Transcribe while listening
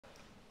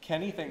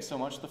Kenny, thanks so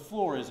much. The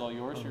floor is all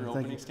yours for your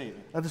opening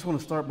statement. I just want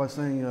to start by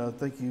saying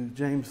thank you,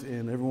 James,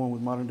 and everyone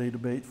with Modern Day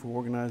Debate for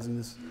organizing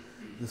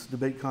this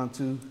debate con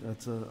 2.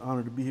 It's an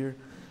honor to be here.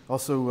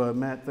 Also,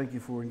 Matt, thank you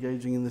for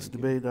engaging in this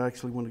debate. I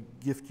actually want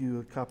to gift you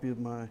a copy of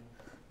my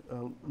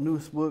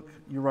newest book,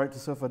 Your Right to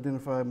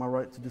Self-Identify, My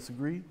Right to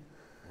Disagree.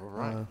 All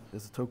right.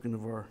 As a token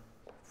of our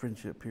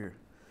friendship here.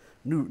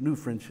 New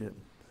friendship.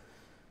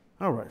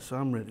 All right, so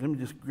I'm ready. Let me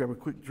just grab a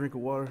quick drink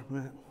of water,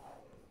 Matt.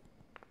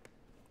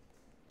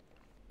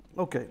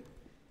 Okay.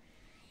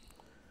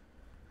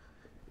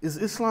 Is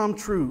Islam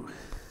true?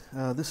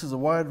 This is a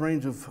wide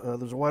range of,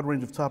 there's a wide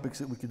range of topics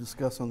that we could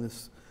discuss on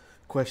this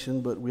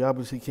question, but we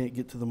obviously can't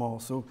get to them all.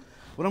 So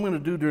what I'm going to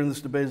do during this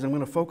debate is I'm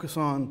going to focus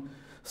on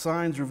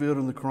signs revealed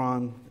in the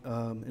Quran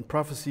and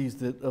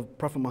prophecies of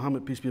Prophet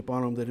Muhammad, peace be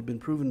upon him, that have been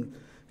proven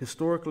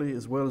historically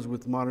as well as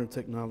with modern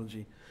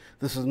technology.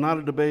 This is not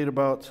a debate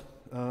about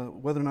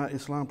whether or not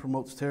Islam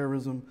promotes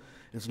terrorism.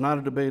 It's not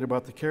a debate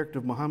about the character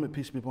of Muhammad,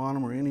 peace be upon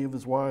him, or any of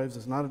his wives.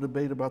 It's not a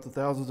debate about the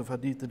thousands of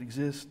hadith that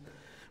exist.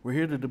 We're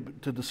here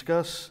to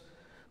discuss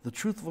the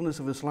truthfulness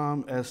of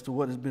Islam as to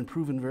what has been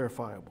proven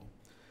verifiable.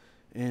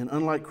 And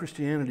unlike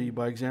Christianity,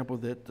 by example,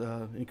 that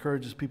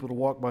encourages people to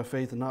walk by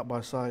faith and not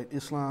by sight,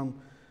 Islam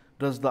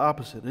does the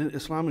opposite.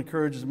 Islam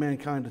encourages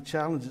mankind to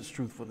challenge its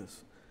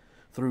truthfulness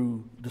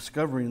through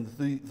discovering,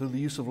 through the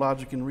use of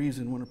logic and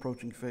reason when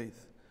approaching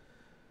faith.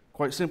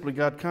 Quite simply,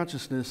 God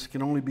consciousness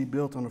can only be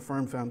built on a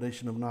firm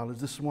foundation of knowledge.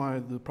 This is why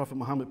the Prophet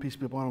Muhammad, peace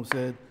be upon him,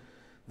 said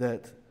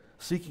that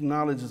seeking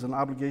knowledge is an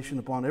obligation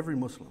upon every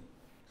Muslim.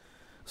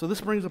 So this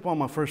brings upon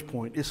my first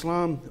point,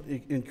 Islam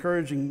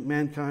encouraging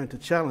mankind to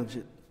challenge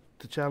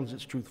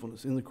its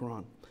truthfulness in the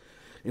Quran.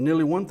 In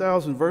nearly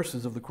 1,000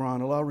 verses of the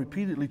Quran, Allah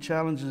repeatedly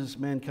challenges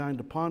mankind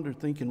to ponder,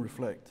 think, and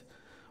reflect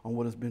on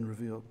what has been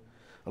revealed.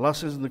 Allah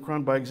says in the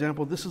Quran, by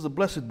example, this is a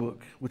blessed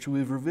book which we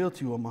have revealed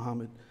to you, O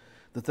Muhammad,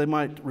 that they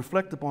might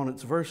reflect upon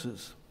its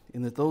verses,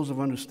 and that those of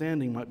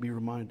understanding might be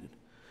reminded.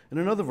 In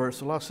another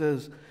verse, Allah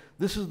says,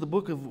 this is the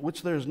book of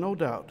which there is no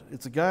doubt.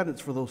 It's a guidance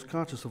for those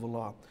conscious of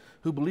Allah,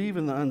 who believe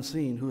in the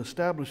unseen, who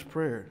establish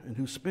prayer, and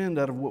who spend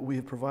out of what we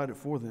have provided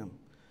for them,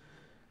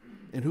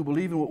 and who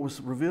believe in what was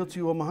revealed to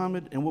you, O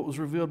Muhammad, and what was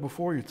revealed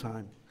before your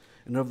time,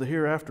 and of the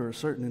hereafter are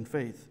certain in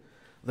faith.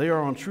 They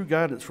are on true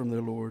guidance from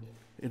their Lord.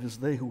 It is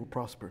they who will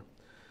prosper.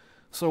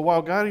 So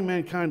while guiding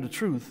mankind to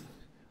truth,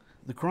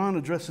 the Quran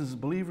addresses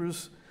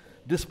believers,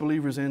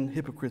 disbelievers, and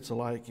hypocrites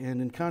alike.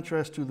 And in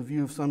contrast to the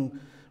view of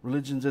some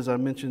religions, as I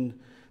mentioned,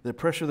 that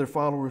pressure their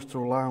followers to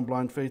rely on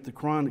blind faith, the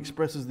Quran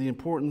expresses the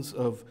importance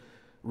of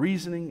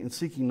reasoning and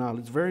seeking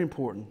knowledge, very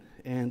important,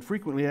 and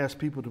frequently asks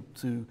people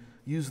to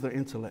use their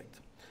intellect.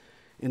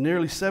 In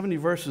nearly 70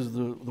 verses,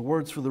 the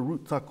words for the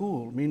root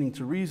taqul, meaning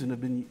to reason,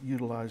 have been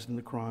utilized in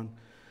the Quran.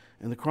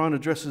 And the Quran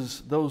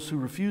addresses those who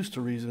refuse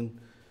to reason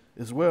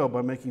as well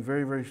by making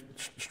very, very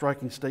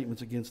striking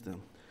statements against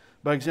them.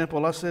 By example,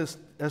 Allah says,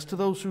 as to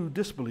those who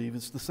disbelieve,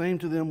 it's the same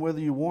to them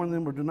whether you warn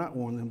them or do not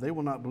warn them. They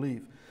will not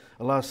believe.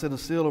 Allah has set a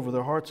seal over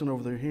their hearts and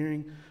over their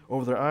hearing,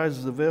 over their eyes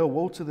as a veil.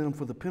 Woe to them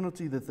for the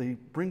penalty that they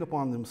bring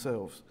upon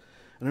themselves.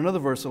 In another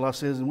verse, Allah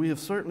says, and we have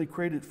certainly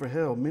created for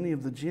hell many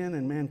of the jinn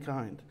and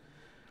mankind.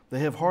 They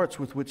have hearts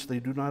with which they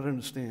do not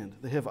understand.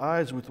 They have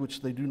eyes with which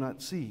they do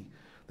not see.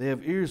 They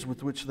have ears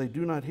with which they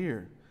do not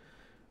hear.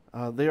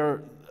 They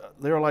are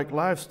like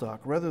livestock.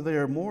 Rather, they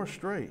are more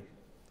astray.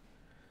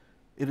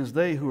 It is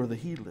they who are the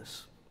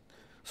heedless.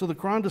 So the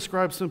Quran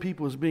describes some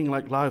people as being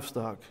like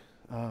livestock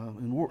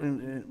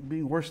and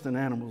being worse than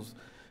animals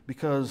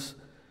because,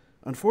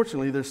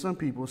 unfortunately, there's some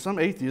people, some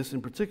atheists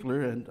in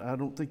particular, and I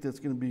don't think that's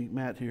going to be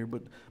Matt here,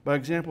 but by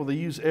example, they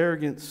use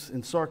arrogance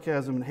and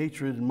sarcasm and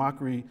hatred and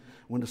mockery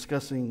when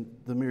discussing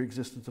the mere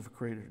existence of a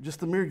creator.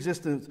 Just the mere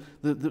existence,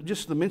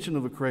 just the mention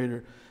of a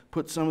creator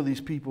puts some of these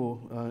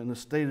people in a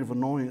state of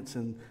annoyance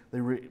and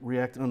they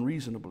react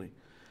unreasonably.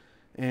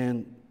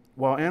 And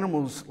while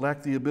animals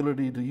lack the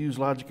ability to use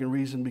logic and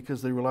reason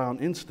because they rely on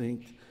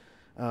instinct,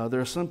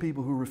 there are some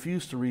people who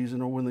refuse to reason,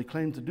 or when they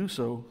claim to do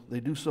so, they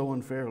do so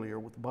unfairly or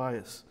with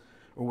bias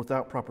or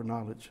without proper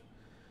knowledge.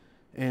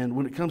 And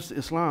when it comes to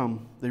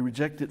Islam, they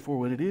reject it for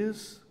what it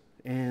is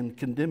and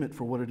condemn it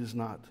for what it is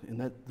not. And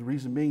that the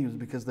reason being is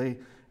because they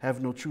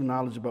have no true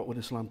knowledge about what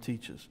Islam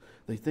teaches.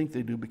 They think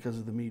they do because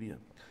of the media.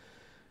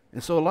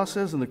 And so Allah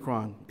says in the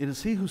Quran, it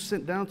is He who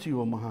sent down to you,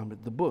 O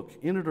Muhammad, the book.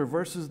 In it are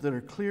verses that are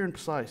clear and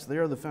precise. They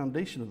are the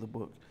foundation of the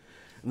book.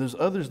 And there's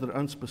others that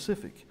are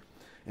unspecific.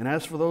 And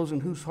as for those in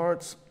whose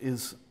hearts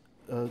is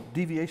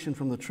deviation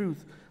from the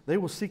truth, they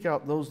will seek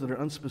out those that are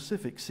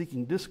unspecific,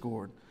 seeking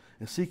discord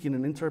and seeking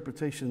an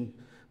interpretation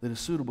that is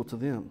suitable to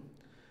them.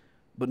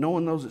 But no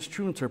one knows its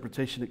true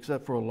interpretation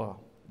except for Allah.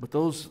 But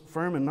those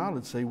firm in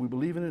knowledge say, we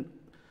believe in it,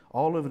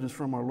 all of it is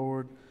from our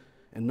Lord,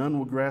 and none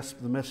will grasp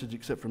the message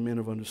except for men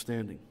of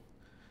understanding.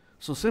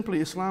 So simply,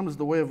 Islam is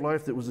the way of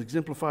life that was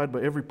exemplified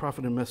by every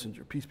prophet and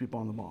messenger, peace be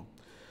upon them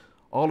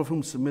all of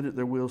whom submitted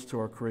their wills to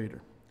our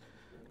Creator,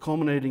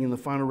 culminating in the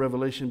final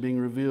revelation being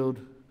revealed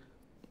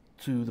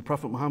to the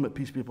Prophet Muhammad,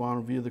 peace be upon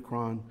him, via the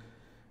Quran,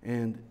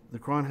 And the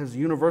Quran has a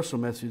universal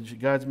message. It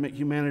guides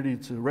humanity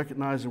to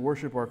recognize and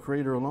worship our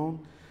Creator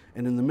alone.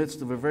 And in the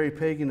midst of a very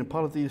pagan and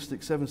polytheistic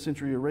 7th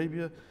century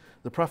Arabia,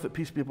 the Prophet,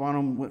 peace be upon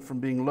him, went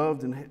from being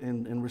loved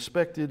and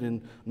respected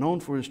and known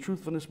for his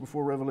truthfulness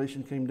before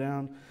revelation came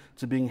down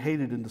to being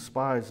hated and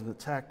despised and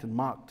attacked and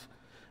mocked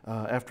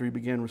after he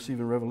began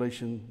receiving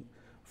revelation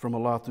from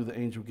Allah through the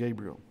angel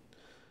Gabriel.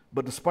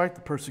 But despite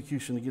the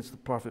persecution against the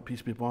Prophet,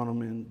 peace be upon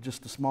him, and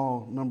just a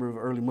small number of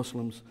early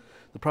Muslims,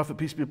 the Prophet,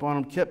 peace be upon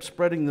him, kept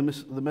spreading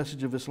the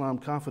message of Islam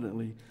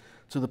confidently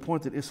to the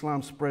point that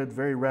Islam spread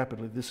very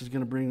rapidly. This is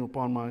going to bring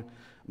upon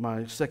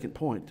my second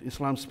point.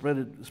 Islam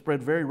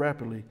spread very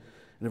rapidly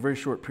in a very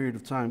short period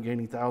of time,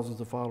 gaining thousands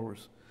of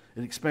followers.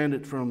 It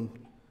expanded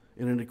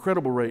in an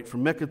incredible rate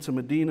from Mecca to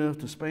Medina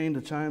to Spain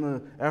to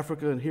China,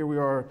 Africa, and here we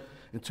are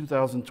in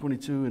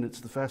 2022, and it's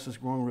the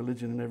fastest growing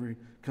religion in every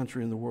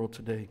country in the world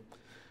today,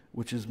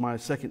 which is my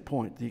second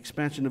point. The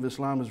expansion of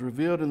Islam is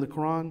revealed in the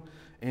Quran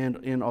and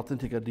in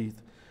authentic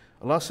hadith.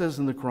 Allah says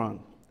in the Quran,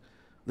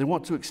 they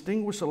want to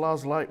extinguish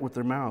Allah's light with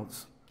their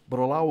mouths, but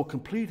Allah will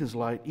complete his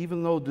light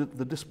even though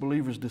the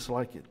disbelievers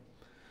dislike it.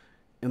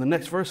 And the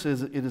next verse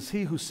says, it is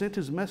he who sent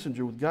his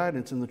messenger with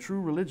guidance in the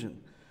true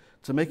religion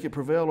to make it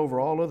prevail over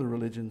all other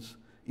religions,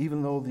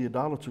 even though the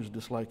idolaters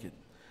dislike it.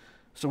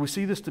 So we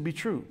see this to be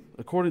true.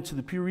 According to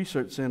the Pew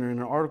Research Center, in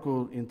an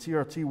article in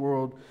TRT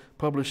World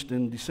published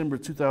in December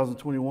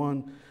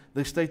 2021,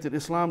 they state that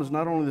Islam is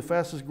not only the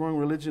fastest growing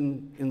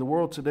religion in the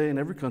world today in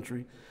every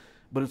country,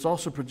 but it's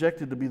also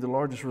projected to be the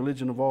largest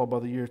religion of all by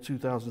the year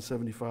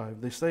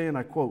 2075. They say, and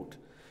I quote,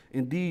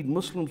 indeed,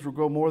 Muslims will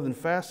grow more than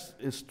twice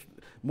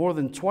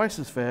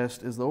as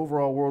fast as the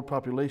overall world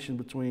population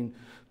between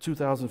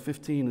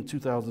 2015 and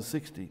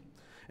 2060.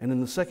 And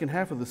in the second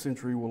half of the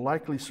century will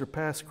likely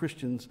surpass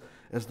Christians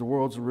as the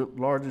world's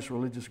largest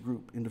religious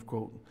group, end of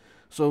quote.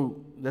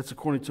 So that's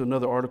according to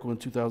another article in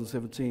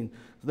 2017,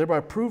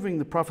 thereby proving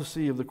the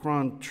prophecy of the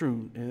Quran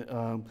true,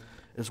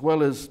 as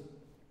well as,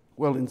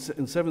 in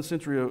 7th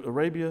century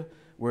Arabia,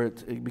 where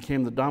it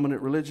became the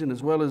dominant religion,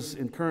 as well as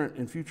in current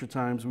and future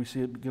times, we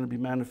see it going to be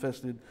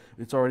manifested.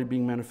 It's already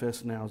being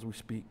manifested now as we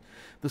speak.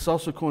 This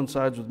also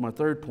coincides with my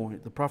third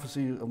point, the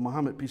prophecy of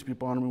Muhammad, peace be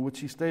upon him, in which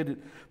he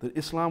stated that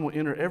Islam will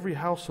enter every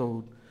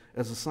household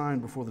as a sign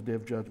before the day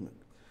of judgment.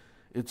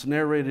 It's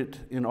narrated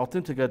in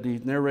authentic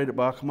hadith, narrated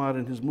by Ahmad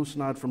in his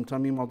Musnad from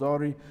Tamim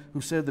al-Dari, who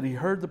said that he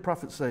heard the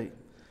Prophet say,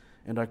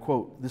 and I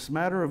quote, this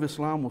matter of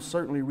Islam will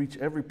certainly reach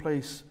every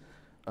place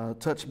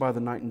touched by the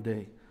night and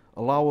day.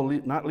 Allah will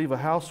not leave a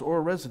house or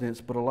a residence,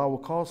 but Allah will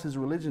cause his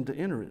religion to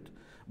enter it,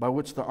 by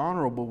which the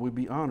honorable will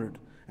be honored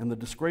and the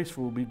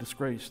disgraceful will be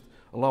disgraced.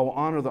 Allah will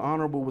honor the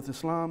honorable with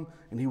Islam,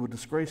 and he will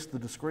disgrace the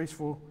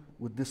disgraceful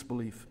with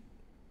disbelief.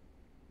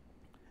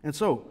 And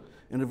so,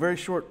 in a very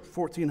short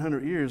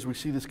 1400 years, we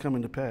see this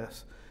coming to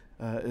pass.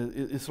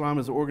 Islam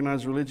as an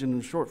organized religion in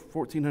a short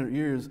 1400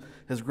 years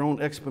has grown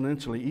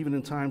exponentially, even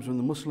in times when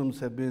the Muslims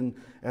have been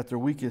at their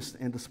weakest,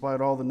 and despite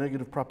all the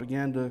negative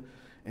propaganda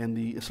and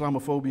the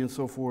Islamophobia and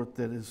so forth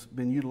that has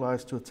been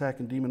utilized to attack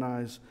and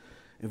demonize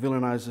and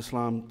villainize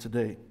Islam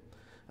today.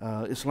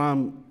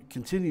 Islam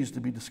continues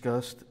to be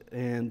discussed,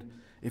 and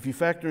if you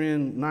factor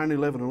in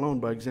 9/11 alone,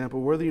 by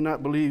example, whether or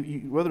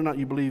not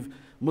you believe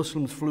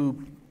Muslims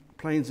flew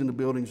planes into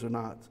buildings or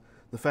not,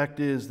 the fact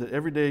is that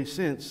every day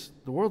since,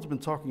 the world's been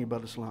talking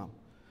about Islam.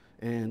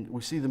 And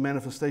we see the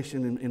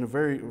manifestation in a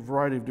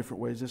variety of different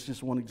ways. That's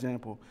just one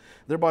example.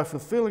 Thereby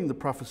fulfilling the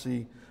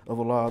prophecy of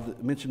Allah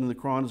mentioned in the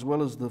Quran, as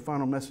well as the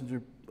final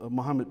messenger of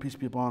Muhammad, peace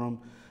be upon him,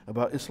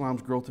 about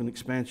Islam's growth and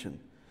expansion.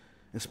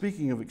 And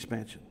speaking of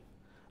expansion,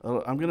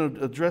 I'm going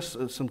to address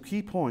some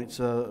key points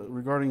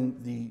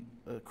regarding the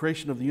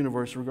creation of the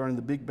universe, regarding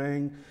the Big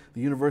Bang,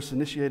 the universe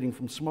initiating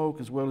from smoke,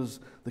 as well as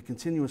the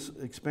continuous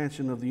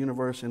expansion of the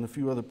universe and a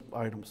few other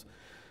items.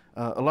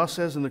 Allah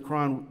says in the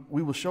Quran,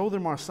 we will show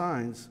them our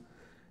signs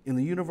in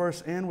the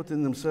universe and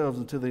within themselves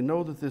until they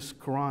know that this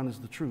Quran is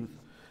the truth.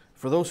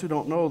 For those who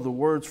don't know, the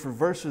words for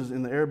verses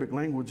in the Arabic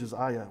language is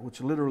ayah, which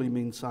literally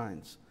means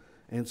signs.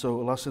 And so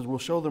Allah says, we'll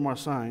show them our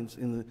signs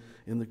in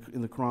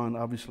the Quran,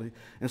 obviously.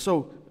 And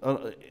so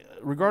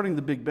regarding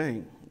the Big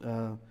Bang,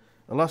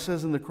 Allah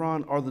says in the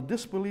Quran, are the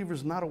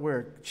disbelievers not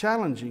aware,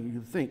 challenging you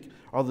to think,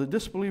 are the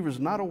disbelievers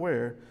not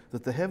aware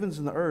that the heavens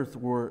and the earth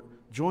were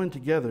joined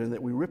together and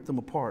that we ripped them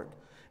apart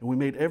and we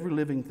made every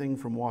living thing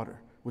from water?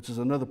 Which is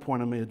another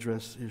point I may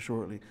address here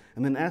shortly.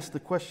 And then ask the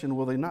question,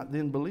 will they not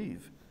then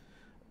believe?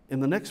 In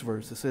the next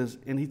verse, it says,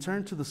 and he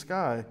turned to the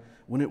sky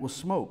when it was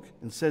smoke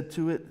and said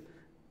to it,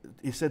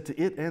 he said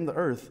to it and the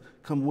earth,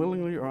 come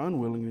willingly or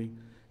unwillingly.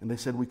 And they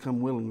said, we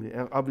come willingly.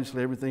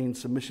 Obviously, everything in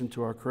submission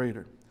to our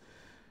Creator.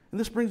 And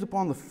this brings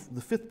upon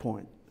the fifth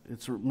point.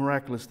 It's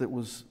miraculous that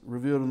was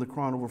revealed in the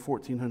Quran over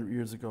 1400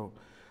 years ago.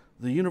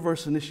 The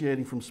universe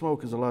initiating from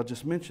smoke, as Allah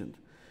just mentioned.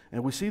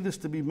 And we see this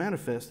to be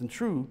manifest and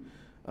true.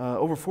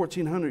 Over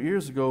 1400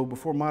 years ago,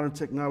 before modern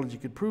technology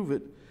could prove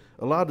it,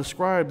 Allah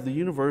described the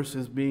universe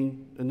as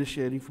being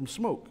initiating from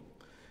smoke.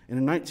 And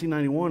in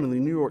 1991, in the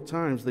New York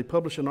Times, they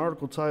published an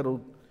article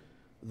titled,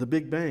 The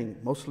Big Bang,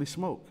 Mostly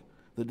Smoke,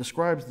 that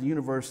describes the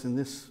universe in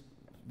this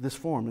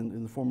form,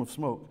 in the form of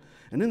smoke.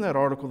 And in that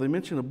article, they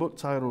mention a book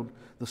titled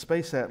The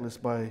Space Atlas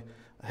by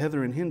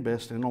Heather and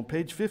Hinbest, and on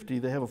page 50,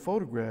 they have a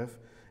photograph,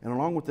 and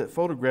along with that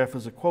photograph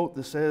is a quote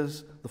that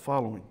says the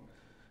following: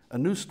 "A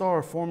new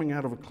star forming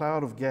out of a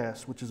cloud of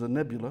gas, which is a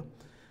nebula,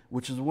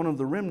 which is one of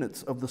the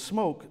remnants of the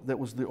smoke that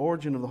was the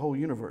origin of the whole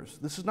universe."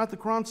 This is not the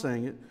Quran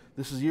saying it,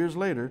 this is years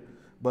later,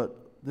 but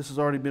this has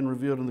already been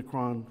revealed in the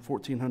Quran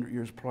 1400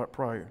 years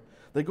prior.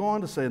 They go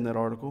on to say in that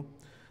article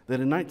that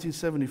in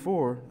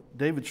 1974,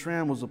 David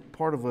Schramm was a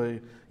part of a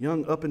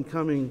young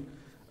up-and-coming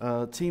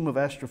team of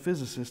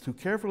astrophysicists who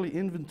carefully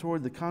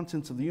inventoried the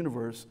contents of the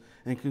universe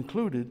and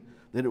concluded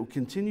that it would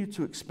continue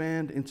to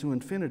expand into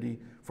infinity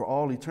for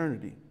all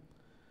eternity.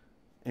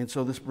 And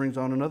so this brings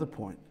on another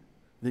point,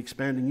 the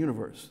expanding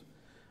universe.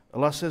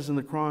 Allah says in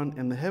the Quran,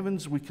 "And the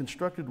heavens we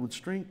constructed with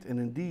strength, and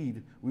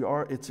indeed we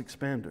are its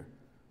expander,"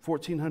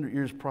 1400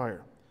 years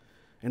prior.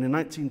 And in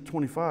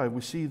 1925,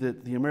 we see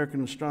that the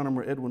American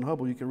astronomer Edwin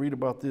Hubble, you can read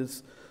about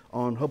this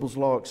on Hubble's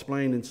Law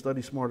Explained in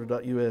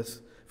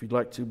studysmarter.us if you'd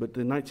like to, but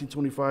in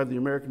 1925, the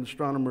American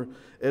astronomer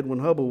Edwin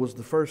Hubble was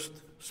the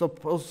first,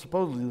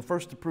 supposedly the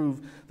first to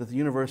prove that the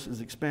universe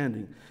is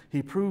expanding.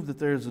 He proved that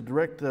there is a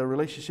direct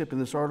relationship. In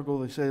this article,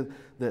 they said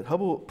that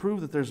Hubble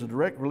proved that there's a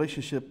direct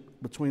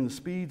relationship between the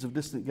speeds of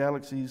distant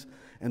galaxies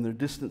and their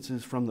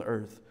distances from the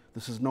Earth.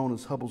 This is known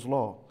as Hubble's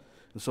Law.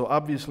 And so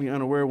obviously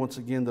unaware, once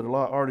again, that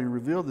Allah already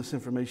revealed this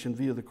information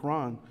via the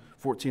Quran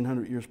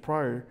 1400 years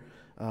prior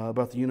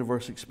about the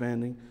universe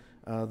expanding.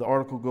 The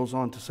article goes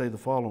on to say the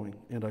following,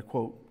 and I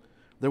quote,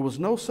 "There was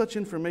no such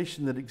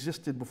information that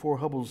existed before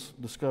Hubble's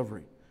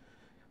discovery.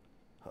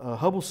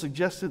 Hubble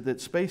suggested that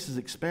space is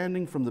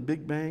expanding from the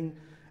Big Bang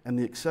and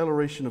the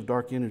acceleration of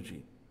dark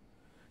energy,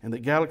 and that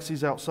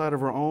galaxies outside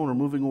of our own are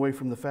moving away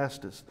from the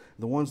fastest.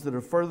 The ones that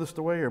are furthest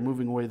away are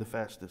moving away the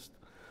fastest."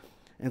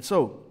 And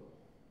so,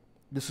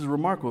 this is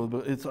remarkable,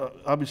 but it's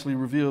obviously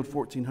revealed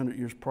 1400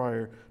 years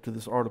prior to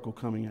this article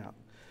coming out.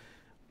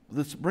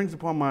 This brings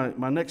upon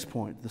my next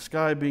point. The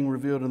sky being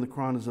revealed in the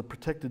Quran is a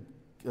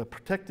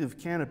protective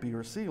canopy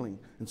or ceiling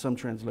in some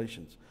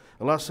translations.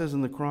 Allah says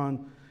in the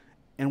Quran,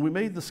 "And we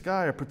made the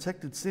sky a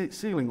protected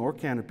ceiling or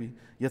canopy,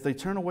 yet they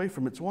turn away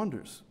from its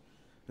wonders."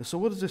 And so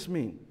what does this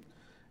mean?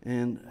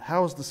 And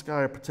how is the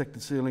sky a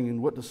protected ceiling,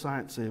 and what does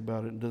science say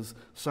about it? And does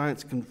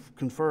science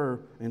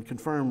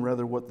confirm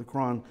rather what the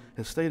Quran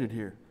has stated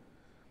here?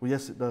 Well,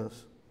 yes, it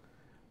does.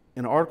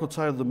 In an article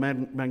titled "The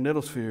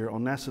Magnetosphere"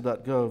 on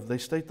NASA.gov, they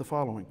state the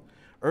following: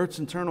 "Earth's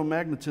internal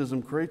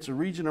magnetism creates a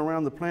region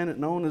around the planet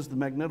known as the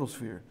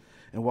magnetosphere.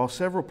 And while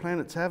several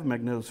planets have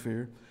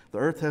magnetosphere, the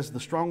Earth has the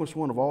strongest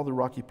one of all the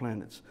rocky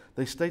planets."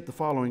 They state the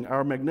following: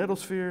 "Our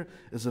magnetosphere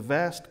is a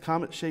vast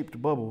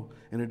comet-shaped bubble,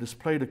 and it has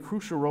played a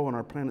crucial role in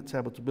our planet's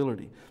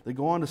habitability." They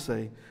go on to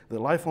say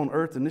that life on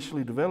Earth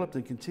initially developed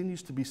and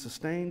continues to be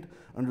sustained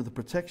under the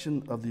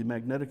protection of the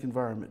magnetic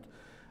environment.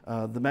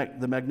 The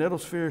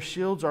magnetosphere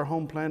shields our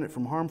home planet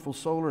from harmful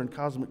solar and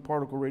cosmic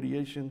particle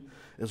radiation,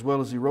 as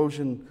well as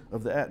erosion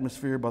of the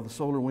atmosphere by the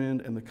solar wind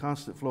and the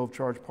constant flow of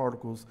charged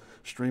particles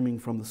streaming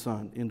from the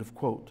sun." End of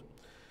quote.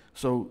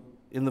 So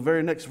in the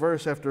very next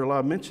verse, after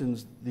Allah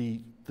mentions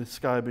the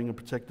sky being a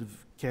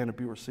protective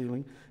canopy or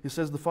ceiling, He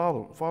says the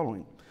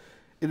following: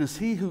 It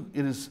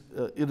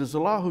is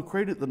Allah who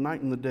created the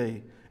night and the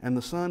day, and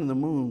the sun and the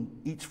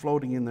moon, each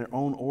floating in their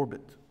own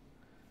orbit."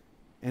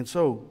 And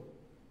so,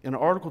 in an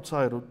article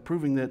titled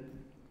 "Proving that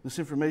this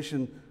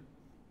information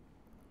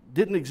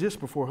didn't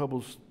exist before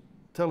Hubble's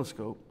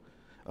telescope,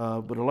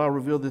 but Allah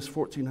revealed this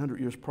 1400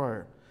 years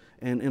prior."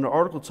 And in an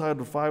article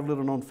titled "5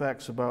 Little Known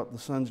Facts About the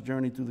Sun's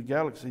Journey Through the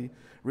Galaxy,"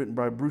 written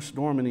by Bruce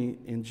Dormany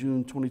in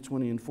June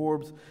 2020 in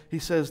Forbes, he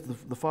says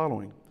the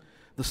following: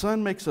 "The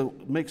sun makes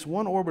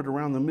one orbit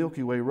around the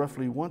Milky Way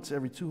roughly once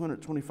every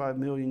 225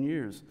 million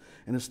years,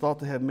 and is thought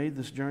to have made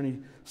this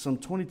journey some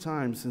 20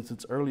 times since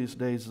its earliest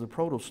days as a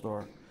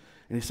protostar.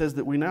 And he says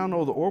that we now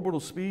know the orbital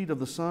speed of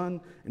the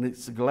sun and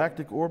its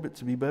galactic orbit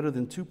to be better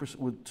than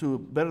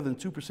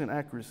 2%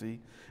 accuracy,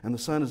 and the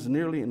sun is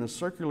nearly in a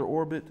circular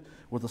orbit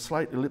with a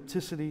slight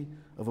ellipticity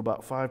of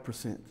about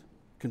 5%,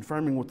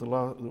 confirming what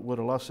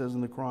Allah says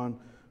in the Quran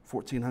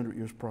 1400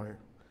 years prior.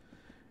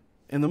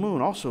 And the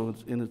moon also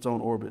is in its own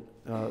orbit.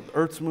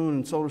 Earth's moon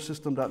and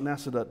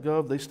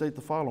solar-system.nasa.gov, they state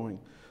the following: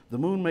 "The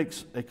moon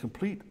makes a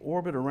complete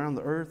orbit around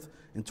the Earth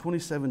in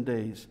 27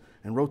 days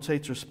and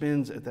rotates or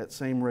spins at that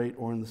same rate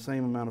or in the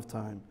same amount of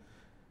time."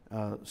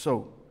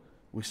 So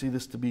we see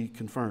this to be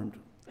confirmed.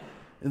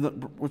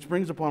 Which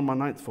brings upon my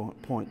ninth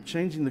point: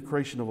 changing the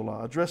creation of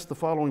Allah. Address the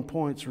following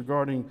points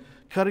regarding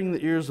cutting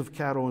the ears of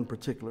cattle in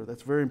particular.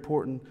 That's very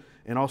important.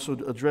 And also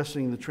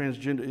addressing the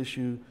transgender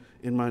issue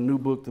in my new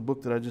book, the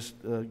book that I just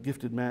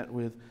gifted Matt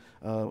with,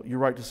 Your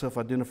Right to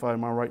Self-Identify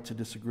and My Right to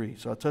Disagree.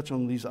 So I touch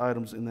on these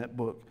items in that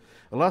book.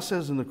 Allah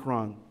says in the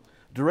Quran,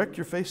 "Direct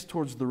your face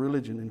towards the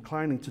religion,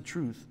 inclining to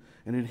truth,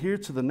 and adhere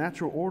to the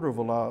natural order of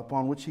Allah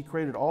upon which He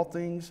created all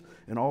things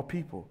and all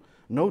people.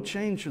 No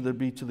change should there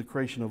be to the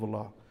creation of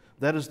Allah.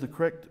 That is the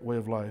correct way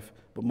of life,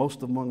 but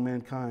most among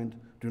mankind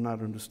do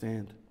not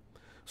understand."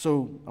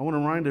 So I want to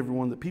remind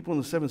everyone that people in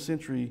the 7th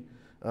century,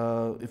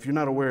 if you're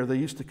not aware, they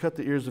used to cut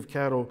the ears of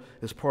cattle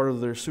as part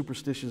of their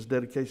superstitious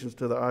dedications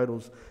to the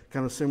idols,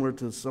 kind of similar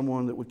to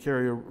someone that would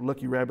carry a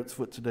lucky rabbit's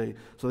foot today.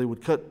 So they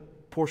would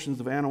cut portions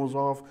of animals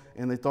off,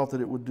 and they thought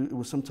that it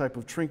was some type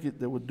of trinket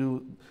that would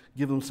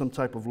give them some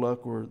type of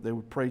luck, or they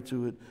would pray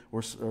to it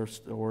or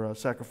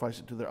sacrifice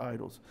it to their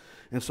idols.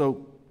 And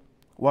so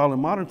while in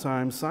modern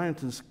times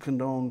scientists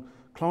condone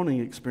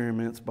cloning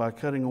experiments by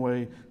cutting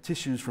away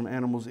tissues from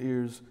animals'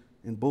 ears,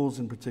 and bulls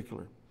in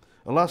particular,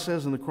 Allah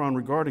says in the Quran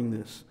regarding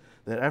this,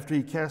 that after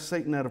he cast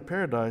Satan out of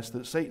paradise,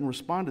 that Satan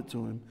responded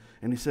to him,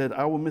 and he said,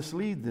 I will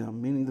mislead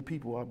them, meaning the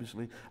people,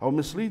 obviously. I will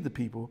mislead the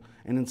people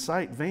and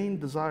incite vain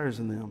desires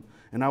in them,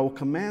 and I will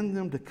command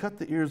them to cut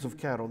the ears of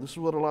cattle. This is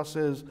what Allah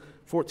says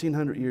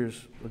 1,400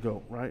 years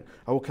ago, right?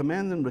 I will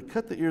command them to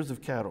cut the ears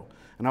of cattle,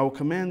 and I will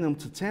command them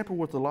to tamper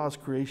with Allah's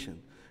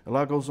creation.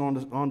 Allah goes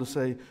on to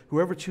say,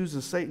 whoever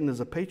chooses Satan as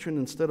a patron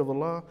instead of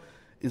Allah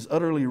is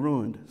utterly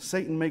ruined.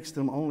 Satan makes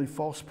them only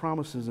false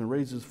promises and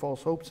raises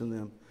false hopes in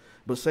them,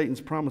 but Satan's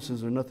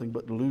promises are nothing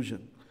but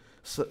delusion.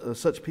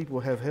 Such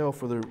people have hell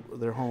for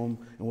their home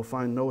and will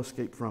find no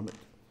escape from it.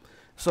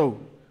 So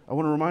I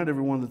want to remind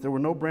everyone that there were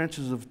no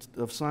branches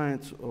of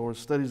science or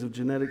studies of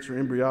genetics or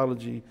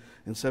embryology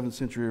in 7th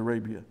century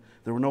Arabia.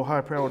 There were no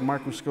high-powered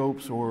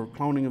microscopes or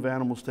cloning of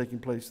animals taking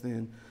place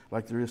then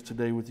like there is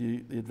today with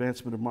the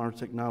advancement of modern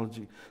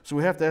technology. So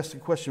we have to ask the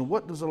question,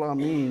 what does Allah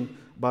mean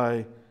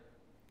by,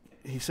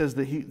 he says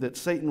that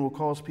Satan will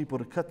cause people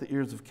to cut the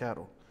ears of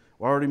cattle?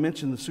 Well, I already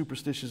mentioned the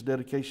superstitious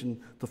dedication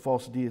to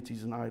false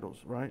deities and idols,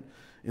 right,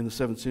 in the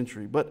 7th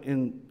century. But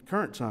in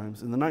current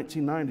times, in the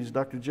 1990s,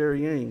 Dr.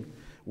 Jerry Yang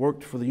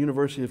worked for the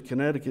University of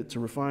Connecticut to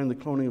refine the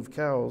cloning of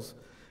cows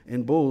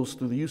and bulls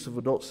through the use of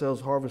adult cells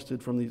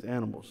harvested from these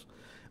animals.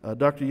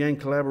 Dr. Yang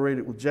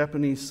collaborated with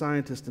Japanese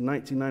scientists in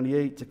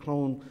 1998 to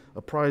clone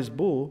a prize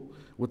bull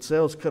with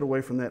cells cut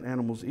away from that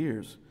animal's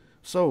ears.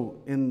 So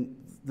in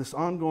this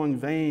ongoing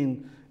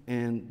vein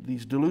and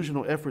these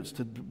delusional efforts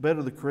to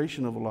better the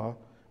creation of Allah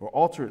or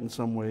alter it in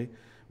some way,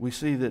 we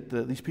see that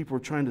these people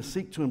are trying to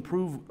seek to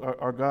improve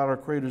our God, our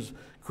Creator's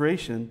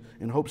creation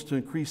in hopes to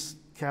increase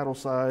cattle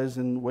size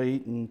and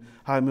weight and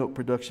high milk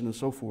production and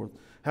so forth.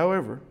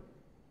 However,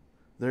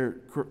 they're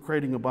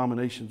creating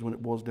abominations when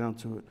it boils down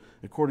to it.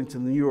 According to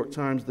the New York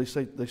Times, they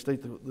state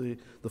the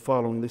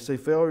following. They say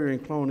failure in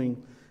cloning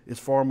is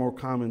far more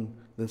common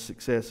than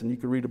success. And you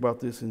can read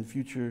about this in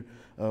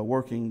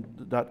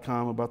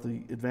futureworking.com about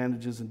the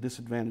advantages and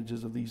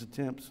disadvantages of these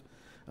attempts.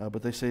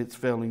 But they say it's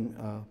failing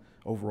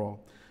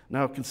overall.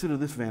 Now consider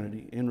this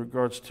vanity in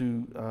regards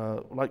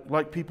to,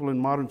 like people in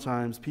modern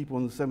times, people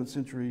in the 7th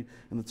century,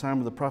 in the time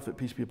of the Prophet,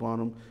 peace be upon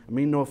him. I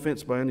mean no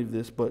offense by any of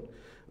this, but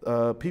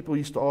people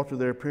used to alter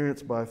their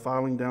appearance by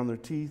filing down their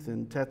teeth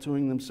and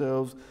tattooing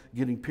themselves,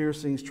 getting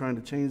piercings, trying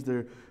to change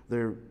the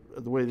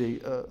way they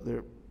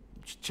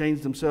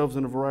change themselves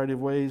in a variety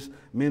of ways.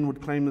 Men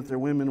would claim that they're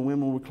women, and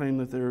women would claim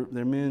that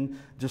they're men,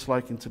 just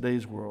like in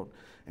today's world.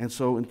 And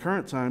so in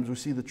current times, we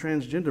see the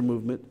transgender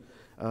movement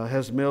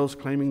has males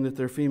claiming that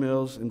they're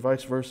females and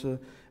vice versa,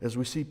 as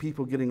we see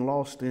people getting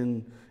lost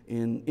in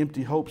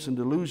empty hopes and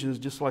delusions,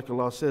 just like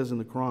Allah says in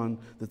the Quran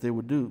that they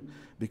would do.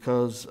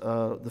 Because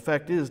the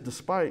fact is,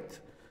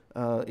 despite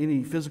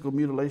any physical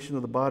mutilation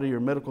of the body or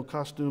medical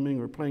costuming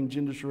or playing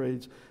gender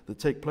charades that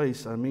take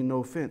place, I mean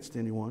no offense to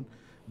anyone,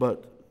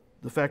 but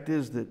the fact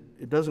is that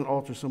it doesn't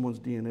alter someone's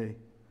DNA.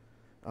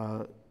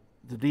 The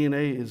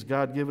DNA is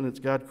God-given, it's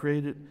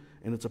God-created,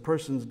 and it's a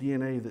person's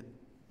DNA that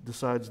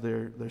decides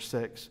their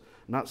sex,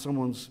 not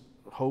someone's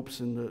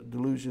hopes and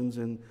delusions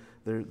and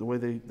the way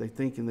they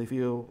think and they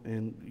feel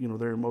and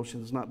their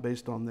emotions. Is not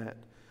based on that.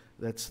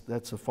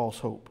 That's a false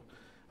hope,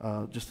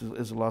 just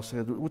as Allah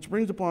said. Which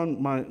brings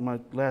upon my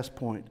last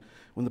point.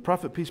 When the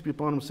Prophet, peace be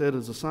upon him, said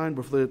as a sign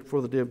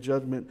before the day of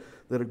judgment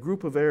that a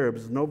group of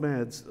Arabs,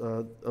 nomads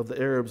of the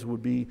Arabs,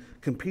 would be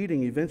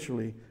competing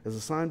eventually as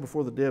a sign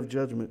before the day of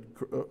judgment,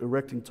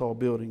 erecting tall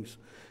buildings.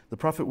 The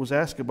Prophet was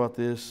asked about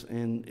this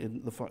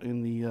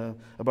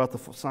about the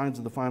signs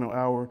of the final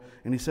hour,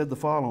 and he said the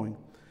following: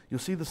 you'll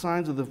see the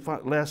signs of the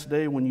last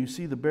day when you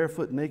see the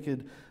barefoot,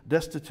 naked,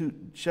 destitute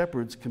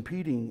shepherds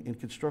competing in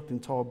constructing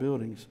tall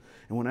buildings.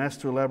 And when asked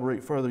to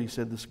elaborate further, he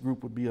said this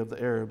group would be of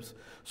the Arabs.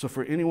 So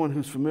for anyone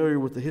who's familiar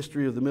with the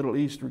history of the Middle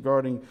East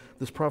regarding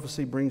this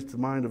prophecy, brings to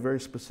mind a very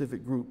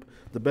specific group,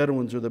 the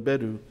Bedouins or the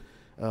Bedu.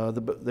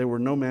 They were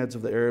nomads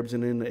of the Arabs,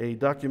 and in a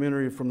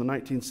documentary from the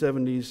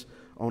 1970s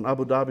on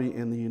Abu Dhabi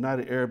and the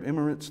United Arab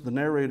Emirates, the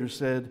narrator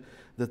said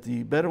that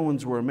the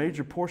Bedouins were a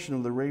major portion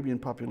of the Arabian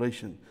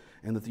population,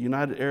 and that the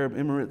United Arab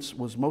Emirates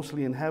was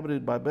mostly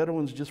inhabited by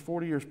Bedouins just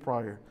 40 years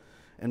prior.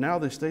 And now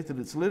they state that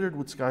it's littered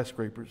with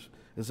skyscrapers.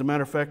 As a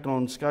matter of fact,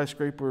 on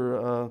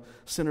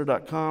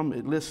skyscrapercenter.com,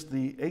 it lists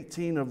the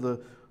 18 of the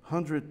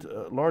 100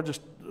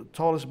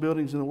 tallest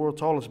buildings in the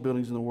world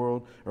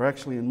are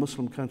actually in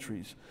Muslim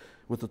countries,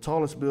 with the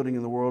tallest building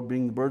in the world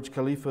being the Burj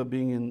Khalifa,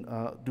 being in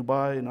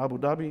Dubai and Abu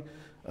Dhabi,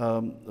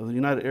 the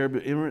United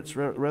Arab Emirates,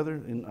 rather,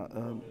 in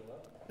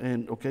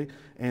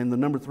and the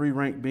number 3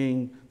 rank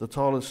being the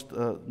tallest,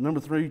 number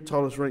 3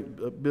 tallest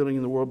ranked building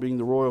in the world being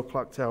the Royal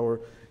Clock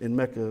Tower in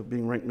Mecca,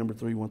 being ranked number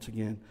 3 once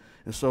again.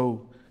 And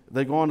so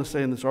they go on to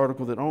say in this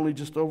article that only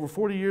just over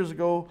 40 years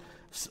ago,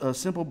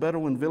 simple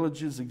Bedouin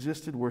villages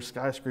existed where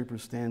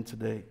skyscrapers stand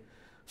today.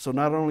 So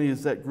not only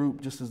is that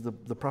group, just as the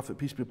Prophet,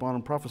 peace be upon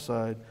him,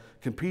 prophesied,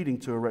 competing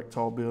to erect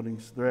tall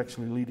buildings, they're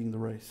actually leading the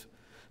race.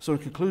 So in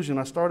conclusion,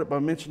 I started by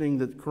mentioning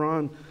that the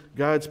Quran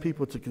guides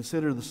people to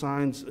consider the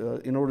signs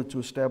in order to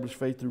establish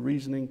faith through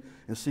reasoning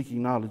and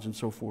seeking knowledge and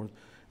so forth.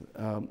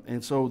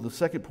 And so the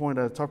second point,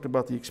 I talked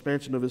about the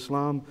expansion of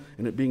Islam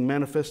and it being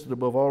manifested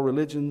above all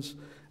religions.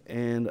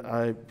 And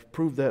I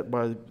proved that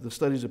by the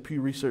studies of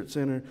Pew Research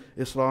Center,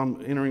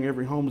 Islam entering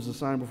every home as a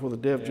sign before the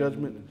day of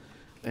judgment.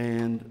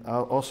 And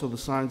also the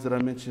signs that I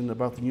mentioned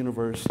about the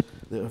universe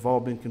that have all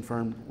been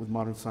confirmed with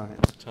modern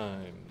science.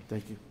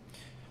 Thank you.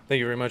 Thank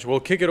you very much. We'll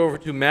kick it over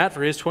to Matt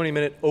for his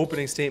 20-minute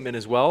opening statement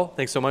as well.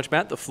 Thanks so much,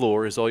 Matt. The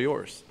floor is all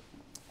yours.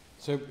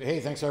 So, hey,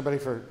 thanks everybody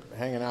for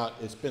hanging out.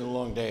 It's been a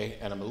long day,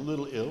 and I'm a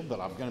little ill, but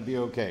I'm going to be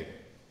okay,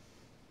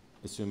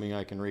 assuming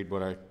I can read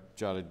what I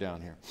jotted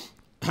down here.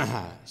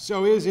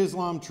 So, is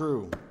Islam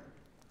true?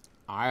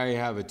 I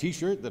have a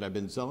T-shirt that I've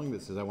been selling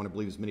that says I want to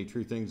believe as many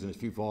true things and as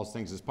few false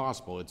things as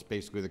possible. It's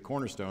basically the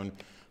cornerstone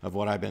of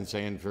what I've been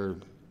saying for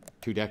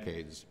 2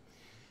 decades.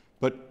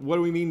 But what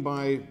do we mean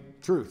by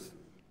truth?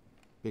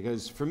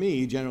 Because for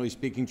me, generally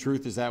speaking,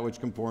 truth is that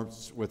which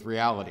conforms with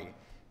reality,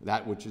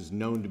 that which is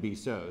known to be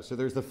so. So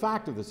there's the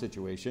fact of the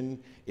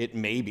situation. It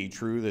may be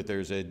true that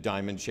there's a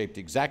diamond shaped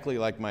exactly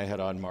like my head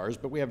on Mars,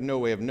 but we have no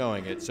way of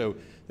knowing it. So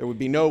there would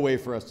be no way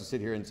for us to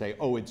sit here and say,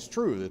 oh, it's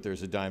true that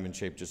there's a diamond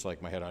shaped just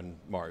like my head on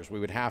Mars. We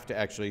would have to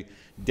actually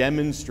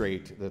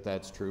demonstrate that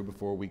that's true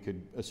before we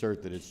could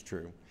assert that it's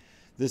true.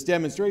 This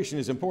demonstration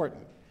is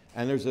important.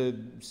 And there's a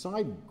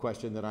side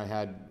question that I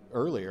had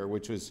earlier,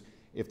 which was,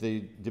 if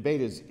the debate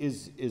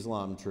is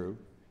Islam true,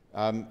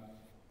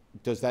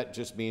 does that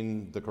just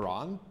mean the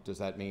Quran? Does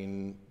that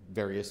mean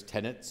various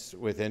tenets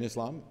within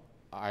Islam?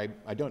 I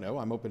don't know.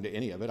 I'm open to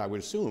any of it. I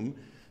would assume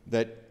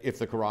that if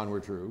the Quran were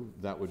true,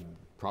 that would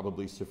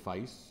probably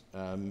suffice.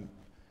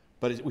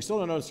 But we still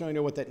don't necessarily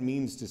know what that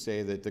means to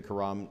say that the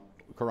Quran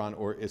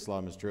or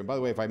Islam is true. And by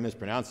the way, if I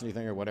mispronounce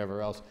anything or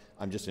whatever else,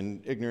 I'm just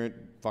an ignorant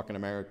fucking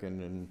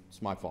American and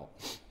it's my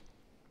fault.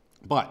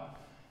 But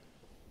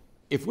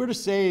if we're to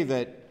say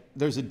that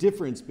there's a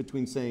difference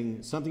between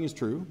saying something is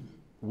true,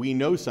 we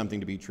know something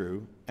to be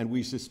true, and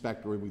we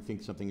suspect or we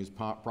think something is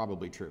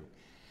probably true.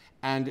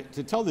 And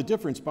to tell the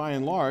difference, by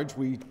and large,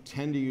 we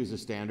tend to use a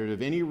standard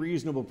of any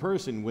reasonable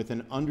person with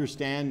an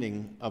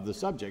understanding of the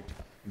subject,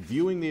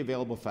 viewing the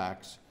available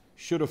facts,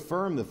 should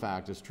affirm the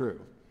fact as true.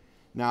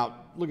 Now,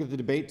 look at the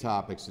debate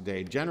topics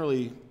today.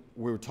 Generally,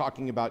 we're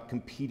talking about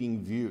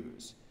competing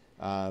views.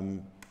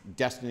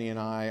 Destiny and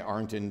I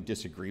aren't in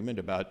disagreement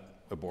about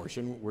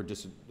abortion. We're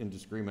just in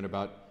disagreement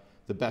about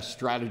the best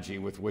strategy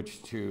with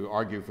which to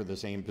argue for the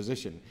same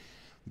position.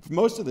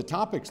 Most of the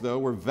topics, though,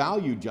 were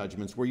value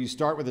judgments where you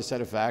start with a set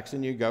of facts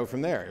and you go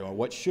from there. You know,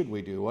 what should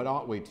we do? What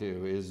ought we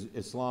to? Is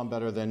Islam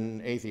better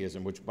than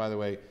atheism? Which, by the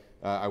way,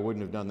 I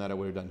wouldn't have done that. I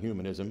would have done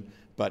humanism.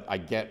 But I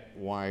get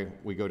why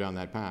we go down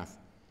that path.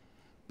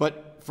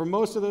 But for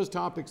most of those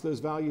topics, those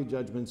value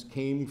judgments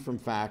came from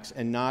facts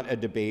and not a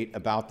debate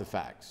about the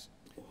facts.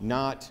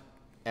 Not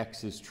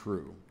X is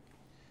true.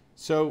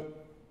 So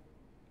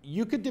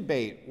you could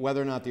debate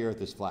whether or not the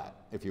earth is flat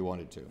if you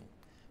wanted to.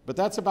 But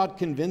that's about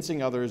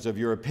convincing others of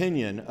your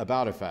opinion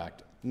about a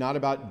fact, not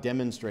about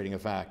demonstrating a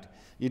fact.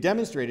 You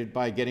demonstrate it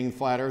by getting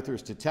flat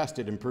earthers to test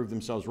it and prove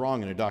themselves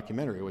wrong in a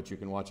documentary, which you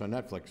can watch on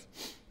Netflix.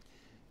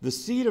 The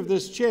seat of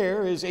this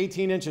chair is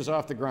 18 inches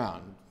off the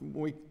ground.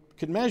 We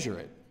could measure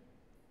it.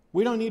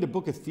 We don't need to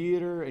book a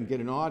theater and get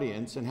an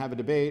audience and have a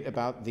debate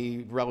about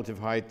the relative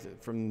height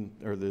from,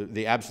 or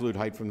the absolute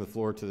height from the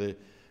floor to the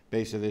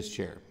base of this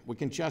chair. We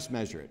can just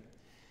measure it.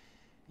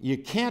 You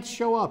can't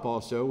show up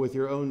also with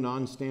your own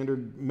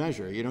non-standard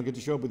measure. You don't get to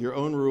show up with your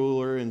own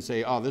ruler and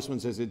say, oh, this one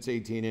says it's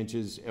 18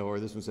 inches or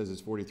this one says it's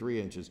 43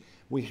 inches.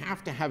 We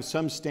have to have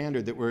some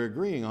standard that we're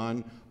agreeing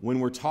on when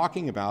we're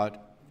talking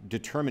about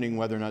determining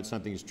whether or not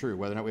something is true,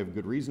 whether or not we have a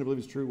good reason to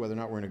believe it's true, whether or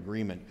not we're in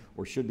agreement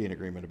or should be in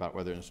agreement about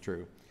whether it's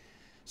true.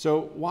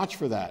 So watch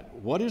for that.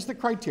 What is the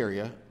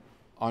criteria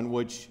on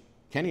which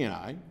Kenny and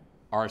I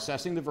are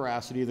assessing the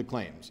veracity of the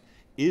claims?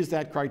 Is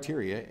that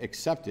criteria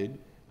accepted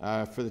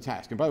for the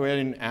task? And by the way, I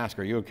didn't ask,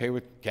 are you okay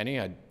with Kenny?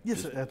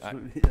 Yes,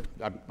 absolutely.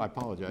 I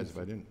apologize if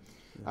I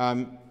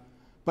didn't.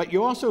 But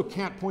you also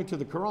can't point to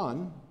the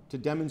Quran to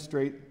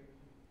demonstrate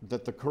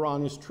that the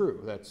Quran is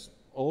true. That's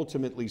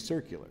ultimately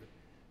circular.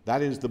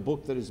 That is the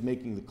book that is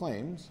making the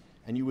claims,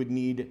 and you would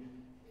need,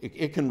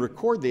 it can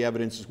record the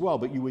evidence as well,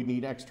 but you would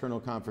need external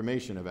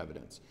confirmation of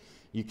evidence.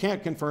 You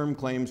can't confirm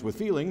claims with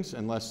feelings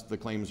unless the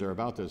claims are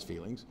about those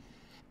feelings,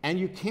 and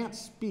you can't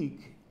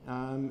speak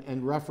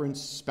and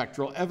reference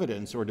spectral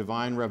evidence or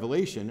divine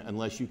revelation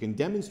unless you can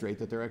demonstrate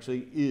that there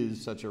actually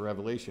is such a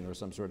revelation or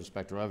some sort of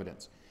spectral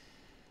evidence.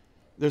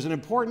 There's an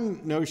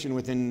important notion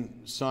within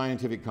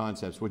scientific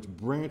concepts which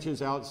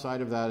branches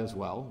outside of that as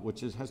well, which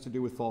has to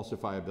do with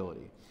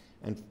falsifiability.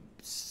 And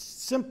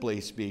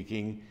simply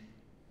speaking,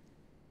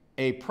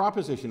 a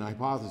proposition, a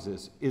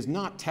hypothesis, is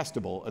not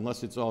testable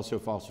unless it's also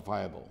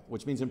falsifiable,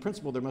 which means in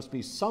principle there must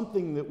be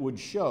something that would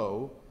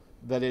show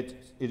that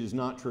it is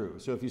not true.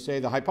 So if you say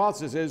the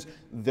hypothesis is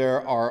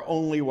there are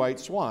only white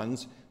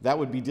swans, that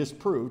would be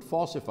disproved,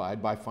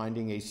 falsified, by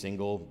finding a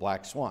single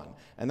black swan.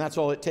 And that's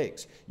all it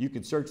takes. You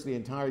could search the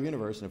entire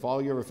universe, and if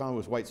all you ever found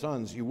was white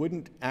swans, you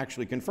wouldn't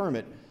actually confirm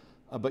it,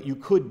 but you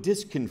could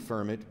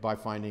disconfirm it by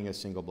finding a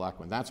single black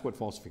one. That's what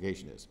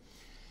falsification is.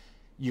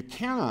 You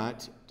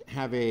cannot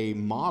have a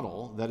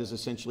model that is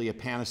essentially a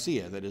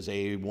panacea, that is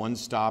a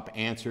one-stop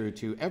answer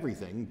to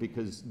everything,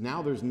 because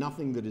now there's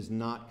nothing that is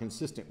not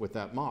consistent with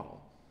that model.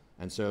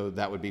 And so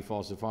that would be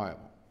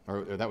falsifiable,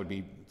 or that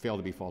would fail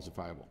to be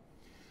falsifiable.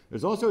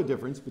 There's also a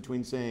difference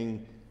between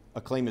saying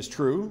a claim is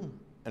true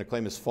and a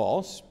claim is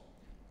false,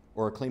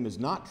 or a claim is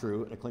not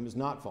true and a claim is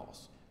not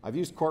false. I've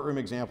used courtroom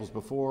examples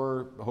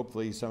before.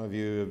 Hopefully some of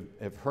you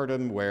have heard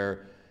them,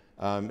 where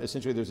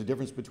essentially there's a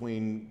difference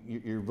between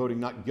you're voting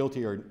not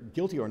guilty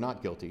or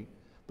not guilty,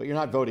 but you're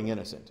not voting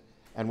innocent.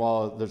 And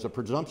while there's a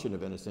presumption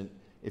of innocent,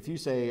 if you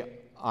say,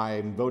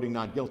 I'm voting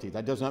not guilty,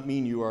 that does not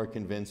mean you are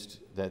convinced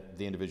that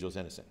the individual is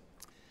innocent.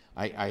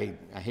 I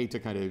hate to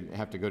kind of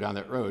have to go down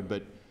that road,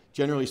 but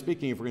generally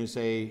speaking, if we're going to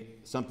say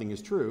something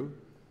is true,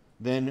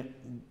 then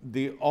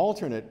the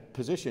alternate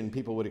position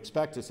people would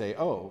expect to say,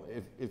 oh,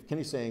 if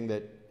Kenny's saying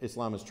that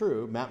Islam is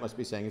true, Matt must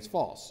be saying it's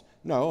false.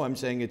 No, I'm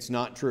saying it's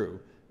not true,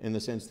 in the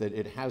sense that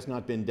it has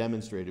not been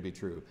demonstrated to be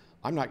true.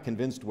 I'm not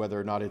convinced whether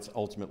or not it's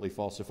ultimately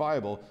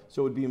falsifiable,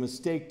 so it would be a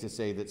mistake to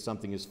say that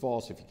something is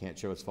false if you can't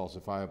show it's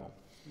falsifiable.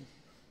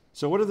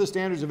 So what are the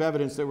standards of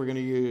evidence that we're going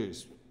to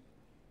use?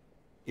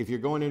 If you're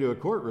going into a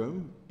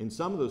courtroom, in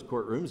some of those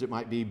courtrooms it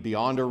might be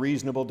beyond a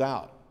reasonable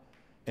doubt.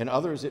 In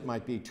others it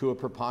might be to a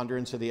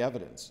preponderance of the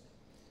evidence.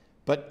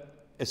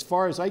 But as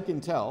far as I can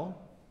tell,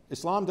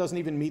 Islam doesn't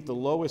even meet the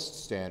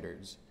lowest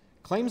standards.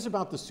 Claims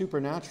about the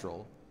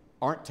supernatural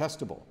aren't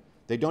testable.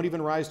 They don't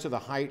even rise to the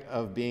height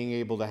of being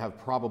able to have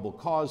probable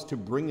cause to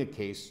bring a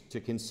case to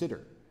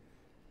consider.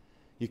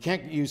 You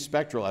can't use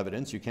spectral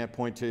evidence. You can't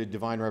point to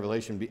divine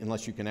revelation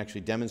unless you can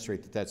actually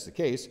demonstrate that that's the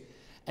case.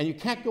 And you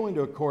can't go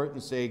into a court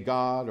and say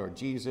God or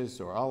Jesus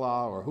or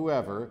Allah or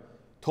whoever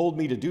told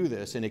me to do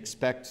this and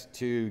expect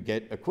to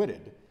get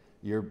acquitted.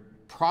 You're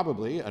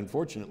probably,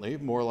 unfortunately,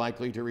 more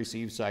likely to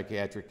receive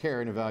psychiatric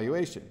care and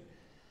evaluation.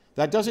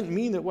 That doesn't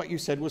mean that what you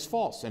said was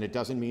false, and it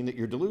doesn't mean that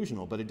you're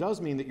delusional, but it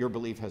does mean that your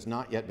belief has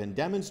not yet been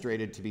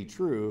demonstrated to be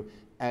true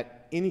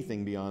at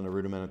anything beyond a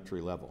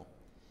rudimentary level.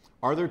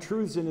 Are there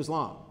truths in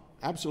Islam?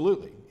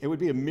 Absolutely. It would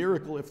be a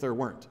miracle if there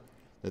weren't,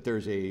 that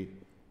there's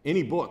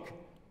any book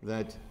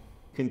that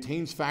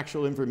contains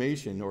factual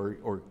information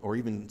or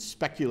even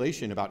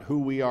speculation about who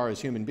we are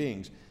as human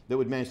beings that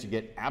would manage to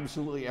get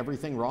absolutely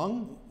everything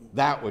wrong.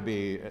 That would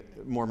be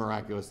more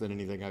miraculous than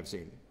anything I've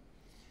seen.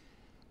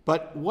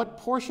 But what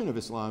portion of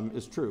Islam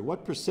is true?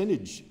 What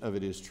percentage of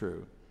it is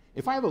true?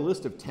 If I have a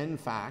list of 10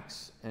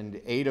 facts and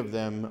 8 of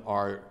them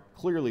are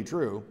clearly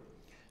true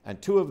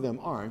and 2 of them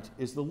aren't,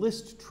 is the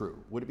list true?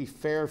 Would it be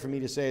fair for me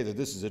to say that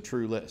this is a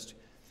true list?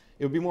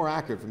 It would be more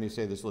accurate for me to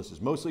say this list is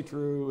mostly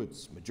true,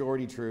 it's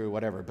majority true,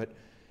 whatever. But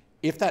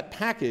if that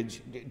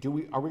package,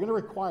 are we going to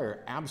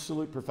require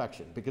absolute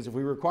perfection? Because if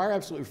we require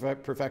absolute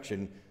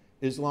perfection,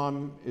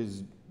 Islam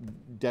is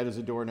dead as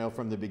a doornail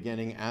from the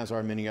beginning, as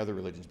are many other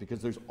religions, because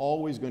there's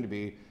always going to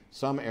be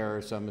some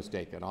error, some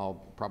mistake, and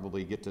I'll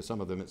probably get to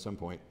some of them at some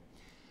point.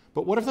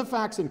 But what if the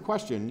facts in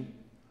question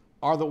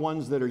are the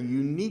ones that are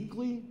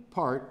uniquely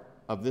part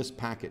of this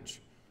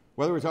package?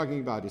 Whether we're talking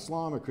about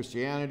Islam or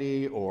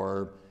Christianity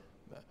or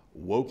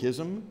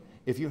wokeism,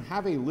 if you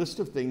have a list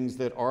of things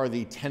that are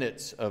the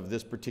tenets of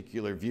this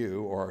particular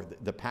view or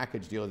the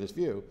package deal of this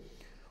view,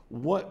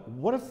 what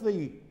if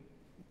the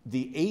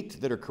 8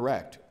 that are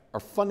correct are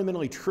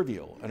fundamentally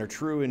trivial and are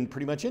true in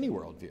pretty much any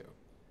worldview?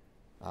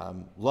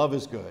 Love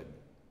is good.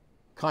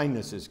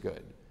 Kindness is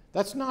good.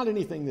 That's not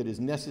anything that is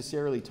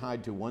necessarily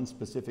tied to one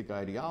specific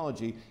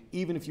ideology.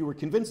 Even if you were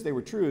convinced they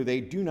were true,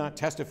 they do not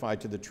testify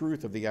to the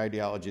truth of the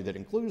ideology that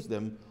includes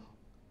them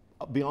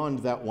beyond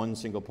that one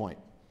single point.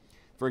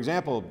 For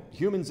example,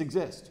 humans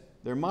exist.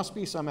 There must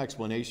be some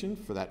explanation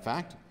for that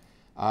fact.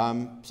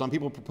 Some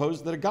people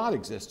propose that a God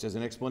exists as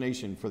an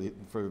explanation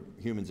for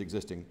humans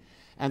existing.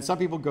 And some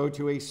people go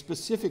to a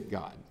specific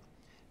God.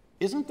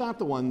 Isn't that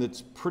the one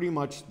that's pretty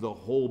much the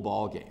whole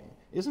ball game?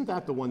 Isn't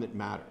that the one that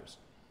matters?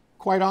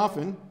 Quite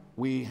often,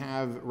 we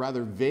have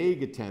rather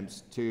vague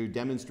attempts to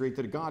demonstrate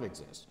that a God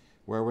exists,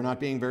 where we're not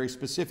being very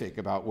specific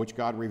about which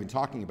God we're even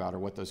talking about or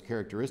what those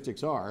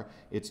characteristics are.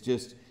 It's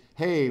just,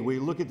 hey, we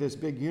look at this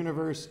big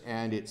universe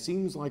and it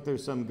seems like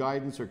there's some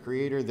guidance or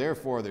creator,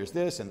 therefore there's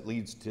this, and it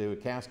leads to a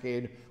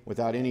cascade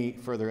without any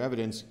further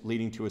evidence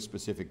leading to a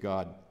specific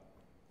God.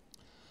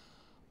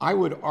 I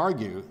would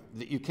argue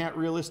that you can't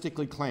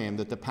realistically claim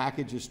that the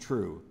package is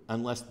true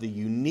unless the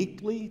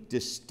uniquely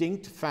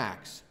distinct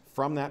facts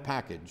from that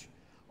package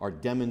are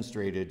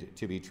demonstrated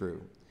to be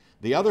true.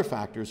 The other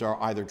factors are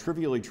either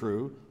trivially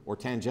true or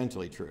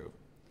tangentially true.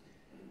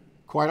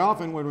 Quite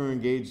often when we're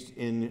engaged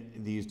in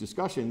these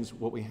discussions,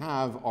 what we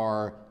have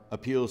are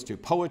appeals to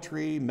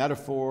poetry,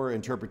 metaphor,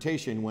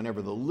 interpretation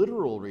whenever the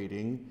literal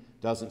reading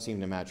doesn't seem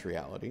to match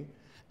reality,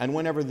 and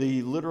whenever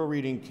the literal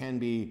reading can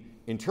be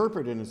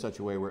interpreted in such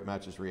a way where it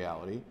matches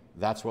reality,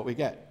 that's what we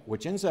get,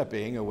 which ends up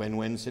being a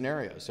win-win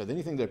scenario. So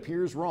anything that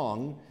appears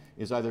wrong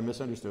is either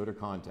misunderstood or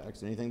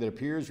context. Anything that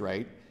appears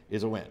right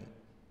is a win.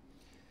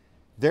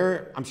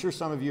 I'm sure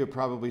some of you have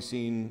probably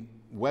seen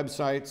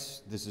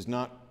websites, this is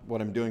not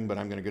what I'm doing, but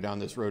I'm going to go down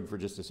this road for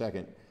just a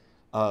second,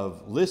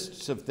 of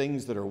lists of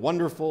things that are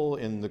wonderful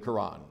in the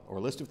Quran, or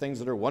a list of things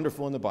that are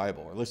wonderful in the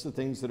Bible, or a list of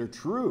things that are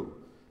true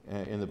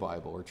in the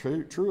Bible, or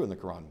true in the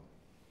Quran,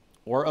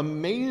 or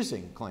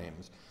amazing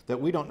claims that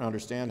we don't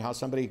understand how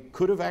somebody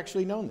could have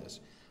actually known this.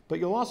 But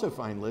you'll also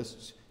find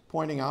lists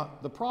pointing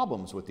out the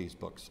problems with these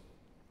books.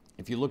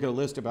 If you look at a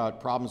list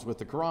about problems with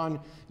the Quran,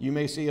 you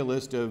may see a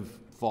list of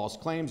false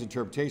claims,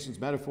 interpretations,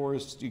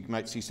 metaphors. You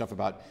might see stuff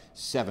about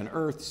 7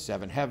 earths,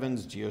 7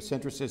 heavens,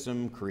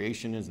 geocentrism,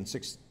 creation in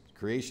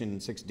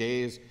 6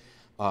 days,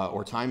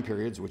 or time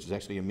periods, which is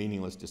actually a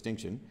meaningless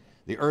distinction.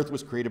 The earth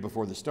was created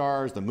before the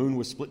stars, the moon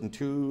was split in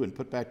 2 and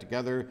put back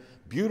together.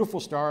 Beautiful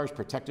stars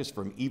protect us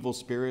from evil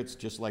spirits,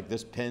 just like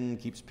this pen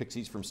keeps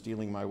pixies from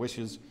stealing my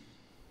wishes.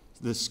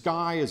 The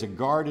sky is a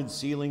guarded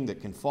ceiling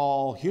that can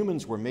fall.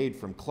 Humans were made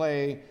from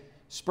clay.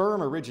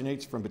 Sperm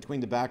originates from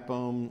between the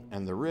backbone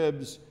and the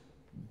ribs.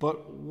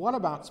 But what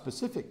about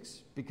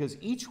specifics? Because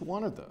each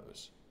one of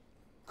those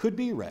could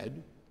be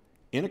read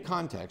in a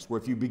context where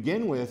if you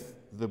begin with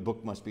the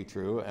book must be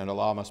true and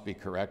Allah must be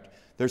correct,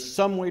 there's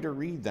some way to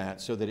read that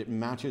so that it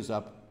matches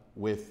up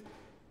with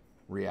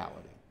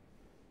reality.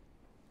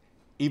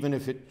 Even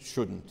if it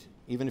shouldn't,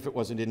 even if it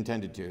wasn't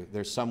intended to,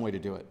 there's some way to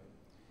do it.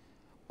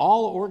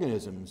 All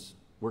organisms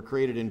were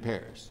created in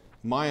pairs.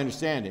 My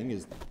understanding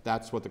is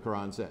that's what the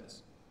Quran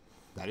says.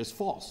 That is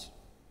false.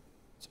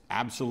 It's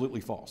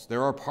absolutely false.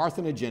 There are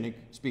parthenogenic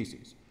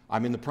species.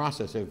 I'm in the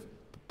process of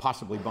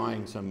possibly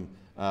buying some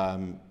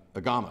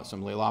agama,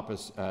 some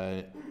Lelapis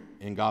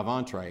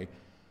ingavantare,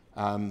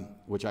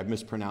 which I've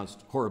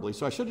mispronounced horribly.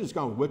 So I should have just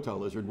gone with whiptail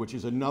lizard, which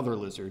is another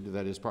lizard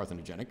that is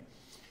parthenogenic.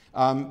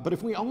 But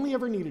if we only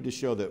ever needed to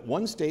show that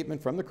one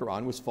statement from the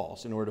Quran was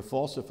false in order to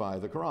falsify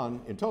the Quran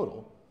in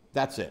total,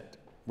 that's it.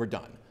 We're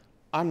done.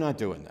 I'm not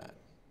doing that.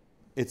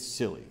 It's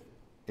silly.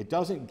 It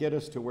doesn't get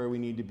us to where we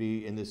need to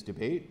be in this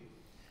debate.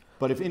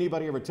 But if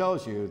anybody ever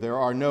tells you there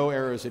are no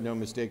errors and no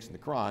mistakes in the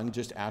Quran,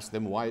 just ask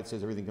them why it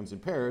says everything comes in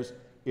pairs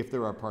if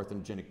there are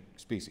parthenogenic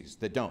species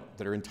that don't,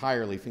 that are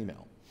entirely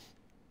female.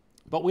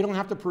 But we don't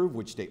have to prove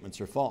which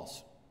statements are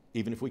false,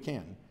 even if we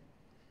can.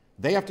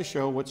 They have to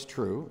show what's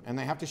true, and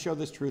they have to show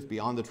this truth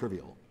beyond the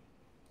trivial.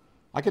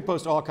 I could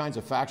post all kinds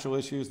of factual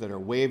issues that are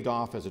waved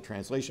off as a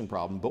translation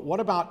problem, but what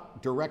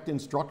about direct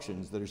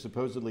instructions that are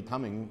supposedly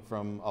coming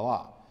from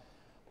Allah?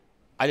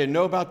 I didn't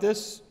know about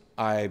this.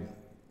 I'm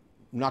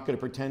not going to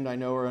pretend I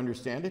know or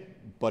understand it,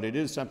 but it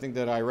is something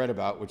that I read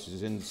about, which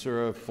is in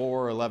Surah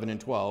 4, 11, and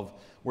 12,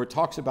 where it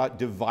talks about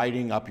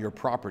dividing up your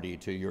property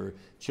to your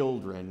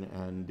children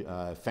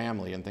and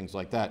family and things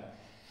like that.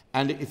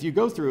 And if you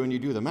go through and you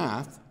do the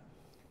math,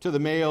 to the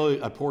male,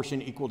 a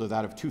portion equal to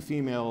that of 2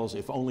 females.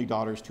 If only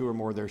daughters, 2 or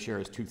more, their share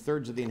is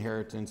 2/3 of the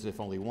inheritance. If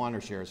only one,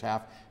 her share is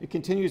half. It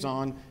continues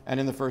on, and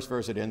in the first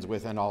verse it ends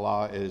with, and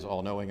Allah is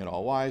all-knowing and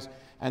all-wise.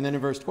 And then in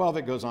verse 12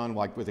 it goes on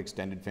like with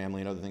extended family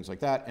and other things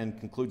like that, and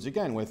concludes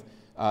again with,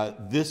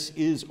 this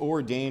is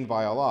ordained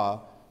by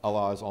Allah.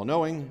 Allah is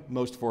all-knowing,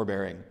 most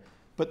forbearing.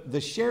 But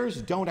the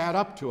shares don't add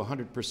up to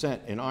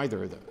 100% in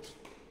either of those.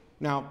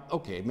 Now,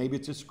 okay, maybe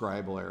it's a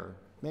scribal error.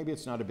 Maybe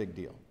it's not a big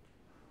deal.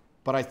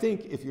 But I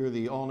think if you're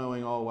the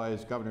all-knowing,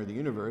 all-wise governor of the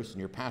universe and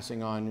you're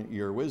passing on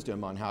your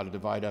wisdom on how to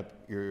divide up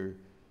your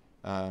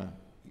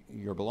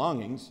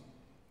belongings,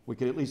 we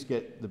could at least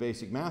get the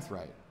basic math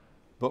right.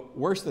 But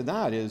worse than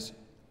that is,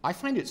 I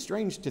find it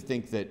strange to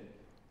think that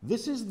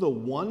this is the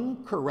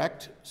one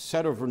correct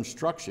set of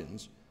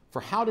instructions for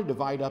how to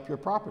divide up your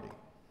property,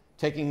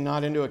 taking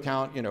not into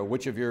account,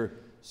 which of your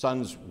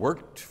sons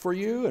worked for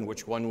you and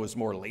which one was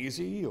more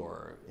lazy,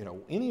 or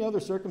any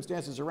other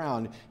circumstances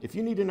around. If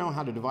you need to know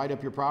how to divide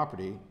up your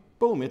property,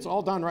 boom, it's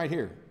all done right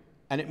here.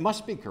 And it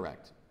must be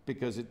correct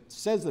because it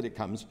says that it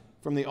comes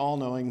from the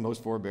all-knowing,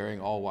 most forbearing,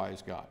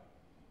 all-wise God.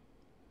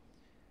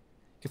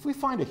 If we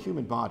find a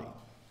human body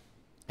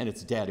and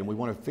it's dead and we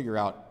want to figure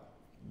out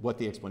what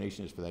the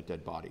explanation is for that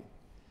dead body,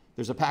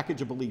 there's a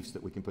package of beliefs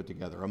that we can put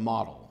together, a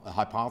model, a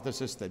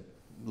hypothesis that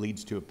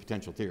leads to a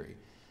potential theory.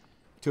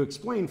 To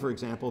explain, for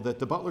example, that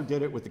the butler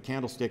did it with the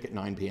candlestick at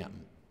 9 p.m.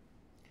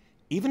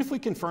 Even if we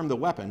confirm the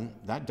weapon,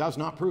 that does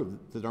not prove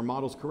that our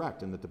model's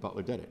correct and that the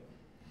butler did it.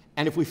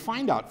 And if we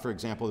find out, for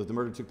example, that the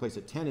murder took place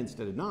at 10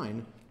 instead of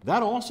 9,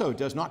 that also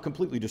does not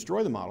completely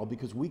destroy the model,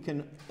 because we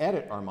can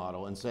edit our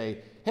model and say,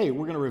 hey,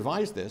 we're going to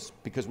revise this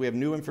because we have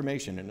new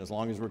information, and as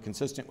long as we're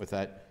consistent with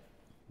that,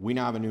 we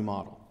now have a new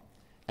model.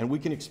 And we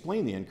can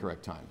explain the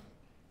incorrect time.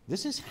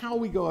 This is how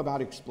we go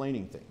about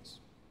explaining things.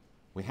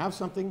 We have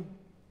something,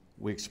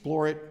 we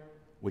explore it,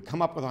 we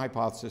come up with a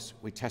hypothesis,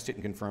 we test it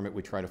and confirm it,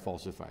 we try to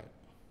falsify it.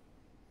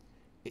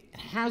 It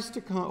has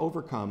to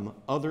overcome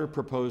other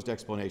proposed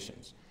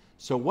explanations.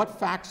 So what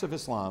facts of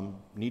Islam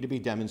need to be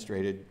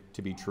demonstrated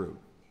to be true?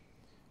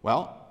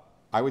 Well,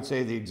 I would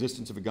say the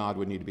existence of a God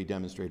would need to be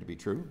demonstrated to be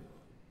true,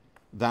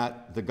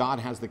 that the God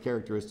has the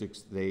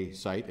characteristics they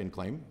cite and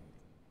claim,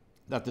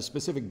 that the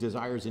specific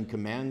desires and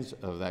commands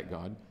of that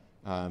God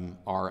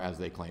are as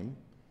they claim,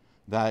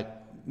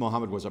 that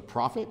Muhammad was a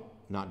prophet,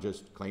 not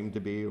just claimed to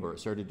be or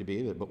asserted to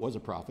be, but was a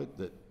prophet,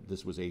 that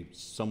this was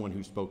someone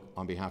who spoke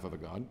on behalf of a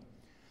God,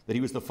 that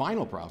he was the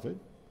final prophet,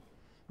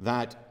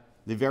 that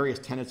the various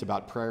tenets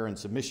about prayer and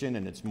submission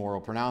and its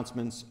moral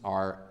pronouncements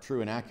are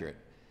true and accurate.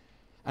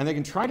 And they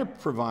can try to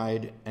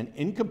provide an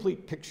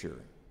incomplete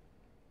picture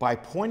by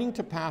pointing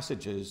to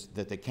passages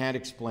that they can't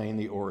explain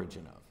the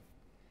origin of.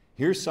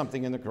 Here's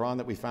something in the Quran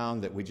that we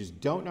found that we just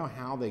don't know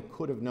how they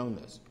could have known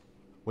this.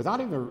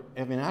 Without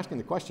even asking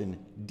the question,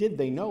 did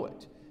they know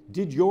it?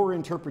 Did your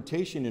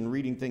interpretation in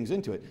reading things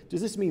into it, does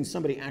this mean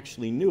somebody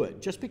actually knew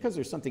it? Just because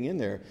there's something in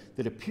there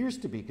that appears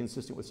to be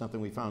consistent with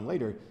something we found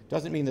later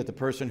doesn't mean that the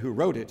person who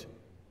wrote it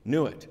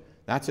knew it.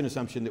 That's an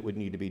assumption that would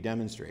need to be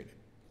demonstrated.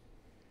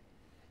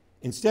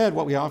 Instead,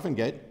 what we often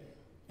get,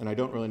 and I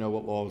don't really know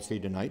what we'll see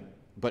tonight,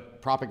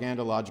 but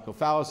propaganda logical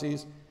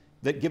fallacies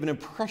that give an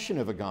impression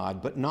of a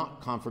God, but not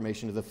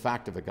confirmation of the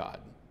fact of a God.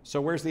 So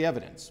where's the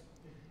evidence?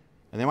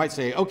 And they might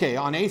say, okay,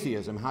 on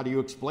atheism, how do you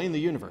explain the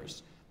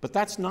universe? But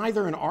that's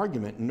neither an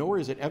argument, nor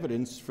is it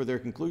evidence for their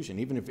conclusion.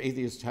 Even if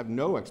atheists have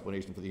no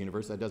explanation for the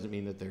universe, that doesn't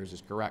mean that theirs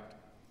is correct.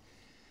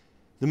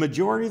 The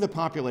majority of the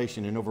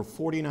population in over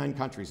 49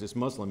 countries is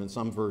Muslim in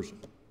some version.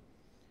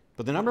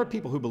 But the number of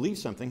people who believe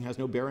something has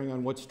no bearing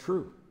on what's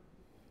true.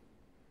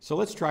 So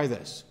let's try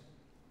this.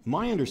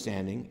 My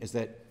understanding is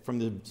that from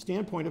the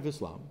standpoint of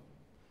Islam,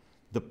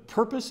 the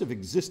purpose of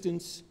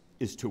existence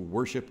is to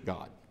worship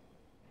God.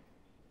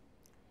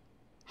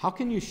 How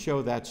can you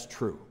show that's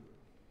true?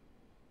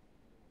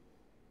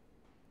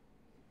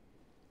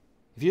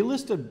 If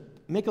you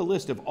make a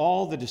list of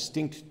all the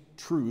distinct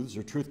truths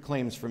or truth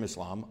claims from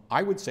Islam,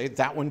 I would say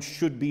that one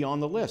should be on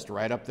the list,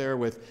 right up there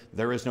with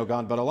there is no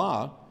God but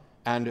Allah,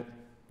 and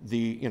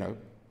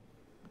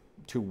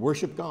to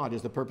worship God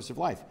is the purpose of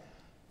life.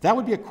 That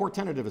would be a core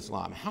tenet of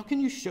Islam. How can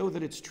you show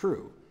that it's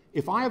true?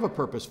 If I have a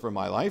purpose for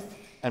my life,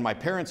 and my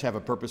parents have a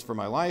purpose for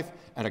my life,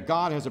 and a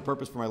God has a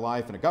purpose for my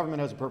life, and a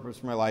government has a purpose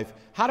for my life,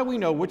 how do we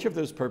know which of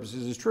those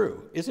purposes is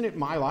true? Isn't it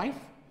my life?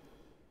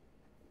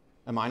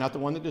 Am I not the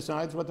one that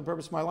decides what the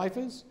purpose of my life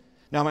is?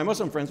 Now, my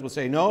Muslim friends will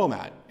say, no,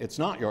 Matt, it's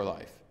not your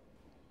life.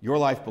 Your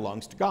life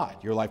belongs to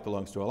God. Your life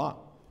belongs to Allah.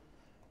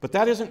 But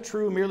that isn't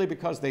true merely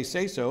because they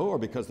say so or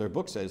because their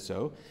book says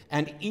so.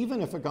 And even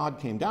if a God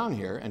came down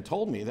here and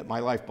told me that my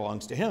life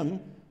belongs to him,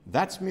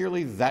 that's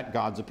merely that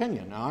God's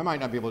opinion. Now, I might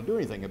not be able to do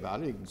anything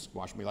about it. He can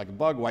squash me like a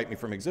bug, wipe me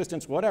from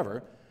existence,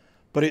 whatever.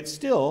 But I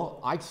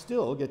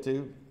still get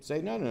to say,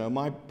 no,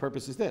 my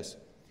purpose is this.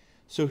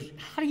 So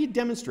how do you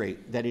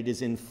demonstrate that it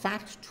is in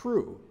fact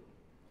true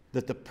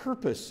that the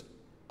purpose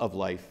of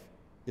life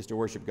is to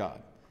worship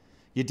God?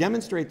 You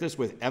demonstrate this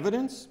with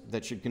evidence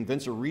that should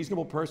convince a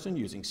reasonable person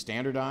using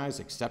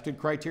standardized, accepted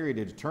criteria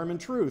to determine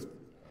truth.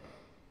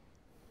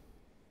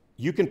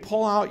 You can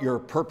pull out your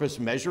purpose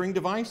measuring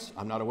device.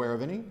 I'm not aware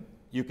of any.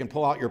 You can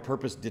pull out your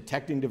purpose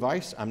detecting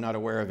device. I'm not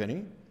aware of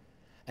any.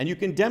 And you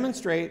can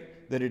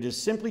demonstrate that it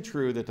is simply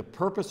true that the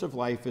purpose of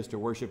life is to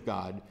worship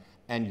God,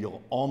 and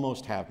you'll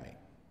almost have me.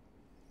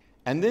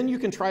 And then you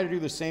can try to do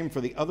the same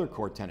for the other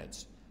core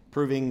tenets,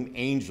 proving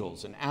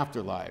angels and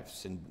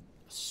afterlives and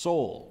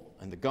soul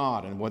and the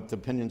God and what the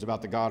opinions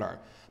about the God are.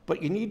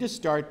 But you need to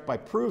start by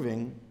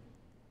proving,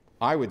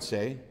 I would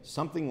say,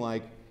 something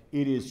like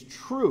it is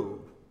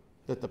true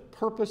that the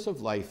purpose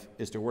of life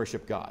is to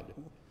worship God.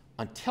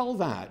 Until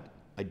that,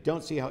 I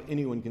don't see how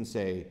anyone can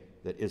say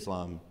that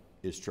Islam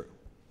is true.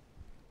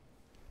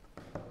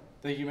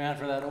 Thank you, Matt,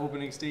 for that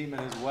opening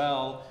statement as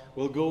well.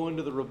 We'll go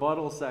into the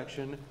rebuttal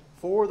section.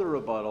 For the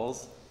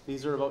rebuttals,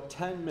 these are about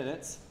 10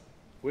 minutes.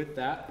 With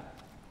that,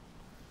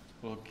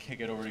 we'll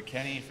kick it over to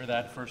Kenny for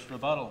that first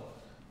rebuttal.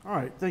 All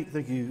right,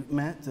 thank you,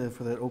 Matt,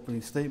 for that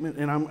opening statement.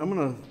 And I'm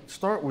going to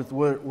start with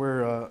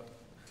where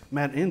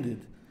Matt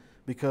ended,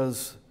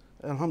 because,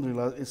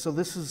 alhamdulillah, so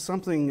this is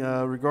something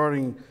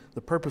regarding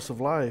the purpose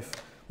of life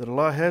that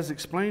Allah has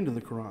explained in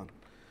the Quran.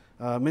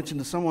 I mentioned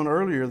to someone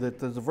earlier that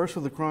there's a verse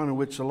of the Quran in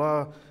which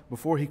Allah,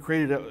 before he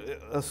created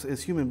us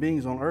as human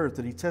beings on earth,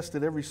 that he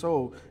tested every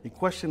soul, he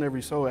questioned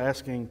every soul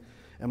asking,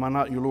 am I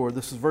not your Lord?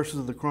 This is verses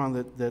of the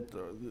Quran that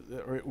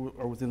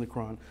are within the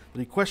Quran. But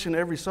he questioned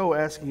every soul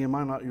asking, am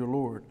I not your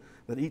Lord?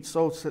 That each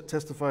soul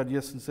testified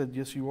yes and said,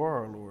 yes, you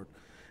are our Lord.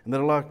 And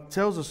that Allah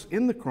tells us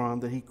in the Quran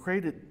that he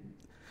created,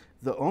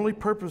 the only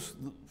purpose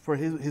for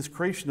his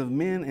creation of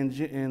men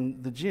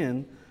and the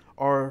jinn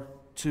are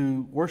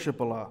to worship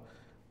Allah.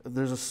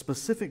 There's a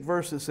specific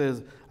verse that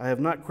says, I have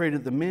not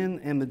created the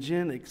men and the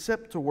jinn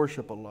except to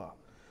worship Allah.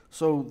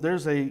 So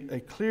there's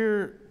a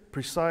clear,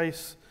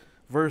 precise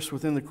verse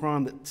within the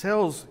Quran that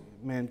tells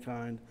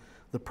mankind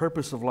the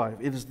purpose of life.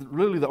 It is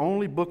really the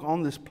only book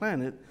on this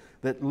planet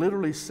that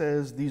literally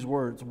says these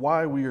words,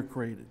 why we are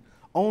created.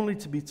 Only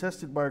to be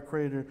tested by our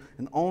Creator,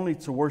 and only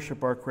to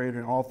worship our Creator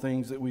in all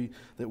things that we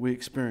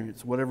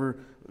experience. Whatever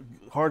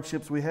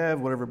hardships we have,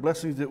 whatever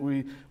blessings that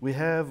we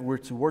have, we're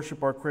to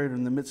worship our Creator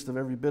in the midst of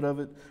every bit of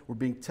it. We're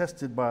being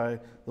tested by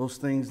those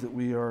things that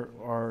we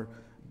are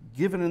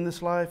given in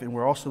this life, and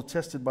we're also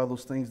tested by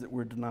those things that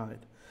we're denied.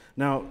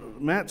 Now,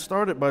 Matt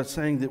started by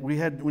saying that we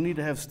need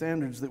to have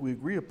standards that we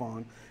agree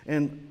upon,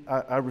 and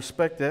I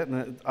respect that,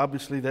 and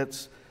obviously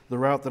that's the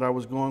route that I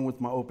was going with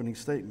my opening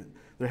statement.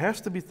 There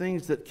has to be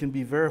things that can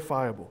be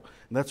verifiable.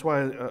 And that's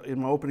why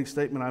in my opening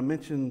statement I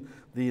mentioned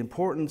the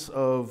importance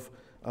of,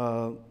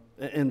 and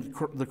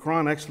the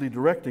Quran actually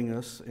directing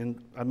us, and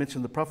I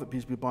mentioned the Prophet,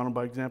 peace be upon him,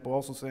 by example,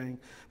 also saying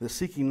that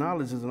seeking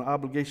knowledge is an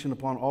obligation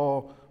upon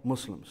all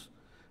Muslims,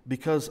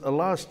 because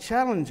Allah is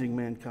challenging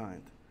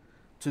mankind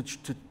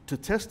to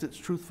test its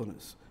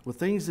truthfulness with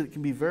things that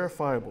can be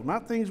verifiable,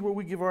 not things where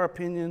we give our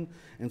opinion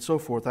and so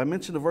forth. I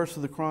mentioned a verse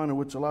of the Quran in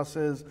which Allah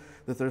says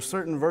that there are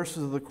certain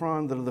verses of the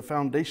Quran that are the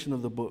foundation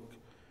of the book.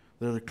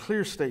 They're the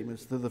clear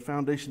statements. They're the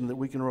foundation that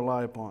we can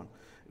rely upon.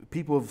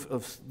 People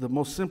of the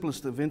most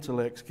simplest of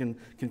intellects can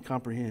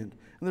comprehend.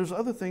 And there's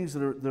other things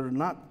that are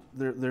not,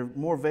 they're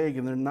more vague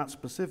and they're not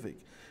specific.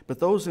 But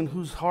those in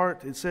whose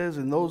heart, it says,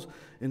 and those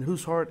in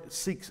whose heart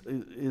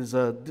is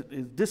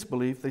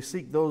disbelief, they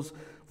seek those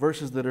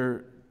verses that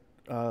are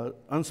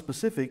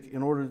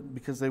unspecific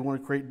because they want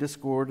to create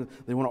discord,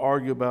 they want to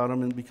argue about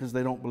them, and because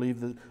they don't believe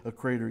that a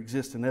Creator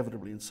exists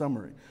inevitably, in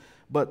summary.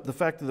 But the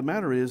fact of the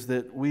matter is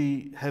that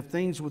we have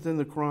things within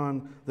the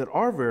Quran that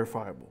are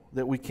verifiable,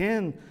 that we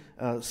can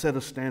set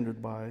a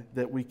standard by,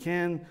 that we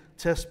can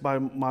test by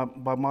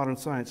modern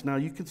science. Now,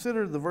 you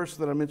consider the verse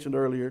that I mentioned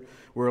earlier,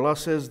 where Allah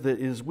says that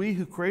it is we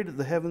who created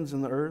the heavens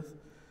and the earth,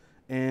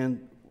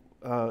 and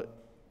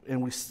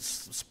we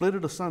split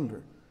it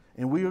asunder.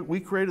 And we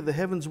created the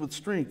heavens with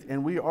strength,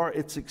 and we are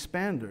its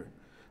expander.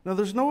 Now,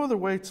 there's no other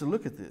way to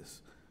look at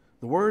this.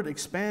 The word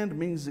expand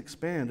means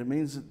expand. It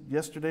means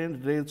yesterday and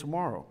today and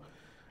tomorrow.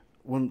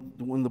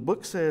 When the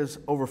book says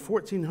over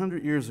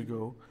 1,400 years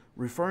ago,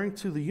 referring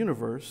to the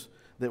universe,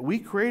 that we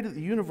created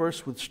the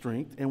universe with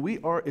strength, and we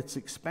are its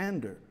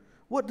expander.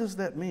 What does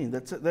that mean?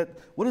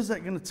 What is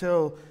that going to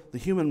tell the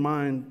human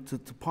mind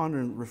to ponder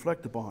and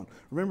reflect upon?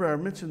 Remember, I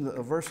mentioned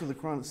a verse of the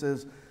Quran that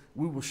says,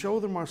 we will show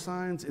them our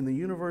signs in the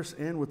universe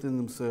and within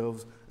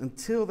themselves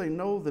until they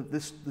know that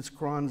this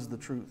Quran is the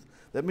truth.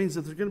 That means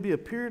that there's going to be a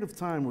period of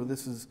time where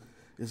this is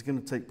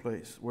going to take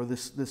place, where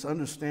this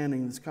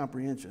understanding, this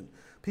comprehension.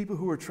 People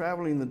who were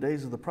traveling in the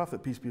days of the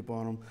Prophet, peace be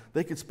upon him,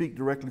 they could speak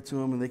directly to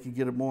him and they could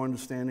get a more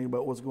understanding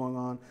about what's going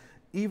on.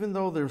 Even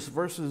though there's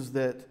verses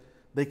that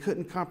they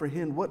couldn't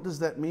comprehend, what does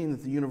that mean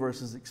that the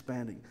universe is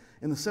expanding?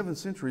 In the 7th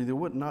century, they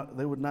would not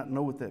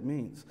know what that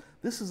means.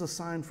 This is a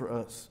sign for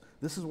us.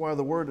 This is why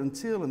the word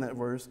until in that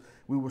verse,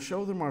 we will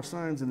show them our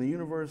signs in the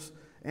universe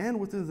and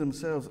within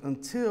themselves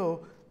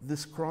until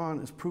this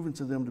Quran is proven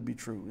to them to be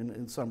true,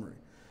 in summary,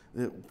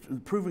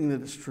 proving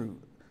that it's true.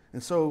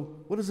 And so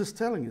what is this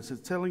telling us?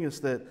 It's telling us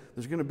that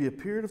there's going to be a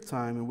period of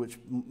time in which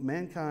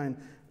mankind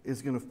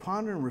is going to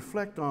ponder and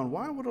reflect on,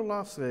 why would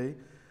Allah say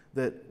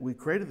that we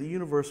created the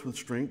universe with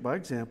strength, by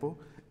example,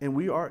 and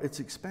we are its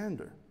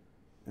expander?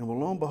 And well,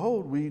 lo and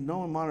behold, we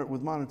know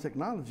with modern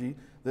technology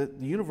that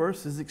the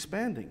universe is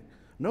expanding.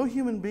 No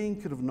human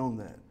being could have known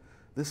that.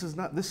 This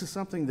is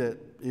something that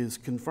is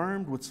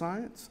confirmed with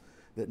science,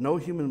 that no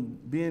human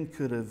being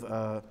could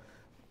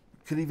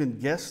even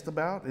guessed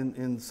about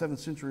in 7th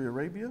century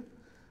Arabia.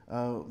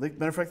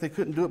 Matter of fact, they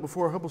couldn't do it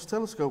before Hubble's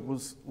telescope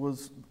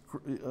was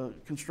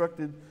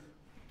constructed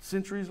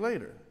centuries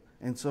later.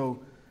 And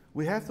so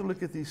we have to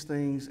look at these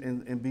things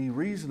and be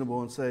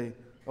reasonable and say,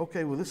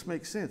 okay, well, this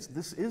makes sense.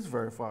 This is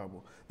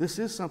verifiable. This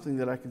is something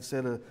that I can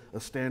set a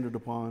standard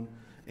upon.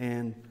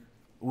 And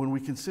when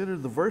we consider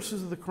the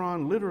verses of the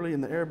Quran, literally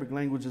in the Arabic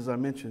language, as I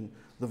mentioned,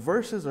 the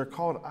verses are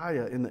called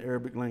ayah in the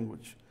Arabic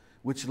language,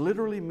 which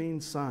literally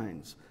means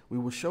signs. We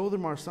will show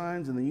them our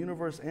signs in the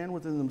universe and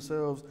within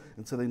themselves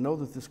until they know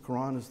that this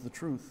Quran is the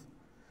truth.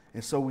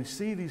 And so we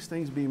see these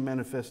things being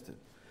manifested.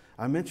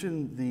 I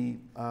mentioned the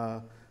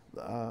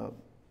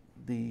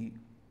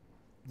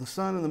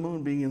sun and the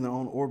moon being in their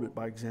own orbit,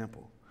 by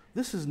example.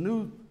 This is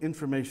new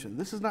information.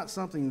 This is not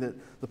something that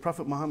the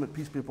Prophet Muhammad,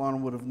 peace be upon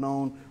him, would have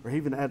known or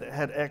even had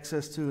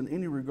access to in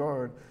any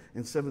regard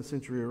in 7th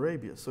century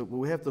Arabia. So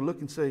we have to look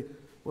and say,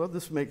 well,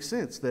 this makes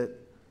sense that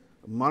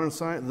modern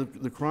science,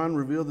 the Quran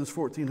revealed this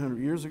 1,400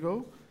 years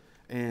ago,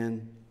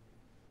 and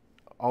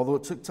although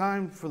it took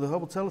time for the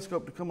Hubble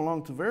telescope to come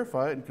along to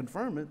verify it and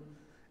confirm it,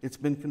 it's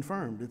been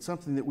confirmed. It's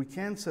something that we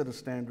can set a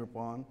standard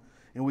upon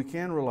and we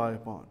can rely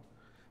upon.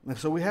 And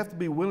so we have to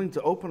be willing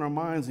to open our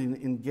minds and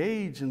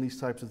engage in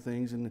these types of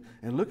things and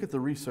look at the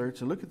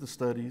research and look at the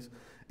studies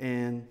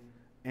and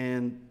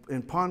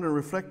ponder and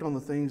reflect on the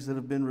things that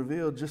have been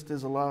revealed, just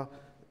as Allah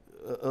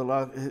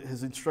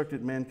has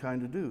instructed mankind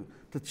to do,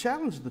 to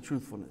challenge the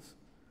truthfulness.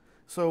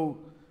 So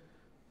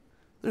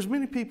There's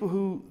many people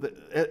who,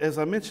 as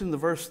I mentioned the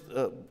verse,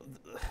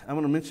 I'm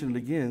going to mention it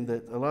again,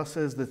 that Allah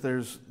says that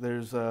there's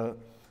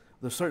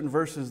certain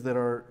verses that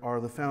are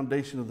the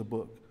foundation of the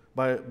book.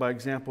 By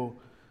example,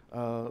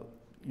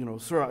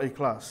 Surah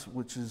Ikhlas,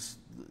 which is,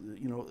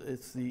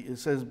 it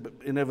says,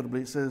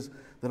 inevitably, it says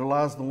that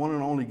Allah is the one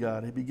and only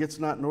God. He begets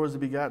not, nor is he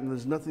begotten.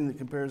 There's nothing that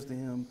compares to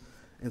him,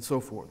 and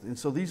so forth. And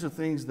so these are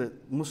things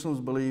that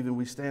Muslims believe, and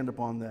we stand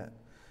upon that.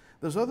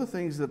 There's other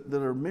things that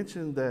are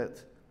mentioned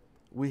that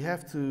we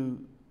have to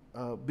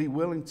be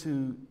willing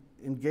to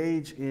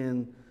engage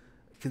in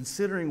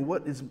considering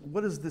what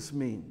does this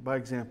mean. By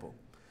example,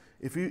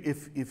 if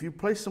you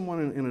place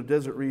someone in a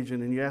desert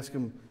region and you ask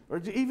them,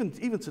 or even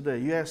today,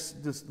 you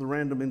ask just the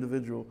random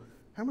individual,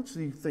 how much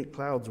do you think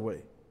clouds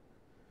weigh?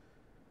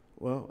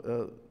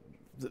 Well,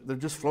 they're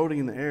just floating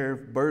in the air.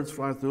 Birds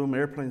fly through them,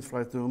 airplanes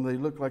fly through them. They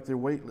look like they're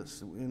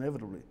weightless,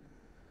 inevitably.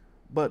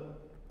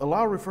 But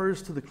Allah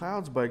refers to the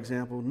clouds, by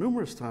example,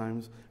 numerous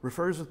times,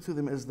 refers to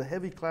them as the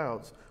heavy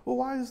clouds. Well,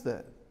 why is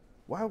that?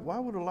 Why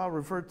would Allah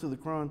refer to the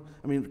clouds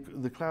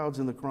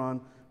in the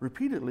Quran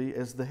repeatedly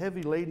as the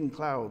heavy laden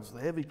clouds,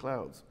 the heavy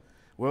clouds?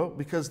 Well,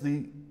 because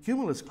the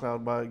cumulus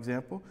cloud, by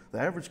example, the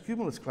average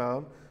cumulus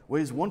cloud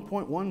weighs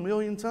 1.1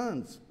 million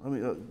tons,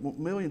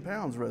 million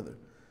pounds rather.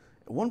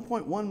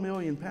 1.1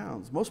 million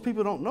pounds. Most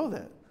people don't know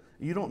that.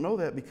 You don't know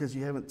that because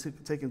you haven't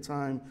taken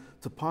time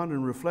to ponder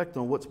and reflect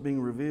on what's being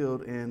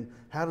revealed and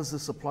how does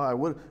this apply.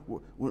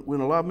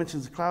 When Allah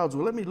mentions the clouds,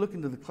 well, let me look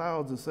into the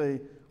clouds and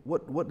say,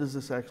 what does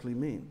this actually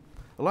mean?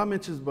 Allah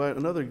mentions by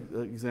another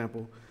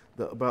example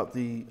about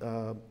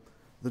the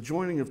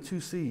joining of two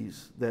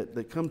seas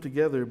that come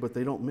together but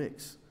they don't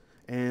mix.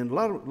 And a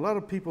lot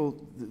of people,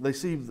 they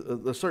see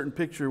a certain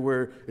picture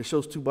where it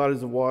shows two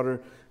bodies of water.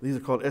 These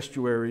are called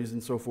estuaries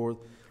and so forth.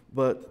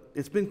 But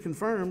it's been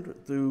confirmed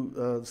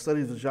through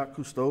studies of Jacques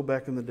Cousteau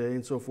back in the day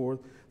and so forth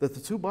that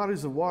the two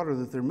bodies of water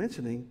that they're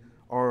mentioning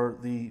are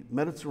the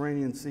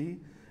Mediterranean Sea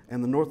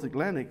and the North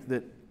Atlantic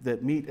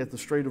that meet at the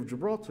Strait of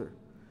Gibraltar.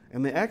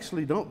 And they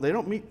actually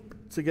don't meet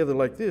together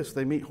like this.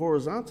 They meet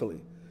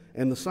horizontally.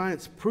 And the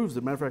science proves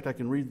it. Matter of fact, I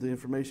can read the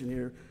information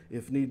here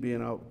if need be,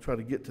 and I'll try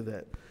to get to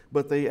that.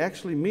 But they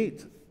actually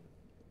meet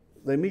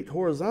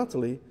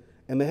horizontally,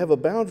 and they have a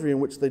boundary in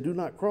which they do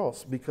not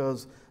cross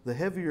because the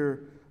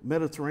heavier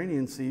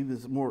Mediterranean Sea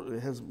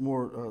has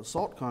more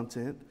salt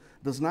content,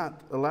 does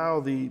not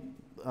allow the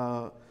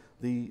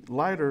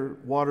lighter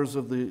waters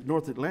of the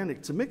North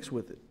Atlantic to mix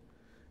with it.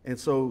 And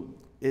so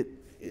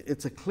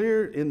it's a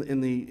clear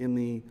in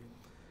the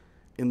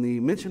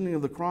mentioning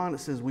of the Quran, it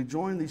says we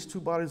join these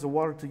two bodies of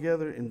water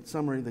together. In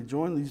summary, they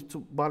join these two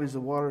bodies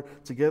of water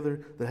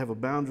together that have a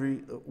boundary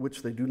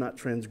which they do not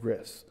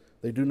transgress.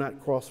 They do not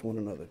cross one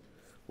another.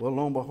 Well,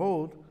 lo and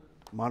behold,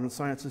 modern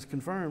science has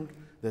confirmed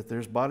that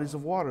there's bodies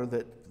of water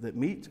that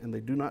meet and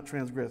they do not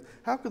transgress.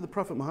 How could the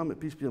Prophet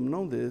Muhammad, peace be upon him,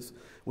 know this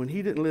when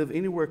he didn't live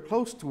anywhere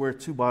close to where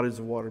two bodies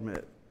of water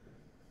met?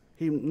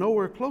 He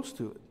nowhere close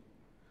to it.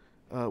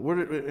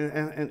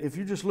 And if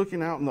you're just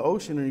looking out in the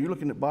ocean and you're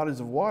looking at bodies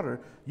of water,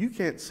 you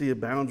can't see a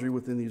boundary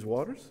within these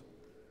waters.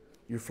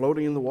 You're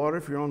floating in the water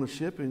if you're on the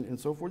ship and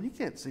so forth. You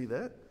can't see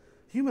that.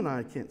 Human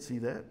eye can't see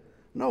that.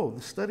 No,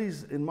 the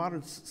studies in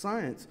modern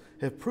science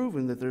have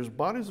proven that there's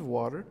bodies of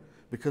water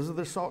because of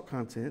their salt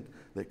content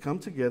that come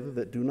together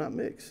that do not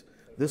mix.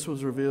 This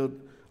was revealed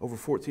over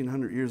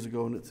 1,400 years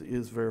ago, and it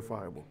is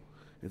verifiable.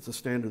 It's a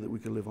standard that we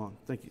can live on.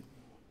 Thank you.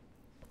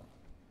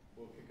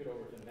 We'll kick it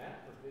over to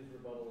Matt for his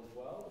rebuttal as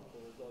well. The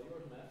floor is all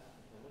yours, Matt.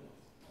 10 minutes.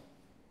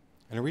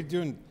 And are we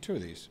doing two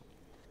of these?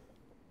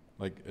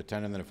 Like a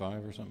 10 and then a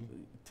 5 or something?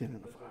 10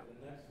 and a 5.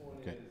 The next one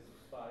Okay. is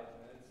 5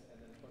 minutes, and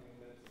then 20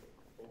 minutes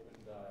open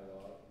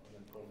dialogue, and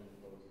then 4 minutes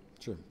closing.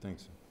 Sure,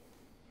 thanks.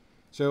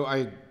 So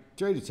I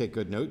tried to take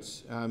good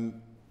notes.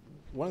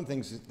 One of the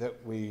things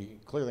that we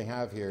clearly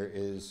have here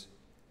is,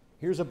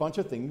 here's a bunch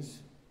of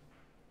things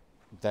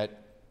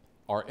that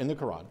are in the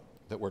Quran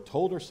that we're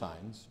told are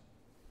signs,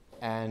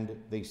 and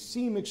they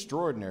seem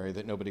extraordinary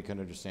that nobody can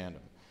understand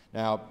them.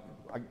 Now,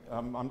 I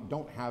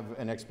don't have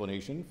an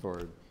explanation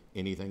for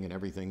anything and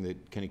everything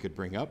that Kenny could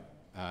bring up.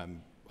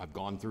 I've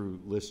gone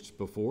through lists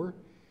before.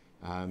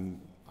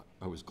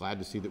 I was glad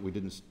to see that we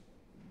didn't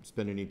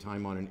spend any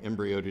time on an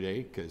embryo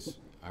today, because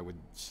I would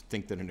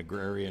think that an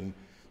agrarian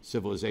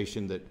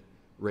civilization that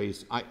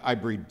raised, I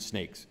breed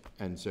snakes,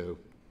 and so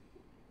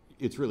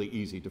it's really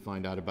easy to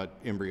find out about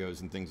embryos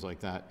and things like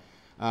that.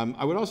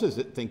 I would also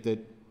think that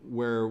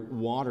where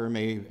water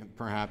may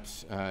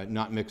perhaps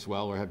not mix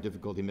well or have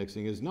difficulty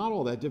mixing is not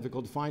all that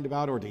difficult to find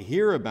about or to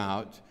hear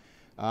about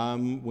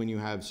when you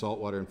have salt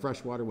water and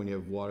fresh water, when you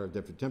have water at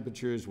different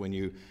temperatures, when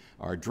you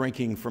are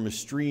drinking from a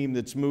stream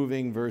that's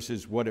moving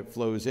versus what it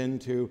flows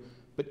into.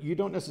 But you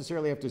don't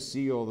necessarily have to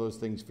see all those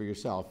things for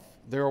yourself.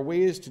 There are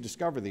ways to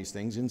discover these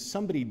things, and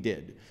somebody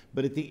did.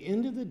 But at the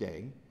end of the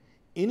day,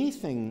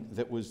 anything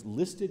that was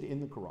listed in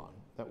the Quran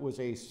that was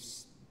a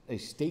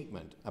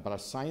statement about a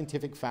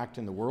scientific fact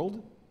in the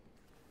world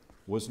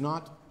was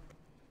not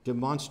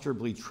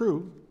demonstrably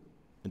true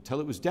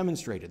until it was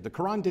demonstrated. The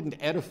Quran didn't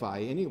edify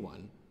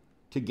anyone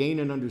to gain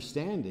an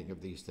understanding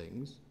of these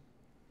things.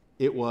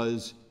 It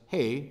was,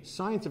 hey,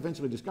 science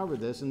eventually discovered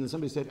this, and then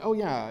somebody said, oh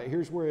yeah,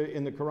 here's where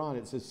in the Quran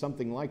it says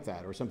something like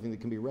that, or something that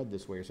can be read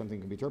this way, or something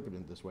can be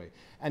interpreted this way.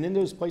 And in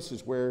those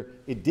places where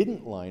it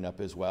didn't line up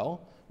as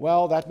well,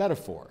 that's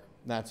metaphor,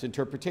 that's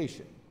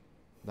interpretation,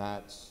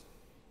 that's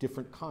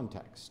different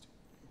context.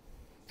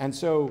 And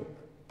so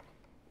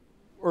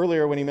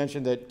earlier when he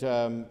mentioned that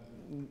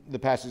the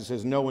passage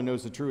says no one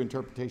knows the true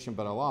interpretation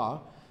but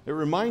Allah, it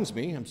reminds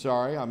me, I'm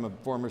sorry, I'm a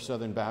former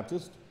Southern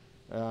Baptist,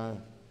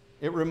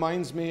 it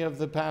reminds me of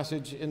the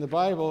passage in the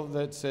Bible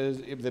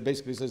that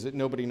basically says that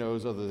nobody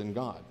knows other than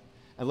God.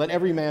 And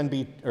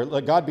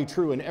let God be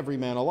true and every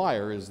man a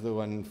liar is the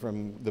one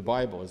from the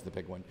Bible, is the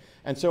big one.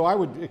 And so I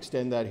would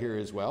extend that here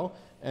as well,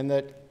 and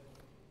that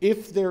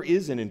if there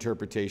is an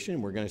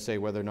interpretation, we're going to say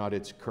whether or not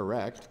it's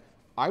correct,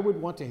 I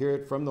would want to hear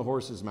it from the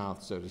horse's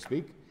mouth, so to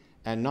speak,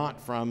 and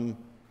not from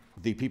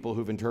the people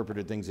who've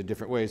interpreted things in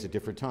different ways at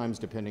different times,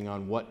 depending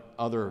on what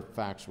other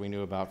facts we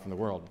knew about from the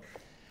world.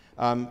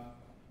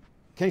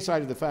 Kenny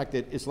cited the fact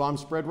that Islam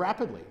spread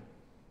rapidly.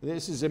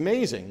 This is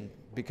amazing,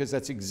 because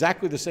that's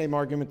exactly the same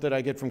argument that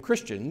I get from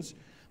Christians,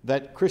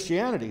 that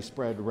Christianity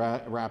spread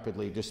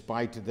rapidly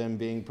despite them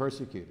being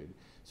persecuted.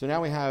 So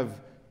now we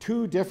have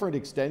two different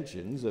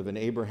extensions of an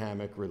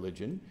Abrahamic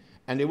religion,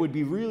 and it would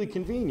be really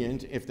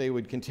convenient if they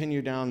would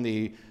continue down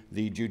the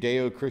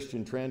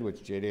Judeo-Christian trend,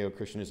 which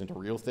Judeo-Christian isn't a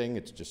real thing,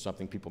 it's just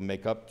something people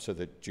make up so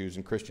that Jews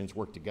and Christians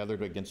work together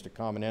against a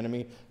common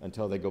enemy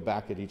until they go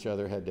back at each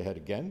other head to head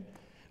again.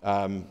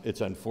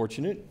 It's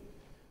unfortunate,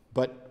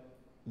 but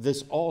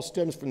this all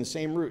stems from the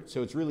same root,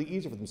 so it's really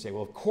easy for them to say,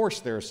 well, of course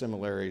there are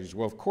similarities,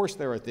 well, of course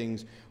there are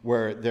things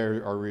where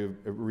there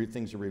are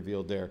things are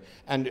revealed there.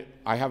 And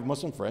I have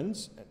Muslim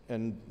friends,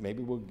 and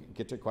maybe we'll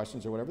get to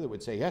questions or whatever, that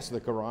would say, yes,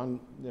 the Quran,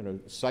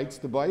 cites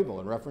the Bible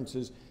and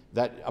references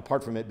that,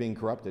 apart from it being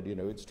corrupted,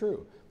 it's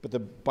true. But the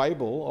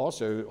Bible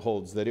also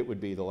holds that it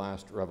would be the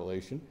last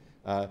revelation.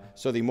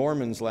 So the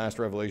Mormons' last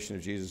revelation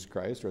of Jesus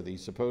Christ, or the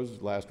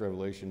supposed last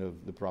revelation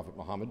of the Prophet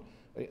Muhammad,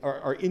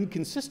 are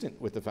inconsistent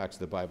with the facts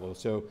of the Bible.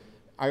 So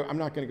I'm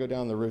not going to go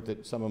down the route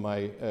that some of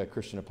my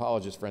Christian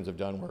apologist friends have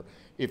done, where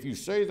if you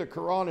say the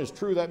Quran is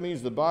true, that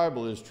means the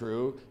Bible is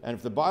true, and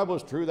if the Bible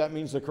is true, that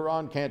means the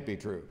Quran can't be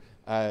true.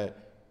 That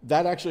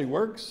actually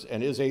works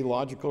and is a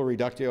logical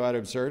reductio ad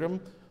absurdum,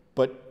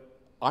 but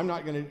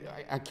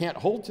I can't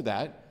hold to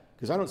that,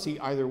 because I don't see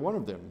either one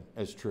of them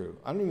as true.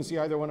 I don't even see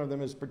either one of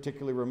them as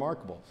particularly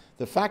remarkable.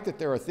 The fact that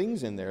there are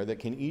things in there that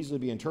can easily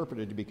be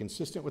interpreted to be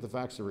consistent with the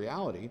facts of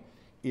reality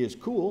is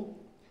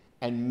cool,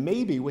 and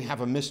maybe we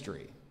have a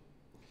mystery.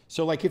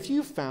 So like if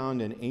you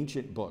found an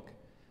ancient book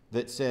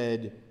that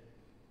said,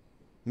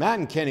 Matt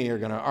and Kenny are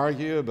going to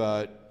argue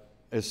about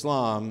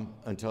Islam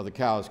until the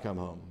cows come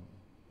home.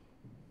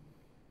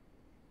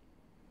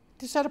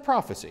 Is that a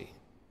prophecy?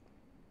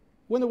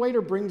 When the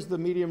waiter brings the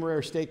medium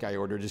rare steak I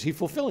ordered, is he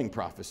fulfilling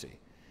prophecy?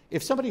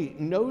 If somebody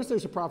knows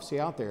there's a prophecy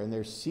out there and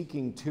they're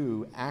seeking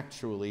to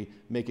actually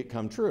make it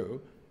come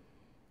true,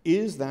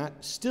 is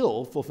that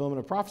still fulfillment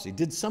of prophecy?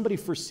 Did somebody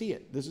foresee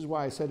it? This is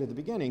why I said at the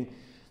beginning,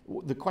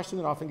 the question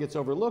that often gets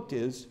overlooked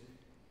is,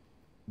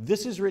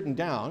 this is written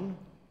down,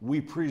 we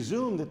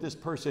presume that this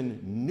person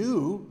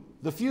knew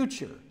the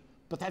future,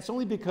 but that's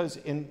only because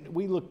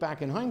we look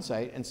back in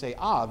hindsight and say,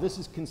 this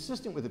is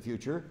consistent with the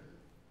future,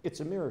 it's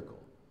a miracle.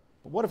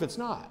 But what if it's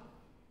not?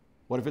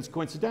 What if it's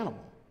coincidental?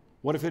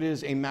 What if it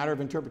is a matter of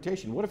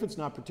interpretation? What if it's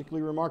not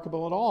particularly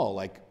remarkable at all?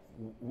 Like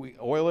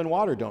oil and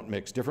water don't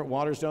mix, different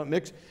waters don't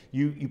mix.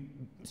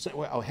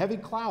 Heavy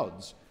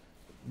clouds,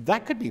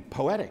 that could be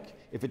poetic.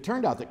 If it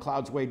turned out that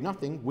clouds weighed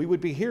nothing, we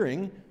would be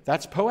hearing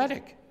that's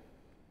poetic.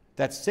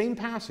 That same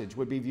passage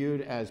would be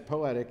viewed as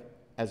poetic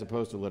as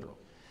opposed to literal.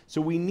 So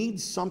we need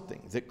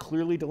something that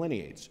clearly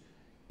delineates,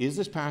 is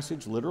this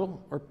passage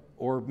literal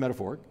or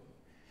metaphoric?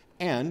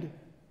 And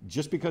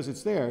just because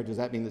it's there, does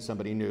that mean that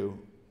somebody knew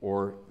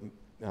or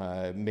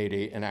made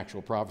an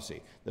actual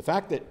prophecy? The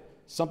fact that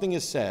something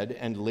is said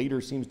and later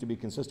seems to be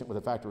consistent with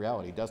a fact of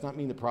reality does not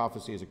mean the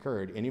prophecy has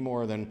occurred any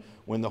more than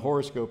when the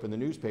horoscope in the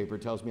newspaper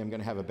tells me I'm going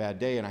to have a bad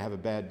day and I have a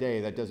bad day.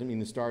 That doesn't mean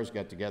the stars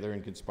got together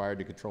and conspired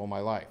to control my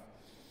life.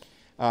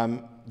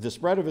 The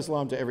spread of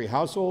Islam to every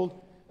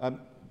household,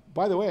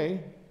 by the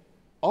way,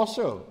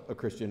 also a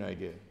Christian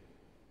idea.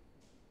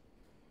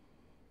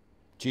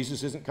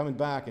 Jesus isn't coming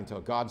back until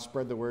God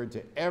spread the word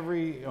to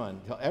everyone,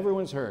 until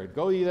everyone's heard.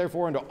 Go ye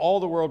therefore into all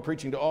the world,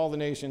 preaching to all the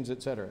nations,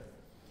 etc.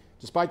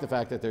 Despite the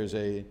fact that there's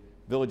a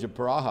village of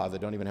Paraha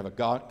that don't even have a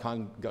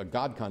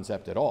God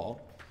concept at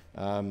all.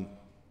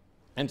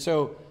 And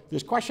so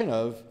this question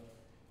of,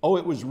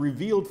 it was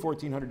revealed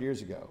 1,400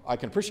 years ago. I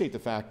can appreciate the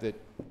fact that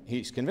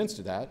he's convinced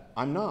of that.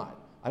 I'm not.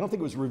 I don't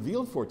think it was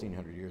revealed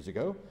 1,400 years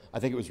ago.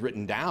 I think it was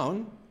written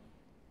down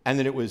and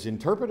then it was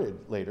interpreted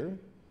later.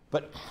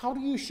 But how do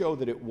you show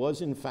that it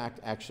was in fact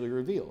actually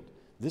revealed?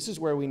 This is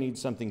where we need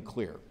something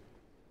clear.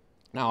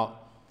 Now,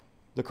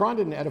 the Quran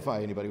didn't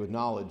edify anybody with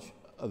knowledge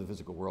of the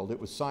physical world. It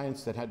was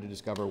science that had to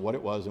discover what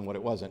it was and what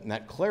it wasn't, and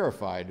that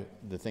clarified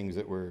the things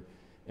that were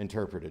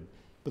interpreted.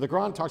 But the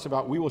Quran talks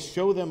about, we will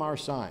show them our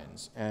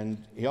signs.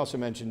 And he also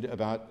mentioned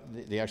about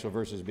the actual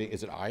verses being,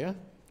 is it ayah?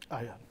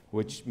 Ayah.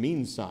 Which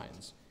means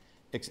signs.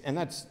 And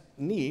that's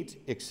neat,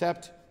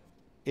 except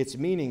it's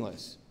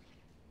meaningless.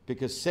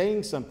 Because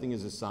saying something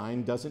is a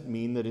sign doesn't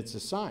mean that it's a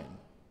sign.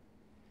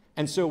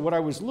 And so what I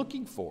was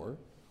looking for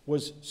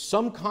was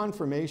some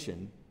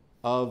confirmation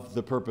of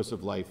the purpose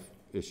of life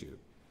issue.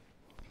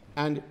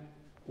 And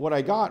what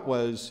I got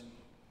was,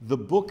 the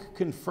book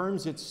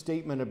confirms its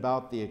statement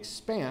about the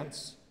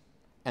expanse,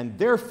 and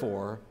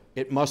therefore,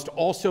 it must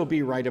also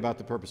be right about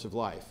the purpose of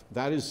life.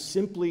 That is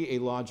simply a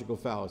logical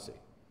fallacy.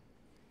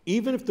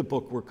 Even if the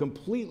book were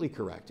completely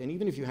correct, and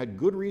even if you had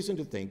good reason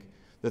to think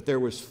that there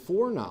was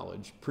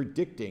foreknowledge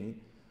predicting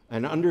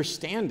an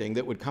understanding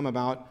that would come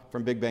about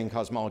from Big Bang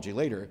cosmology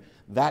later,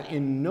 that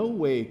in no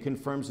way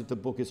confirms that the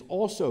book is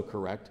also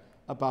correct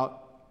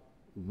about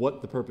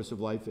what the purpose of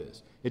life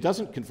is. It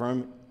doesn't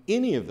confirm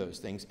any of those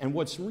things. And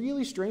what's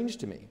really strange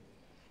to me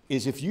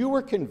is if you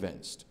were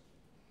convinced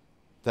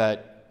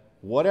that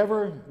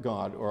whatever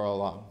God or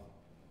Allah,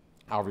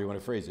 however you want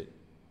to phrase it,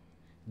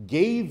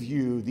 gave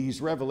you these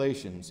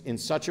revelations in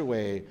such a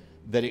way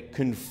that it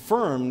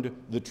confirmed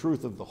the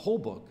truth of the whole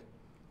book,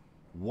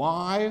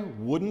 why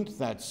wouldn't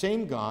that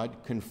same God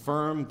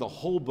confirm the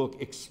whole book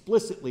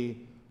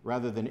explicitly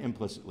rather than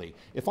implicitly?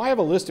 If I have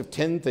a list of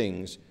 10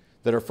 things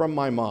that are from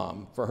my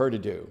mom for her to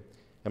do,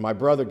 and my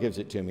brother gives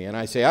it to me, and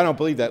I say, I don't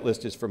believe that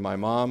list is from my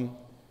mom,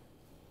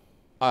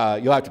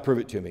 you'll have to prove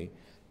it to me.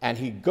 And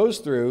he goes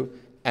through,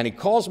 and he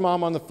calls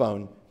mom on the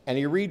phone, and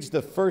he reads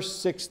the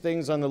first 6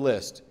 things on the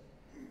list.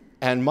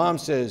 And mom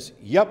says,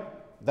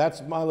 yep,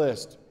 that's my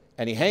list.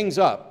 And he hangs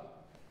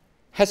up.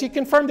 Has he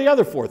confirmed the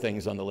other 4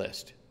 things on the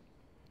list?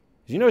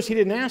 You notice he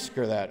didn't ask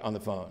her that on the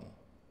phone.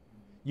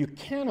 You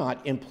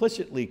cannot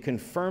implicitly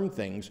confirm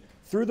things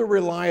through the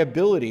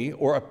reliability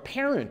or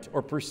apparent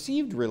or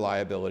perceived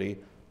reliability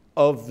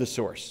of the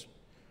source.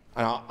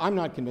 Now, I'm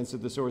not convinced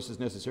that the source is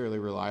necessarily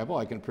reliable.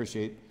 I can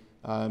appreciate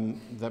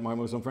that my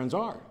Muslim friends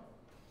are.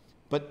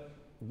 But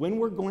when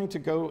we're going to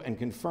go and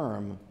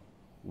confirm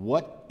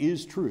what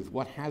is truth,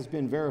 what has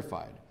been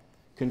verified,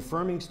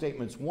 confirming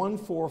statements 1,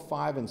 4,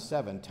 5, and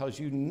 7 tells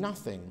you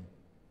nothing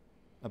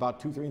about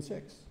 2, 3, and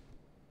 6.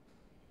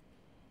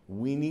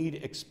 We need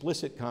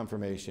explicit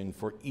confirmation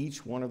for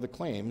each one of the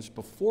claims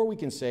before we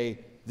can say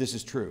this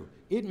is true.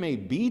 It may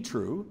be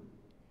true,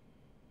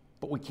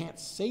 but we can't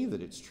say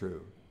that it's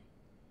true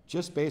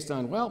just based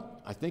on,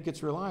 well, I think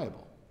it's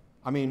reliable.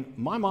 I mean,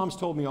 my mom's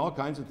told me all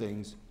kinds of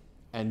things,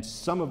 and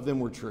some of them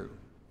were true.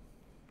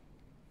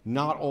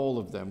 Not all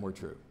of them were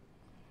true.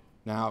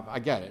 Now, I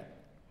get it.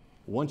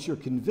 Once you're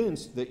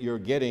convinced that you're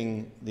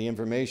getting the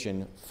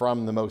information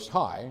from the Most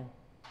High,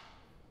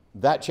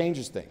 that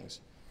changes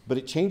things. But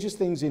it changes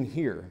things in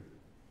here.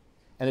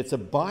 And it's a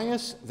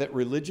bias that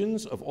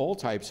religions of all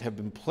types have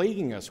been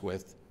plaguing us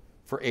with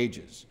for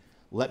ages.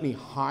 Let me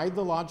hide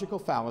the logical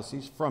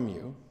fallacies from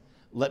you.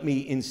 Let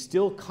me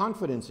instill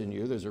confidence in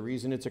you. There's a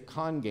reason it's a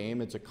con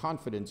game. It's a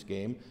confidence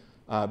game.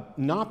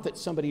 Not that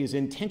somebody is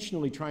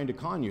intentionally trying to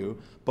con you,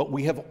 but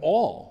we have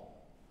all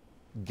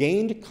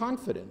gained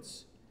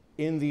confidence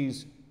in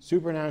these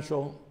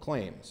supernatural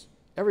claims.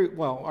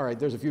 Well, all right,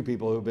 there's a few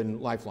people who have been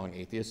lifelong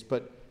atheists,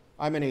 but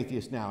I'm an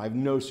atheist now. I have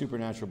no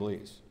supernatural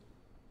beliefs.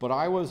 But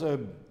I was a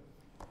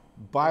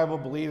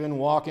Bible-believing,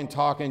 walking,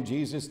 talking,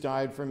 Jesus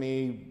died for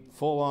me,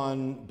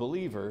 full-on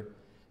believer,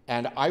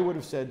 and I would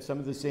have said some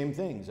of the same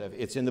things.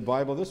 It's in the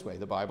Bible this way.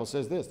 The Bible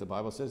says this. The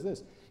Bible says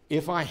this.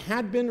 If I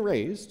had been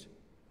raised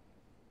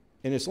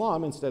in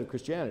Islam instead of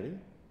Christianity,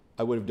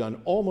 I would have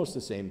done almost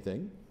the same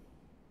thing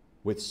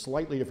with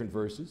slightly different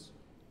verses,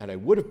 and I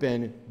would have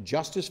been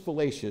just as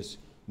fallacious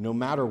no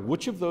matter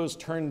which of those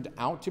turned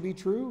out to be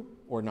true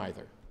or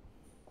neither.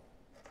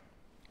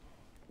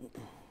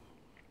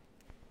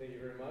 Thank you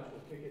very much.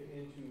 We'll kick it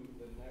into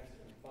the next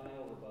and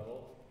final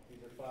rebuttal. These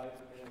are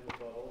 5-minute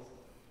rebuttals.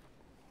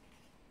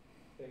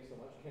 Thanks so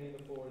much. Kenny,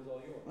 the floor is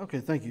all yours. Okay,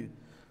 thank you.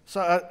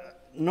 So,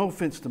 no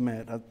offense to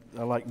Matt.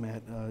 I like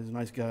Matt. He's a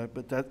nice guy.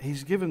 But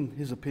he's given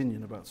his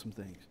opinion about some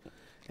things.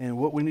 And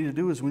what we need to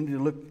do is we need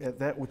to look at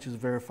that which is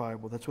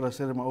verifiable. That's what I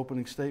said in my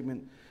opening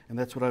statement, and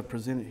that's what I've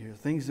presented here.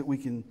 Things that we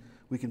can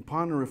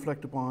ponder and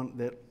reflect upon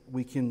that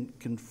we can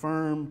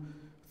confirm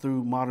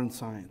through modern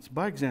science.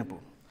 By example,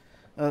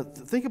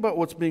 think about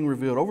what's being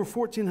revealed. Over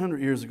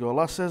 1,400 years ago,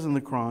 Allah says in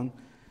the Quran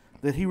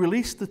that He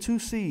released the 2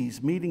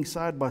 seas meeting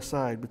side by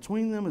side.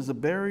 Between them is a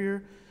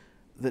barrier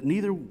that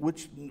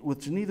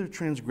which neither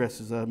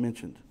transgresses, I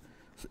mentioned.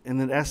 And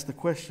then asks the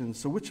question,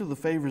 so which of the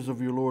favors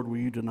of your Lord will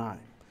you deny?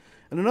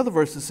 And another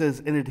verse that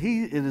says, and it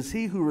is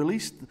He who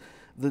released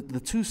the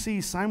 2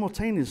 seas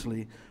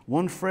simultaneously,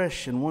 one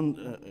fresh and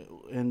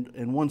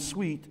one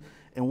sweet,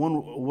 and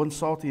one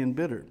salty and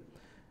bitter.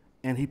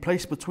 And He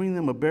placed between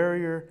them a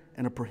barrier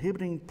and a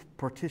prohibiting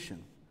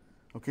partition.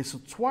 Okay, so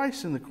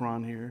twice in the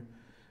Quran here,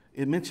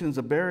 it mentions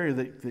a barrier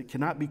that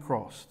cannot be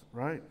crossed,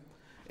 right?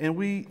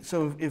 And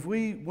so if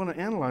we want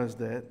to analyze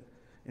that,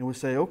 and we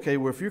say, okay,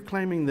 well, if you're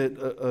claiming that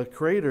a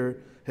creator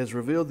has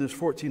revealed this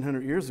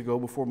 1,400 years ago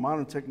before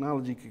modern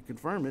technology could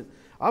confirm it,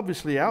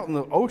 obviously out in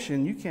the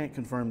ocean, you can't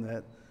confirm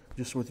that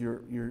just with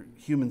your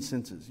human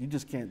senses. You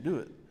just can't do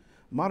it.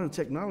 Modern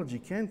technology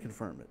can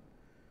confirm it,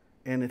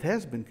 and it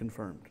has been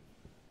confirmed.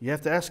 You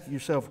have to ask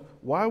yourself,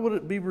 why would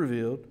it be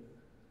revealed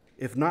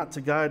if not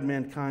to guide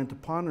mankind to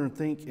ponder and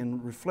think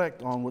and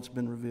reflect on what's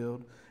been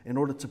revealed in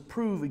order to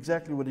prove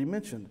exactly what he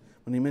mentioned?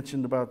 When he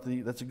mentioned about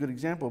that's a good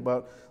example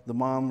about the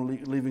mom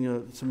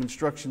leaving some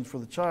instructions for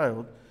the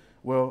child.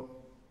 Well,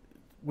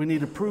 we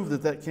need to prove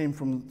that that came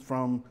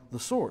from the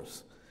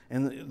source.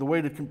 And the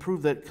way to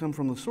prove that come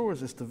from the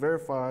source is to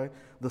verify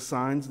the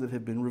signs that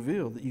have been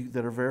revealed,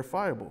 that are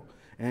verifiable.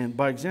 And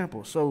by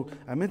example, so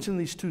I mentioned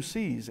these two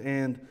seas,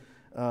 and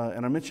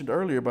I mentioned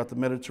earlier about the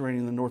Mediterranean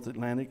and the North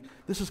Atlantic.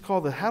 This is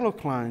called the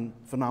halocline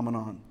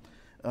phenomenon.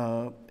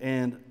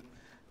 And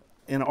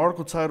in an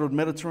article titled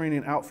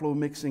Mediterranean Outflow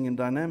Mixing and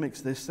Dynamics,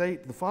 they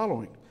state the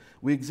following.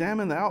 We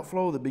examine the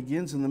outflow that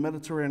begins in the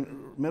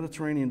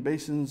Mediterranean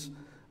basins,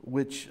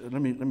 which,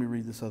 let me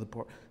read this other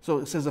part. So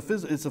it says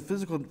it's a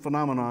physical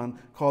phenomenon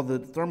called the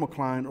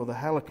thermocline or the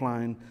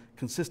halocline,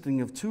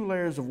 consisting of two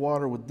layers of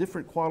water with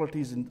different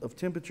qualities of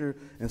temperature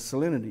and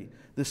salinity.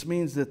 This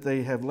means that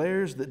they have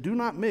layers that do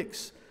not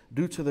mix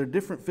due to their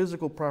different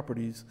physical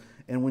properties.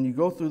 And when you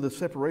go through the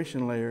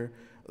separation layer,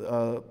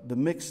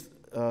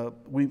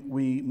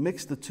 we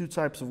mix the two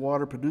types of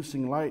water,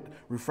 producing light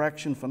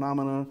refraction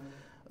phenomena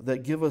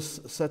that give us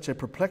such a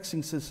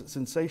perplexing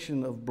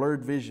sensation of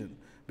blurred vision,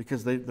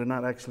 because they're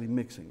not actually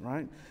mixing,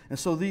 right? And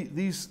so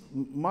these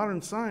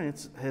modern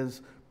science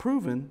has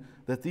proven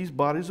that these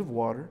bodies of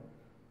water,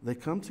 they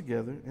come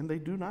together and they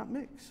do not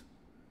mix.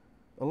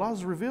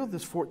 Allah's revealed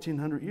this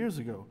 1,400 years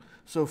ago.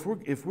 So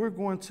if we're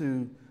going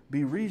to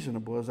be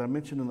reasonable, as I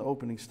mentioned in the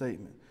opening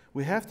statement,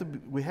 we have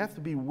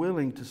to be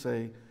willing to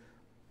say,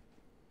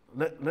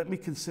 let me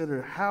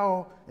consider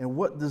how and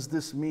what does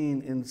this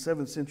mean in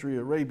 7th century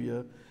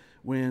Arabia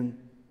when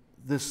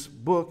this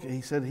book,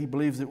 he said he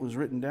believes it was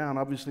written down.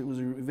 Obviously, it was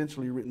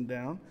eventually written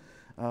down.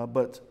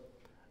 But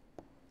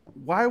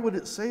why would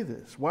it say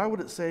this? Why would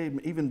it say,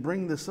 even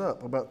bring this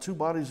up about two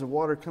bodies of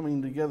water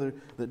coming together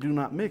that do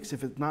not mix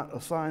if it's not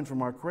a sign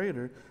from our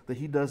Creator that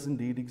He does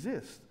indeed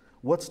exist?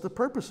 What's the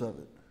purpose of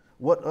it?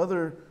 What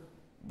other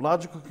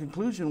logical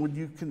conclusion would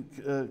you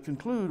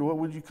conclude? What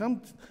would you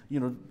come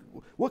to,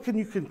 what can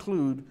you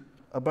conclude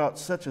about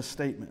such a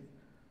statement?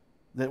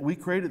 That we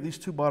created these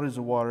two bodies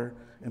of water,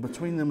 and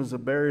between them is a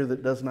barrier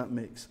that does not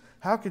mix.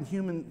 How can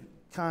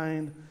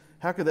humankind,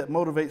 how could that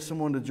motivate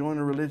someone to join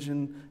a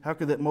religion? How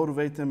could that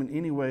motivate them in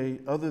any way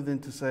other than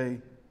to say,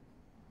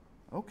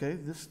 okay,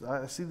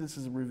 I see this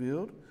is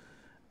revealed,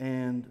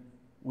 and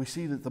we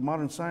see that the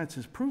modern science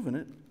has proven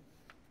it.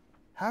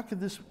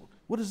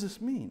 What does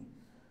this mean?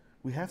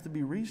 We have to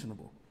be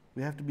reasonable.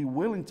 We have to be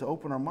willing to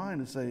open our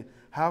mind and say,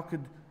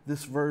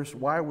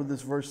 why would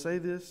this verse say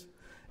this?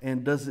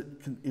 And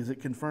is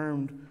it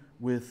confirmed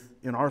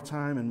in our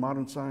time in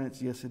modern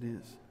science? Yes, it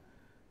is.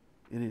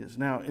 It is.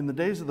 Now, in the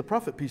days of the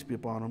prophet, peace be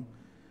upon him,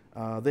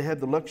 they had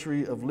the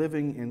luxury of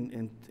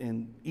living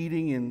and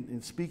eating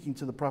and speaking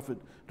to the prophet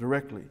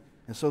directly.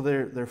 And so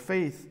their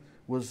faith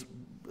was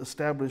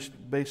established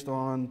based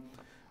on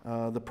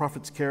the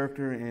prophet's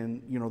character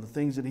and the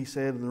things that he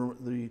said,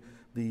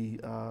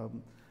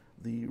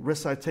 the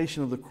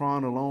recitation of the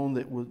Quran alone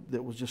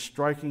that was just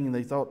striking, and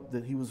they thought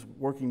that he was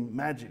working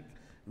magic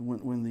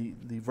when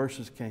the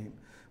verses came.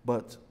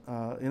 But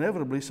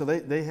inevitably, so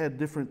they had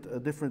a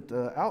different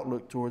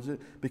outlook towards it,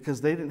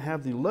 because they didn't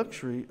have the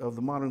luxury of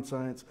the modern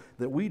science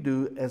that we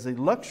do as a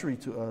luxury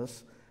to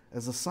us,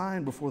 as a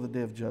sign before the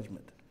day of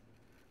judgment.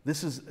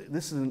 This is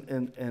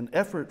an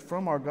effort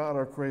from our God,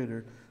 our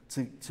Creator,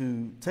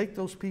 to take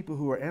those people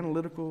who are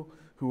analytical,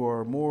 who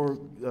are more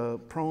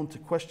prone to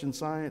question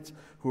science,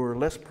 who are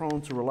less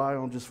prone to rely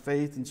on just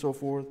faith and so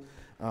forth,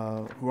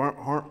 who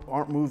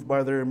aren't moved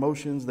by their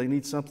emotions. They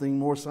need something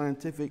more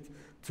scientific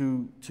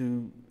to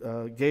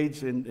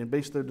gauge and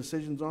base their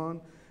decisions on.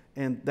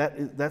 And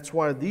that's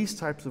why these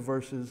types of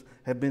verses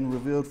have been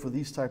revealed for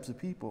these types of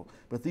people.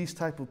 But these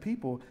type of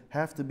people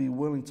have to be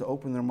willing to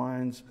open their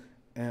minds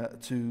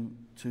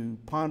to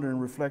ponder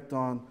and reflect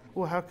on,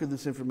 well, how could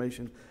this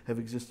information have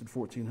existed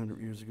 1,400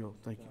 years ago?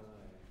 Thank you.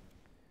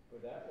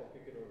 With that, we'll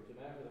kick it over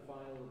to Matt for the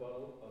final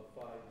rebuttal of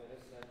 5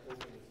 minutes, and then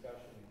open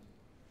discussion.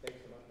 Thanks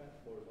so much, Matt.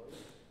 The floor is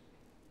yours.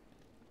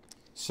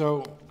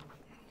 So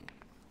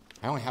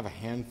I only have a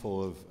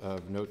handful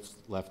of notes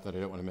left that I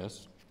don't want to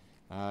miss.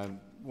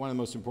 One of the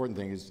most important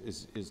things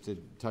is to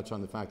touch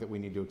on the fact that we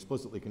need to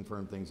explicitly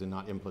confirm things and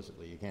not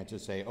implicitly. You can't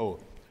just say, oh,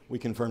 we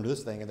confirmed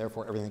this thing, and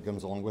therefore everything that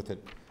comes along with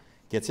it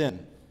gets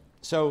in.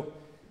 So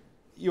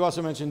you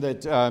also mentioned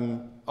that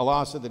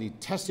Allah said that He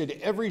tested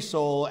every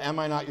soul. Am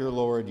I not your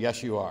Lord?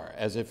 Yes, you are.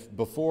 As if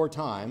before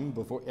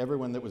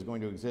everyone that was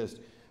going to exist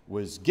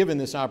was given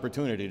this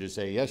opportunity to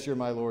say, yes, you're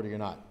my Lord, or you're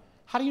not.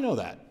 How do you know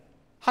that?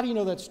 How do you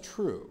know that's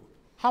true?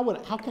 How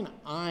can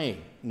I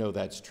know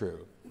that's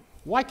true?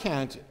 Why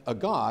can't a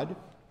God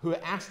who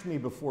asked me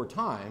before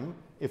time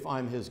if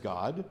I'm His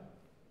God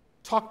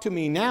talk to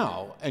me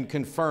now and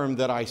confirm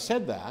that I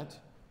said that,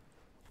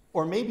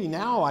 or maybe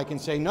now I can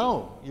say,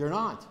 no, you're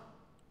not.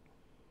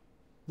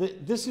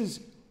 This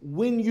is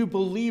when you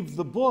believe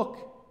the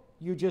book,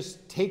 you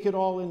just take it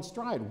all in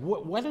stride.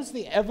 What is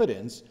the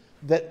evidence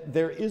that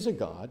there is a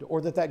God,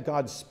 or that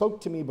God spoke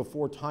to me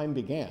before time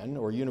began,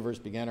 or universe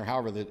began, or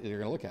however that you're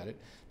going to look at it,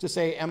 to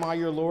say, am I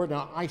your Lord?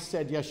 And I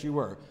said, yes, you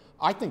were.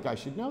 I think I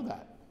should know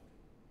that.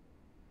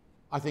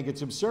 I think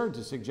it's absurd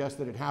to suggest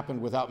that it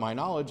happened without my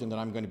knowledge and that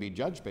I'm going to be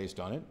judged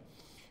based on it.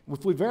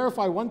 If we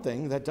verify one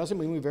thing, that doesn't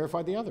mean we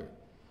verify the other.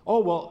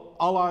 Oh, well,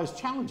 Allah is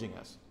challenging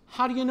us.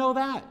 How do you know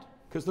that?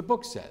 Because the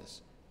book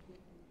says.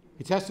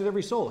 He tested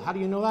every soul. How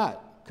do you know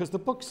that? Because the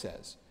book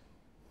says.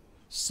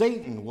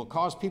 Satan will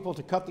cause people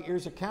to cut the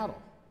ears of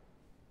cattle.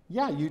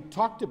 Yeah, you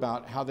talked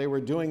about how they were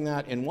doing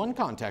that in one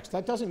context.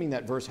 That doesn't mean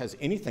that verse has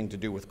anything to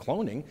do with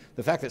cloning.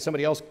 The fact that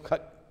somebody else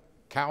cut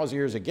cow's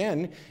ears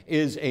again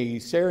is a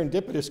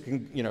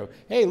serendipitous,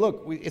 hey,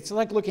 look, it's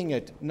like looking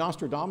at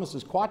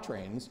Nostradamus'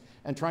 quatrains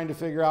and trying to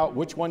figure out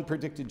which one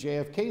predicted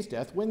JFK's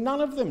death when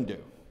none of them do.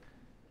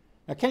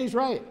 Now, Kenny's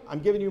right. I'm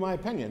giving you my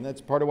opinion.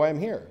 That's part of why I'm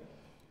here.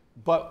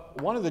 But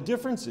one of the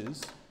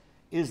differences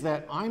is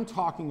that I'm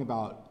talking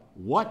about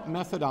what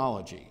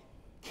methodology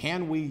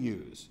can we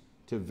use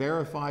to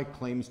verify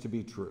claims to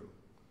be true.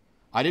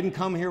 I didn't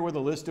come here with a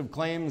list of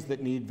claims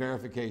that need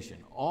verification.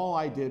 All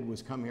I did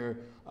was come here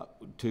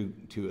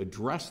to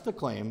address the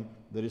claim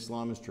that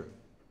Islam is true.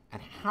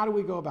 And how do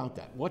we go about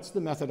that? What's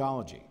the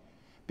methodology?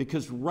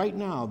 Because right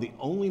now, the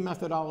only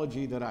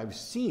methodology that I've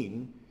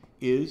seen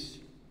is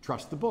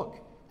trust the book.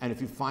 And if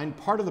you find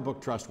part of the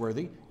book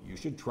trustworthy, you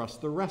should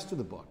trust the rest of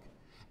the book.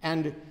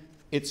 And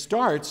it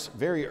starts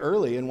very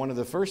early, and one of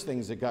the first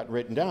things that got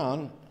written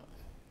down,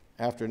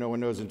 after no one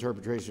knows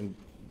interpretation,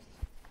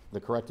 the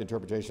correct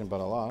interpretation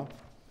but Allah,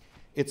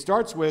 it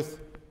starts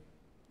with,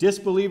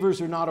 disbelievers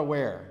are not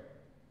aware.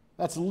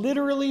 That's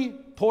literally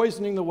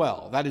poisoning the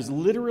well. That is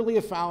literally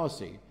a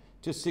fallacy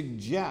to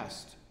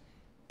suggest,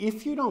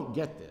 if you don't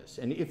get this,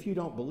 and if you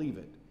don't believe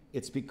it,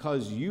 it's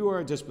because you are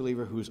a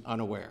disbeliever who's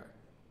unaware.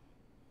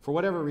 For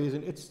whatever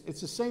reason, it's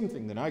the same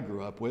thing that I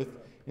grew up with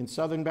in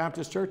Southern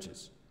Baptist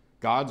churches.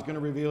 God's going to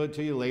reveal it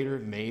to you later,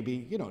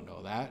 maybe. You don't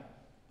know that.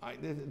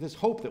 This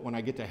hope that when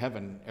I get to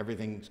heaven, I'm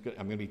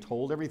going to be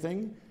told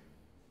everything,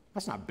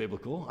 that's not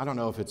biblical. I don't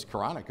know if it's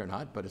Quranic or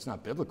not, but it's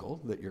not biblical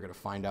that you're going to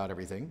find out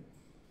everything.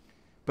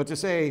 But to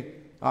say,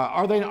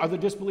 are the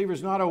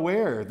disbelievers not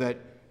aware that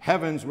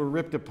heavens were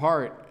ripped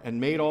apart and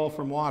made all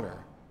from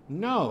water?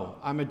 No,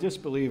 I'm a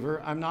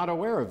disbeliever. I'm not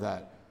aware of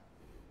that.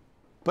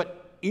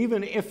 But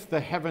even if the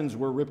heavens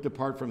were ripped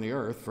apart from the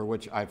earth, for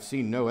which I've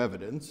seen no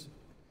evidence,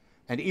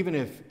 and even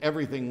if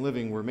everything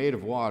living were made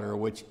of water,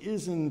 which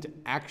isn't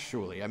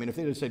actually, I mean, if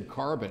they'd have said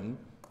carbon,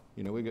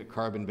 we've got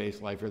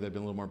carbon-based life here, that'd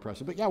been a little more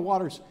impressive. But yeah,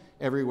 water's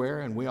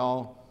everywhere, and we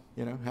all,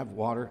 have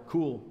water.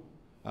 Cool.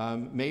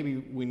 Maybe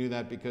we knew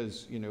that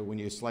because, when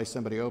you slice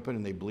somebody open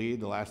and they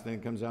bleed, the last thing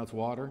that comes out is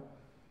water,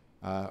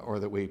 or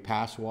that we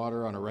pass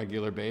water on a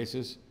regular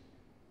basis.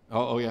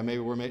 Oh yeah,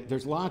 maybe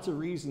there's lots of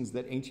reasons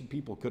that ancient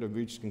people could have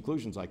reached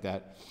conclusions like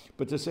that.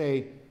 But to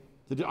say,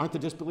 aren't the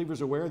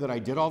disbelievers aware that I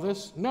did all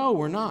this? No,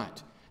 we're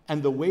not.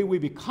 And the way we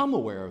become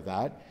aware of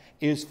that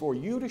is for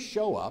you to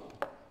show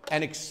up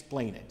and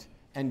explain it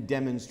and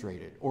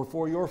demonstrate it, or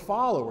for your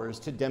followers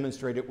to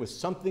demonstrate it with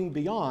something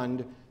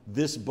beyond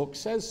this book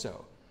says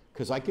so.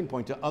 Because I can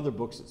point to other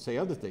books that say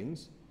other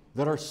things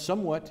that are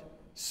somewhat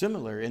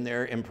similar in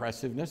their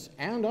impressiveness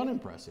and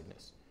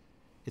unimpressiveness.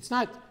 It's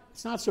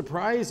not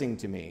surprising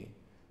to me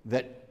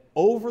that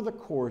over the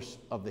course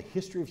of the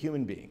history of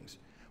human beings,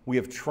 we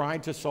have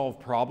tried to solve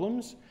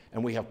problems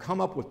and we have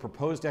come up with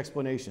proposed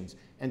explanations.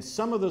 And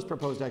some of those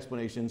proposed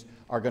explanations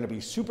are going to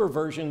be super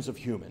versions of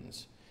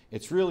humans.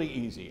 It's really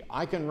easy.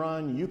 I can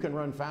run, you can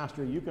run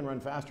faster, you can run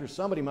faster,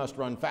 somebody must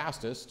run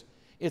fastest.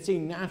 It's a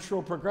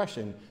natural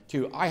progression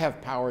to I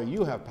have power,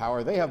 you have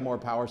power, they have more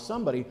power,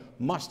 somebody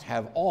must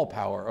have all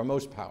power or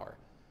most power.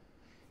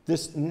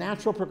 This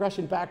natural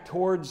progression back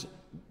towards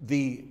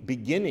the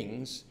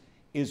beginnings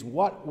is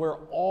what we're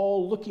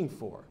all looking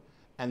for.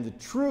 And the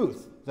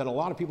truth that a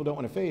lot of people don't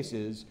want to face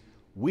is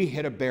we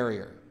hit a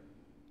barrier.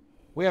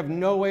 We have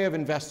no way of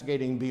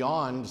investigating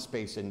beyond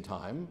space and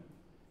time.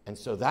 And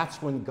so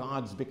that's when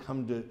God's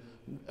become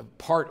a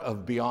part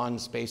of beyond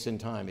space and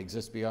time,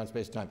 exists beyond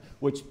space and time,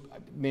 which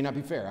may not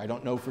be fair. I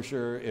don't know for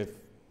sure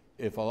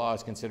if Allah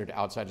is considered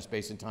outside of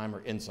space and time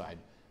or inside.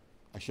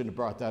 I shouldn't have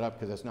brought that up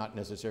because that's not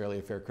necessarily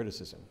a fair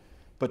criticism.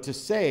 But to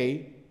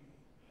say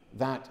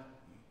that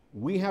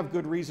we have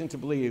good reason to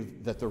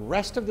believe that the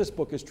rest of this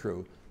book is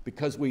true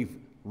because we've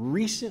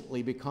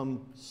recently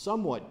become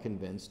somewhat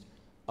convinced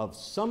of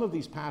some of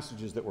these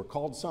passages that were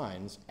called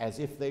signs as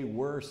if they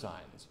were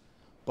signs.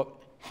 But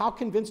how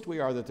convinced we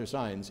are that they're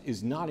signs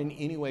is not in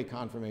any way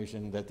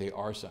confirmation that they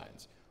are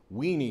signs.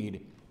 We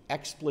need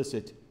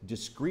explicit,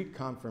 discrete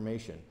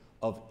confirmation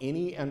of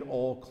any and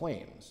all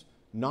claims,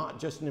 not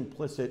just an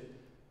implicit,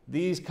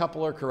 these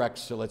couple are correct,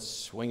 so let's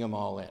swing them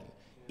all in.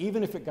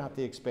 Even if it got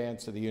the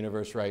expanse of the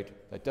universe right,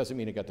 that doesn't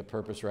mean it got the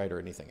purpose right or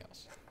anything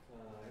else.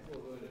 I will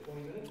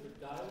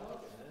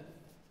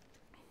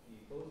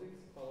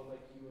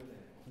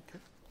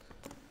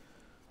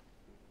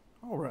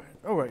All right,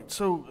 all right.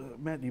 So,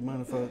 Matt, do you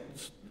mind if I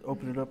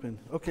open it up?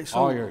 Okay, so.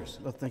 All yours.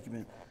 Oh, thank you,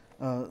 man.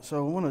 So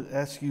I want to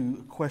ask you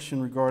a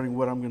question regarding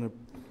what I'm going to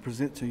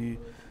present to you.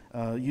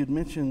 You'd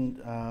mentioned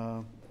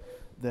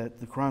that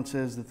the Quran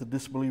says that the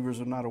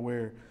disbelievers are not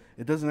aware.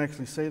 It doesn't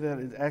actually say that.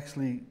 It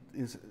actually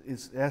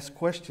asks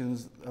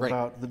questions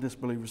about the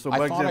disbelievers. So, I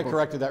by thought example, I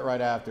corrected that right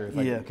after,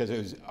 because Yeah. it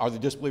was, are the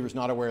disbelievers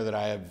not aware that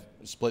I have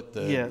split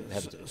the Yeah,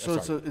 heavens?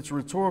 so it's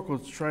rhetorical.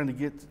 It's trying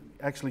to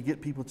actually get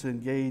people to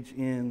engage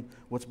in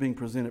what's being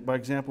presented. By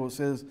example, it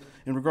says,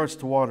 in regards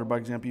to water, by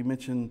example, you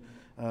mentioned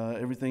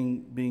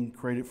everything being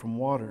created from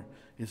water.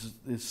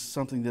 Is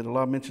something that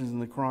Allah mentions in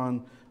the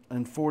Quran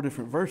in 4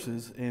 different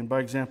verses. And by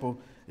example,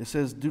 it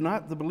says, do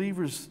not the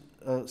believers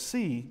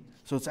see?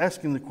 So it's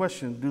asking the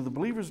question, do the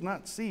believers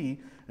not see,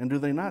 and do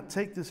they not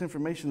take this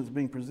information that's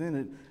being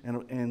presented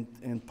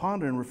and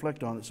ponder and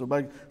reflect on it? So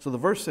the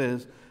verse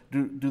says,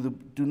 do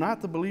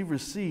not the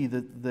believers see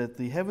that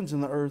the heavens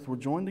and the earth were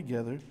joined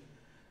together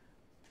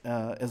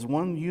as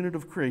one unit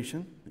of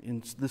creation,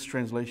 in this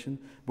translation,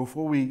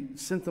 before we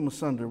sent them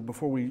asunder,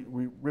 before we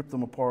ripped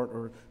them apart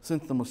or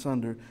sent them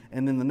asunder.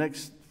 And then the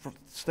next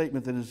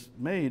statement that is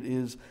made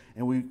is,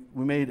 and we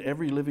made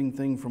every living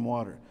thing from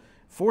water.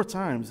 4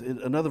 times,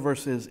 another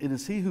verse says, it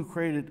is he who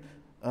created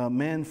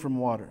man from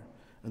water.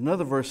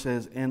 Another verse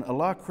says, and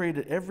Allah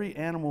created every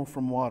animal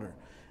from water.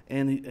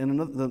 And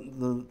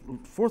the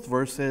 4th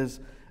verse says,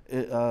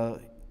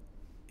 it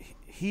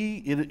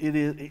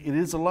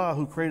is Allah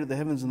who created the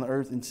heavens and the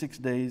earth in 6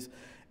 days,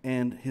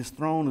 and his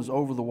throne is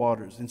over the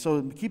waters. And so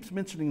it keeps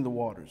mentioning the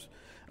waters.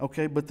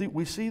 Okay, but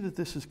we see that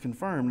this is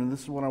confirmed, and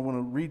this is what I want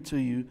to read to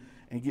you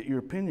and get your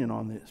opinion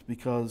on this,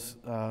 because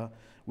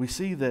we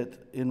see that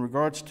in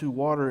regards to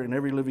water and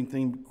every living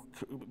thing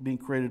being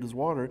created as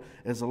water,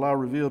 as Allah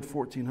revealed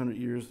 1,400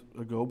 years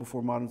ago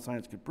before modern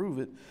science could prove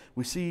it,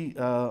 we see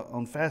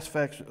on Fast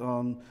Facts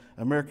on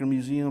American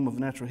Museum of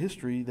Natural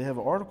History, they have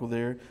an article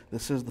there that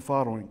says the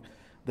following,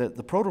 that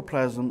the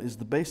protoplasm is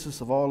the basis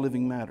of all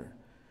living matter.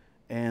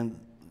 And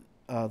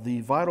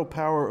the vital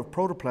power of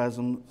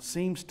protoplasm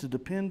seems to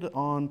depend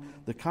on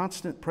the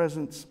constant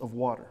presence of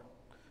water.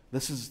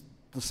 This is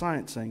the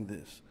science saying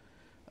this.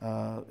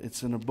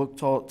 It's in a book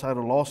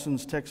titled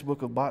Lawson's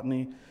Textbook of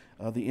Botany,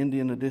 the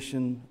Indian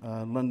edition,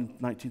 London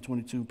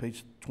 1922,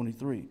 page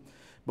 23.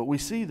 But we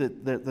see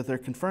that they're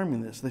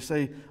confirming this. They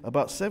say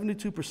about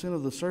 72%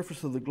 of the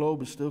surface of the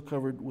globe is still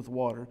covered with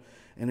water,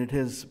 and it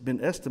has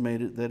been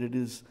estimated that it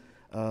is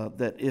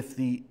that if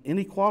the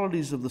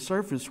inequalities of the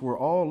surface were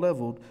all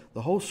leveled,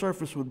 the whole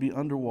surface would be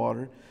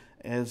underwater,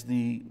 as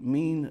the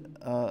mean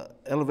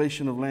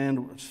elevation of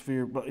land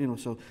sphere.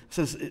 So it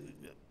says.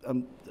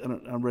 I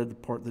read the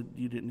part that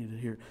you didn't need to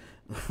hear.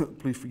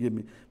 Please forgive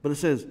me. But it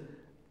says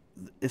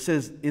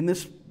in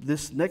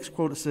this next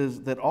quote, it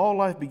says that all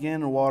life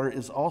began in water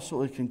is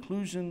also a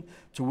conclusion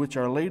to which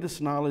our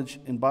latest knowledge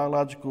in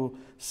biological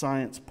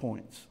science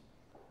points.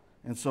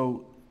 And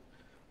so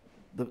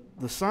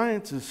the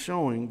science is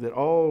showing that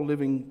all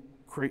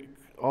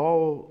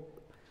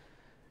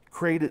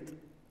created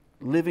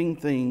living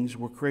things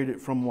were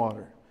created from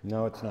water.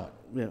 No, it's not.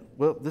 Yeah,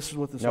 well, this is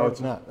what this No, article.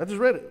 it's not. I just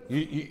read it.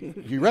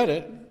 You read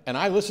it, and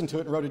I listened to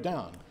it and wrote it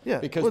down. Yeah,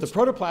 because the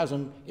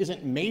protoplasm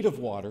isn't made of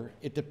water,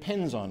 it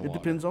depends on water. It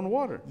depends on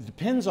water. It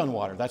depends on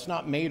water. That's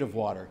not made of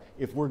water.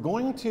 If we're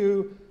going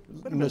to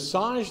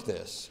massage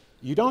this,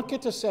 you don't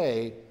get to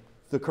say,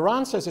 the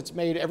Quran says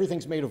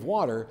everything's made of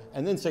water,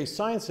 and then say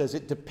science says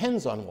it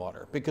depends on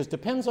water, because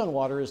depends on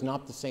water is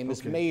not the same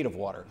as made of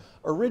water.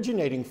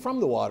 Originating from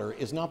the water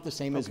is not the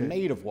same as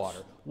made of water.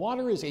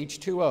 Water is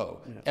H2O.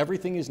 Yeah.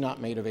 Everything is not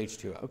made of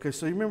H2O. Okay,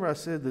 so you remember I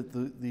said that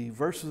the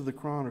verses of the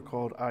Quran are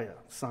called ayah,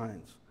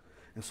 signs.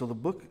 And so the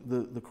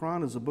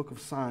Quran is a book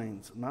of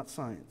signs, not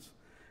science.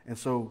 And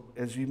so,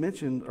 as you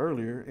mentioned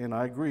earlier, and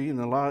I agree,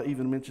 and Allah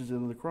even mentions it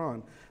in the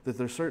Quran, that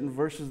there's certain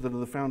verses that are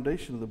the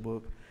foundation of the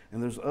book,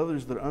 and there's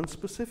others that are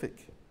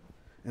unspecific.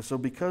 And so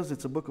because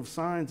it's a book of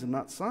signs and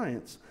not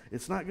science,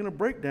 it's not going to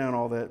break down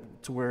all that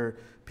to where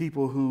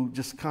people who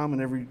just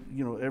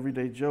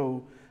everyday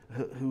Joe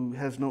who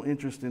has no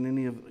interest in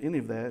any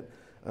of that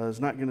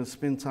is not going to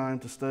spend time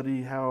to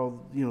study how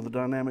the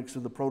dynamics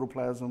of the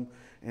protoplasm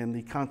and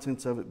the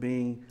contents of it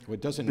being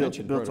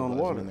built on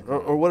water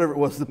or whatever it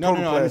was. No,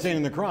 I'm saying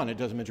in the Quran it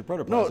doesn't mention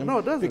protoplasm. No,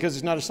 it doesn't, because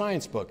it's not a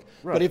science book.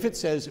 Right. But if it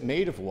says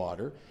made of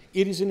water,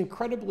 it is an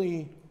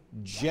incredibly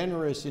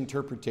generous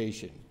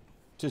interpretation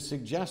to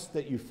suggest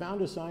that you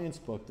found a science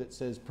book that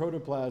says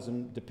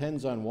protoplasm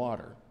depends on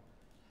water,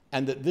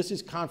 and that this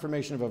is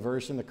confirmation of a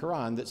verse in the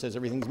Quran that says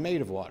everything's made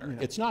of water.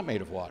 Yeah. It's not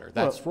made of water.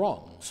 That's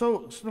wrong.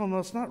 So no,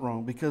 it's not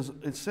wrong, because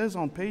it says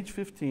on page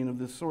 15 of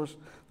this source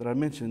that I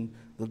mentioned,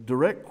 the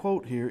direct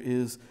quote here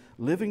is,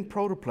 living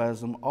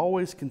protoplasm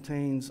always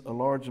contains a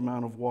large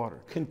amount of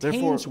water.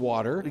 Contains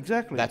water.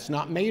 Exactly. That's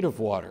not made of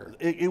water.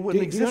 It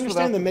wouldn't exist. Do you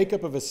understand the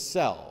makeup of a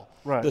cell?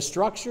 Right. The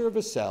structure of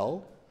a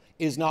cell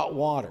is not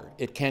water.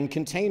 It can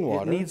contain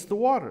water. It needs the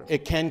water.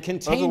 It can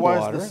contain water.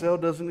 Otherwise, the cell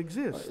doesn't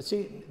exist.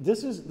 See,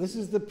 this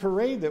is the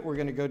parade that we're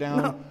going to go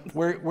down,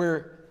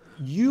 where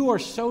You are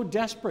so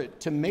desperate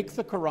to make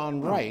the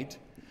Quran right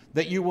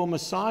that you will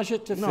massage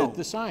it to fit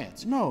the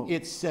science. No.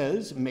 It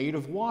says made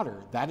of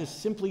water. That is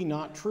simply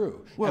not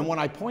true. Well, and when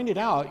I point it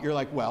out, you're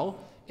like, well,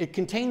 it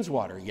contains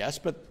water. Yes,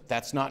 but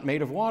that's not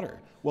made of water.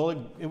 Well,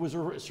 it was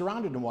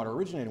surrounded in water,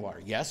 originated in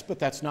water. Yes, but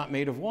that's not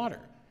made of water.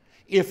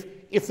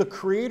 If the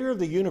creator of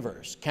the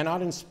universe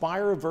cannot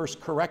inspire a verse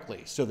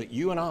correctly so that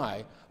you and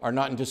I are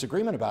not in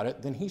disagreement about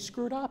it, then he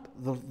screwed up.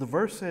 The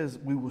verse says,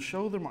 we will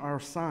show them our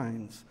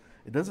signs.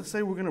 It doesn't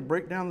say we're going to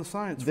break down the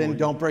science Then for you.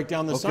 don't break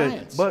down the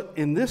science. But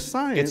in this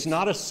science, it's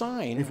not a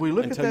sign if we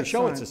look until at you that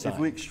show sign, it's a sign. if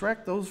we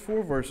extract those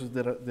 4 verses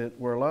that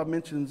where Allah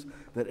mentions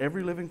that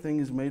every living thing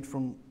is made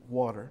from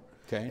water,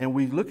 okay, and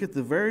we look at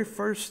the very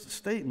first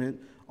statement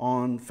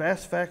on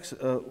Fast Facts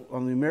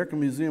on the American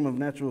Museum of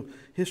Natural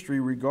History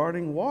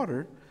regarding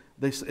water,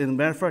 as a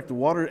matter of fact, the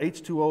water,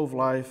 H2O of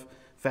life,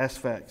 Fast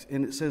Facts.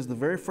 And it says the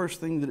very first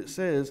thing that it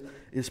says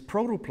is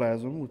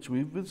protoplasm, which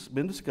we've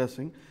been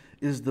discussing,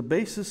 is the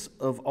basis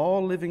of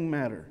all living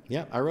matter.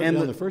 Yeah, I read it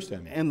on the first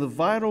time. And the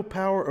vital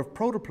power of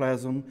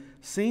protoplasm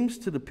seems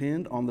to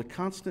depend on the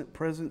constant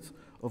presence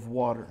of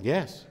water.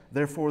 Yes.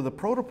 Therefore, the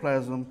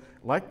protoplasm,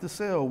 like the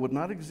cell, would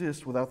not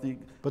exist without the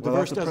But the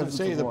verse doesn't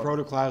say the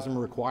protoplasm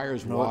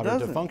requires water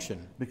to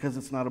function. Because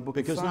it's not a book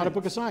of science. Because it's not a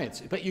book of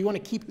science. But you want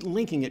to keep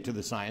linking it to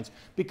the science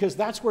because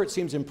that's where it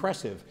seems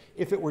impressive.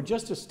 If it were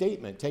just a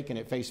statement taken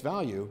at face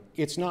value,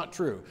 it's not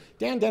true.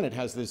 Dan Dennett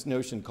has this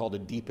notion called a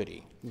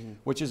deepity,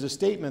 which is a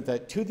statement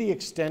that to the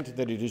extent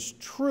that it is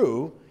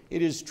true,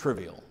 it is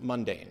trivial,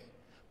 mundane.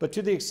 But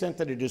to the extent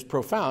that it is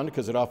profound,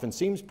 because it often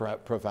seems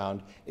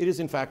profound, it is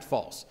in fact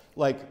false.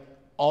 Like,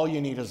 all you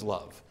need is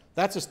love.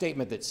 That's a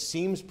statement that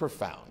seems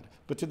profound,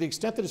 but to the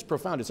extent that it's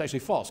profound, it's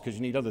actually false, because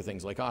you need other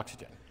things like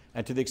oxygen.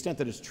 And to the extent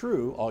that it's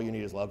true, all you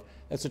need is love,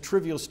 that's a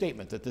trivial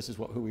statement that this is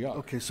who we are.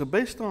 Okay, so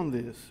based on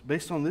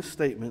this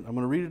statement, I'm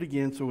going to read it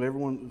again so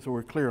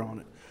we're clear on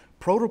it.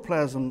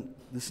 Protoplasm,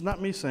 this is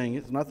not me saying it,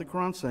 it's not the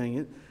Quran saying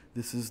it,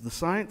 this is the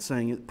science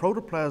saying it.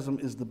 Protoplasm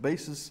is the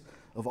basis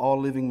of all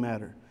living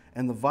matter.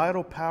 And the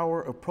vital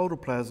power of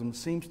protoplasm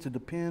seems to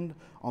depend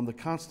on the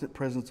constant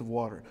presence of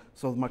water.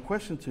 So my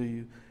question to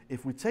you,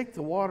 if we take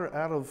the water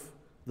out of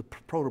the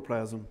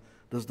protoplasm,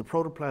 does the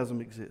protoplasm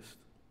exist?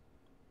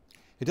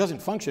 It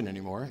doesn't function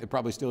anymore. It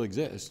probably still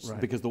exists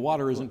because the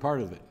water isn't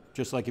part of it.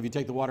 Just like if you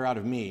take the water out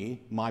of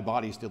me, my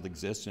body still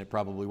exists and it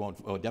probably won't,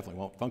 it definitely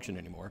won't function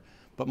anymore.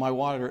 But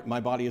my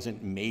body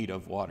isn't made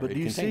of water. But it do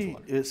you contains see,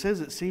 water. It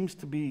says it seems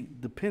to be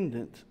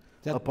dependent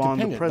upon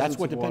the presence That's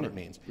what of dependent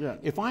water. means. Yeah.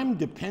 If I'm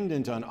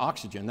dependent on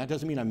oxygen, that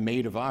doesn't mean I'm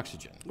made of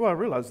oxygen. Well, I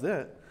realize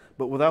that.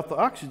 But without the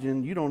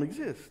oxygen, you don't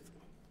exist.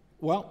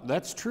 Well,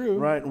 that's true.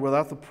 Right, and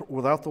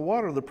without the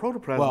water, the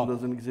protoplasm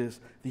doesn't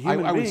exist. The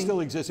human I would being, still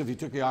exist if you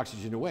took the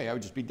oxygen away. I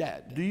would just be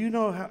dead. Do you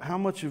know how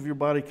much of your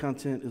body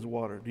content is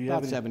water? Do you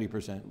About have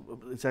 70%.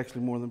 It's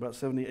actually more than about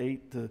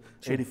 78 to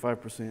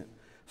 85%.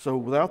 So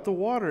without the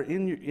water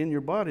in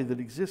your body that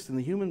exists in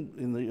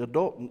the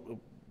adult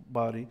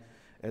body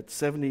at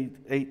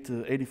 78 to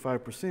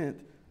 85%,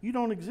 you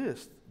don't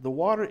exist. The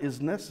water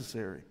is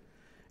necessary.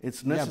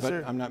 It's necessary.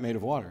 Yeah, but I'm not made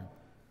of water.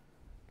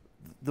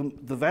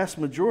 The vast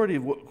majority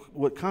of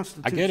what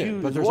constitutes you I get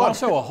it, but there's water.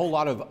 also a whole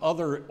lot of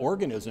other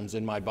organisms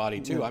in my body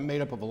too. Yeah. I'm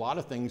made up of a lot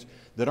of things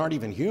that aren't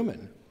even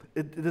human.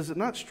 Does it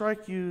not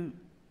strike you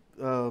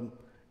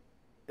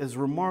as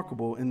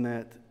remarkable in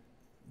that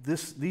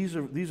these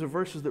are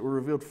verses that were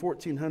revealed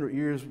 1,400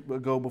 years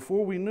ago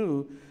before we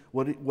knew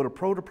what a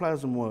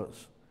protoplasm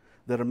was?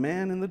 That a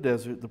man in the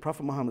desert, the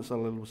Prophet Muhammad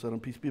sallallahu alaihi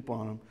wasallam, peace be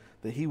upon him,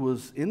 that he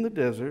was in the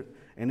desert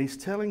and he's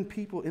telling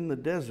people in the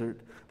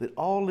desert that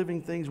all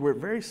living things, where it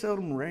very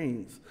seldom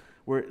rains,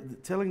 we're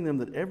telling them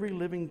that every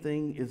living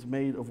thing is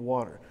made of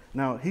water.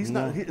 Now, it's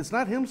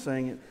not him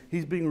saying it.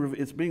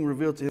 It's being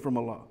revealed to him from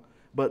Allah.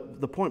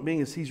 But the point being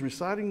is he's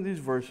reciting these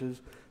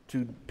verses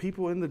to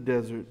people in the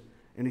desert,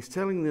 and he's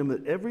telling them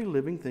that every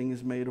living thing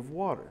is made of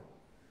water.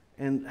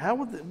 And how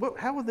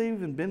would they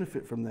even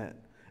benefit from that?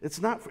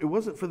 It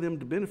wasn't for them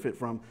to benefit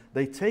from.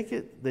 They take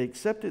it, they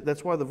accept it.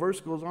 That's why the verse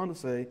goes on to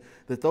say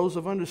that those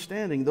of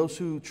understanding, those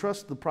who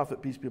trust the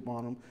Prophet, peace be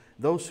upon him,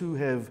 those who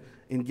have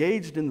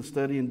engaged in the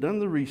study and done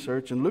the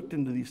research and looked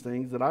into these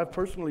things that I've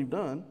personally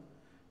done,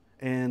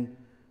 and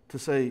to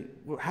say,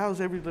 well, how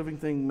is every living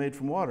thing made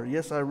from water?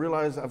 Yes, I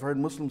realize I've heard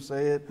Muslims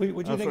say it.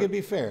 Would you think it'd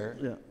be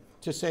fair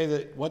to say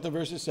that what the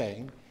verse is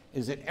saying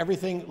is that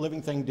everything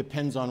living thing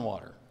depends on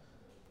water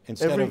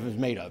instead of is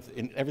made of?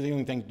 Everything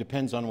living thing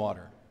depends on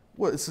water.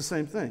 Well, it's the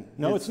same thing.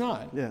 No, it's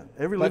not. Yeah,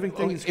 every living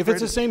thing is If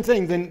it's the same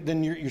thing,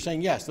 then you're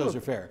saying, yes, those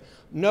are fair.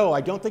 No, I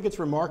don't think it's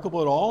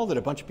remarkable at all that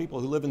a bunch of people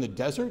who live in the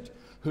desert,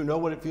 who know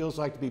what it feels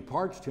like to be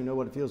parched, who know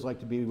what it feels like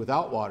to be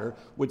without water,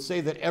 would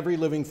say that every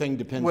living thing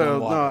depends on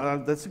water. Well,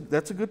 no,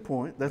 that's a good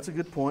point. That's a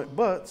good point.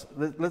 But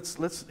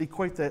let's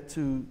equate that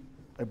to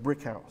a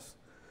brick house.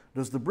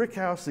 Does the brick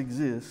house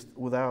exist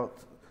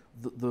without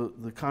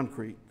the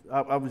concrete?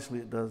 Obviously,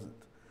 it doesn't.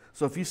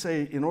 So if you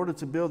say, in order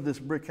to build this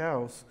brick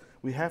house,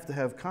 we have to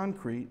have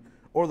concrete,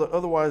 or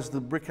otherwise the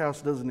brick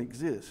house doesn't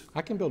exist.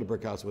 I can build a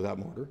brick house without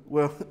mortar.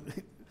 Well,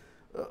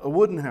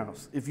 wooden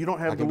house. If you don't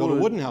have I can the build wood,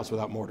 a wooden house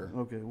without mortar.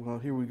 Okay, well,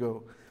 here we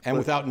go. And But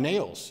without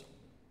nails.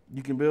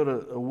 you can build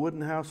a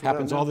wooden house without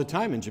Happens all the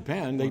time in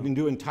Japan. They can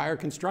do entire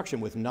construction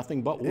with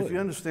nothing but wood. If you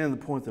understand the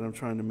point that I'm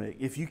trying to make,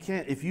 if you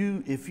can't, if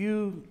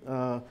you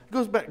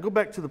go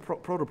back to the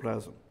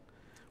protoplasm,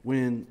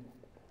 when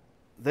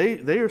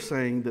they are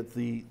saying that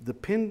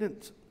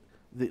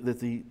that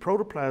the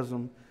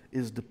protoplasm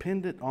is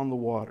dependent on the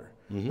water.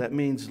 That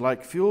means,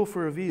 like fuel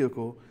for a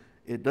vehicle,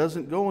 it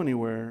doesn't go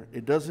anywhere.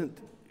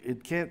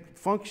 It can't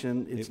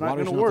function. It's not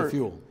going to work. The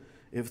fuel.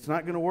 If it's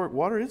not going to work,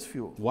 water is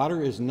fuel.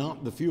 Water is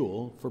not the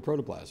fuel for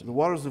protoplasm. The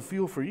water is the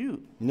fuel for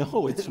you.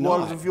 No, it's not.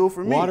 Water is the fuel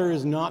for me. Water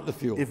is not the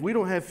fuel. If we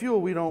don't have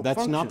fuel, we don't That's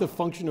function. not the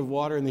function of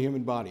water in the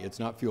human body. It's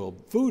not fuel.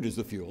 Food is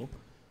the fuel.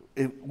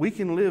 We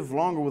can live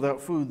longer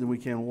without food than we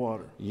can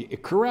water.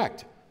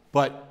 Correct.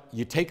 But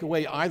you take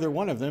away either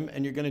one of them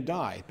and you're going to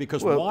die,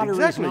 because Well, water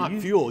exactly. is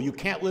not fuel. You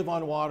can't live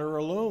on water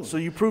alone. So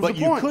you prove but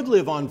the point. you could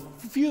live on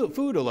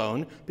food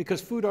alone,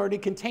 because food already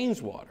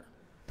contains water.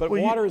 But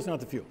Well, water is not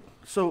the fuel.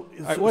 So,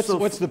 All right,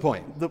 what's the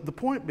point? The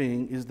point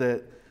being is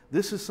that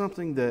this is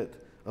something that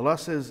Allah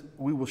says,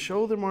 we will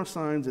show them our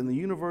signs in the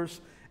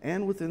universe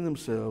and within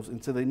themselves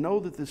until they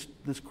know that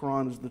this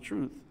Quran is the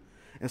truth.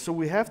 And so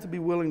we have to be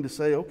willing to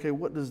say, okay,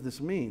 what does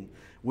this mean?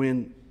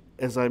 When,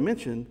 as I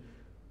mentioned,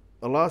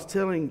 Allah's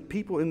telling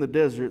people in the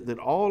desert that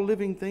all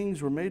living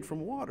things were made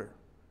from water.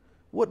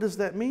 What does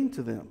that mean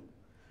to them?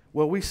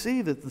 Well, we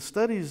see that the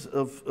studies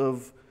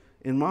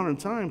in modern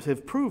times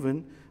have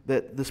proven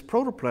that this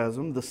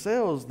protoplasm, the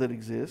cells that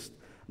exist,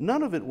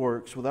 none of it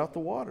works without the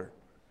water.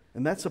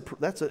 And that's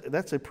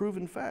a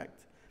proven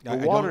fact. I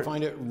don't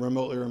find it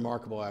remotely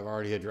remarkable. I've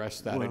already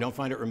addressed that. I don't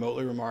find it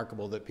remotely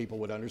remarkable that people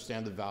would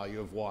understand the value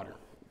of water.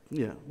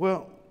 Yeah,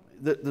 well,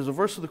 there's a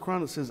verse of the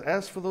Quran that says,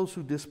 as for those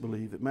who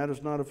disbelieve, it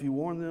matters not if you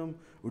warn them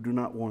or do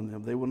not warn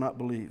them. They will not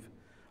believe.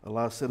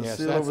 Allah set a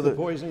seal over the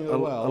poisoning of the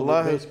well.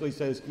 Allah basically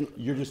says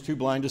you're just too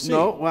blind to see.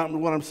 No,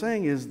 what I'm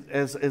saying is,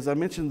 as I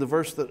mentioned the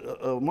verse that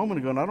a moment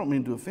ago, and I don't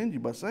mean to offend you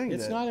by saying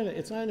it's that.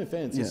 It's not an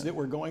offense. Yeah. It's that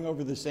we're going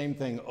over the same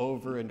thing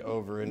over and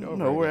over and over.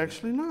 No, we're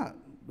actually not.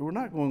 We're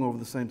not going over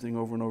the same thing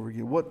over and over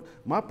again.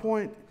 My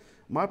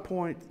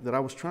point that I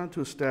was trying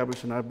to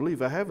establish, and I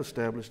believe I have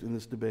established in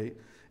this debate,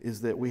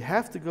 is that we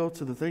have to go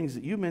to the things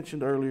that you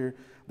mentioned earlier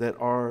that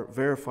are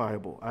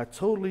verifiable. I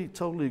totally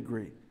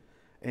agree.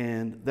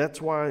 And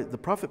that's why the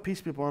Prophet, peace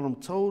be upon him,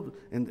 told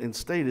and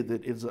stated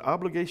that it's an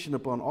obligation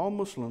upon all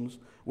Muslims,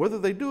 whether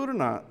they do it or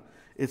not,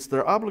 it's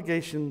their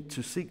obligation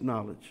to seek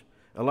knowledge.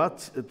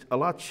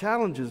 Allah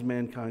challenges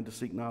mankind to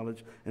seek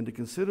knowledge and to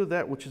consider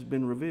that which has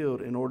been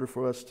revealed in order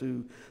for us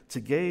to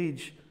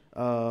gauge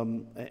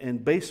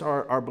and base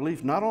our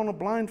belief not on a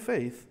blind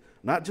faith,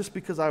 not just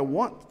because I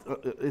want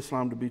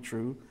Islam to be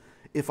true.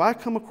 If I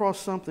come across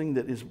something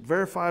that is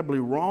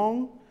verifiably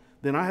wrong,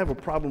 then I have a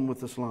problem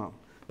with Islam.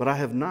 But I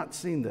have not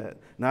seen that.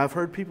 Now, I've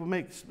heard people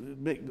make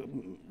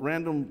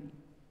random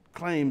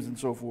claims and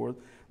so forth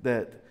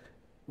that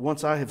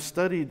once I have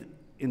studied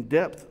in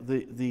depth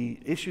the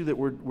issue that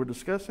we're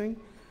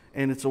discussing,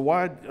 and it's a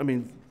wide,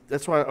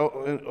 that's why I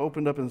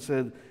opened up and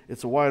said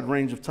it's a wide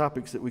range of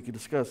topics that we could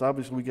discuss.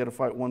 Obviously, we got to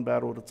fight one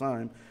battle at a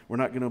time. We're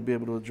not going to be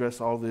able to address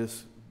all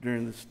this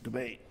during this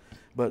debate.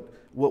 But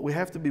what we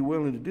have to be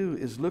willing to do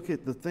is look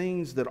at the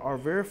things that are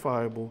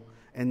verifiable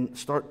and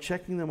start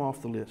checking them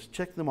off the list.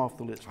 Check them off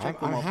the list.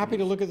 I'm happy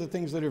to look at the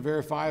things that are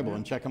verifiable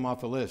and check them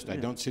off the list. I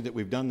don't see that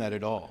we've done that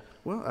at all.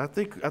 Well, I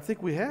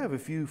think we have.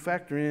 If you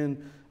factor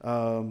in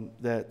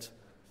that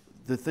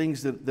the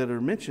things that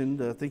are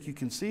mentioned, I think you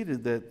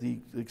conceded that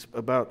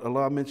about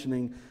Allah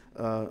mentioning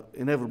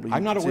inevitably.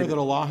 I'm not aware that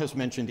Allah has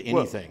mentioned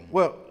anything.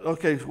 Well,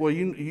 okay. Well,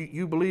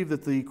 you believe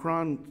that the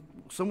Quran,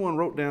 someone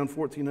wrote down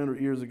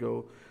 1,400 years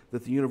ago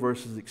that the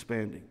universe is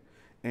expanding.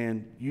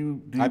 And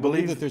I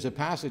believe that there's a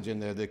passage in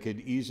there that could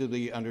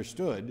easily be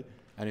understood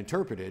and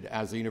interpreted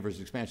as the universe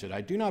expansion.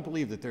 I do not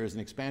believe that there is an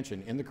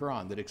expansion in the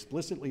Quran that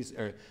explicitly,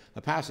 or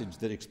a passage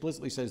that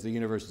explicitly says the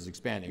universe is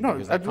expanding,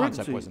 because that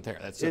concept wasn't there.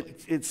 That's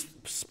it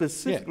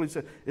specifically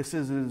says, it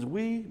says it is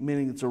we,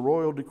 meaning it's a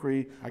royal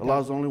decree.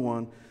 Allah is the only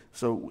one.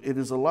 So it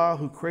is Allah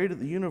who created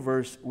the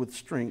universe with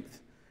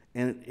strength,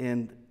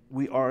 and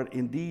we are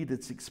indeed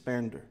its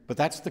expander. But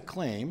that's the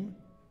claim.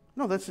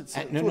 No, that's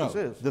what it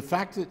says. The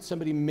fact that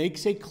somebody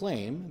makes a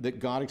claim that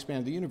God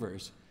expanded the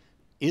universe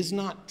is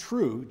not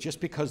true just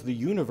because the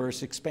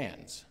universe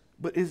expands.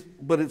 But it's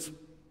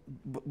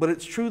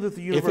true that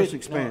the universe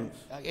expands.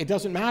 No, it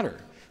doesn't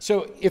matter.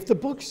 So if the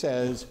book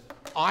says,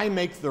 I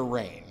make the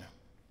rain,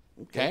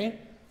 okay?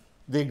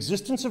 The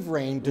existence of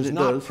rain does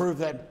not prove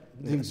that.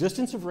 The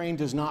existence of rain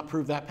does not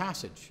prove that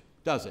passage,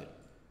 does it?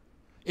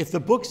 If the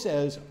book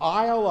says,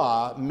 I,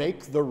 Allah,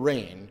 make the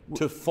rain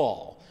to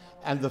fall,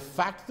 and the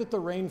fact that the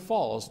rain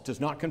falls does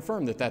not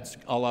confirm that that's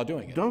Allah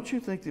doing it. Don't you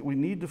think that we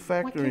need to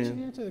factor in? Why can't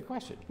you answer the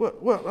question?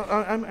 Well,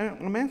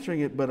 I'm answering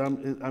it, but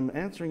I'm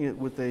answering it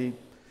with a.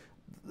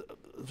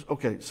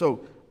 Okay, so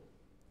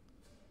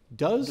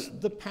does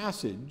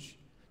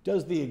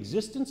the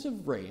existence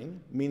of rain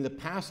mean the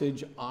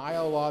passage "I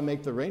Allah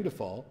make the rain to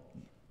fall"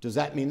 Does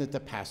that mean that the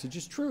passage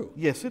is true?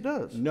 Yes, it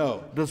does.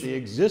 No. The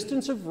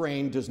existence of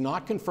rain does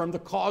not confirm the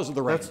cause of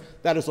the rain.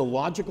 That is a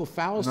logical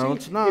fallacy. No,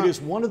 it's not. It is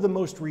one of the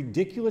most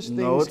ridiculous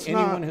things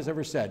anyone has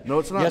ever said. No,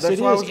 it's not. Yes, That's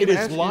it why I is. was It gonna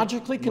is ask you-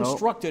 logically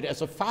constructed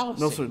as a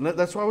fallacy. No, sir.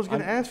 That's why I was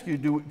going to ask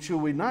you, should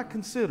we not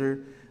consider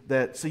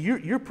that? So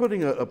you're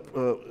putting a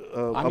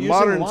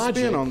modern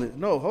spin on this.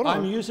 No, hold on.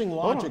 I'm using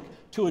logic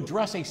to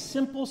address a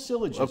simple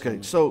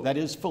syllogism that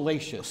is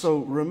fallacious.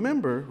 So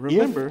remember,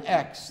 if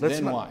X,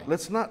 then Y.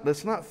 Let's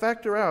not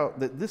factor out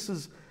that this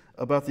is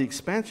about the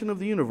expansion of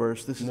the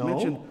universe. This is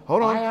mentioned.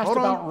 Hold on. I asked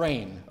about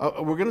rain.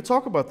 We're going to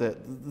talk about that.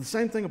 The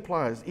same thing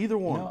applies. Either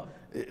one. No.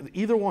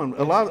 Either one.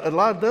 A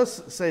lot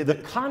does say the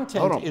that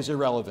content is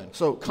irrelevant.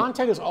 So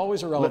content is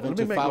always irrelevant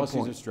to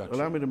fallacies of structure.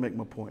 Allow me to make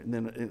my point. And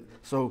then,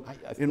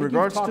 in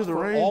regards to the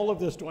rain, all of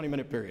this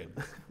 20-minute period,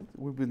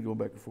 we've been going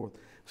back and forth.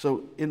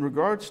 So, in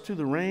regards to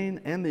the rain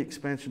and the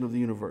expansion of the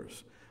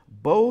universe,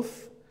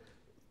 both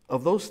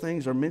of those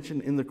things are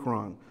mentioned in the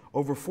Quran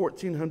over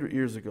 1,400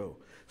 years ago.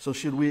 So,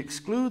 should we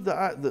exclude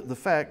the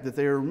fact that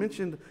they are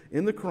mentioned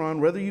in the Quran,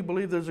 whether you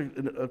believe there's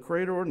a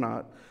creator or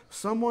not?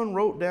 Someone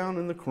wrote down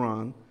in the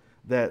Quran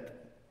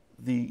that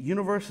the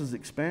universe is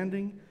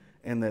expanding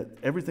and that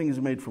everything is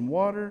made from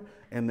water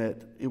and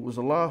that it was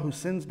Allah who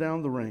sends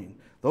down the rain.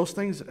 Those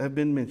things have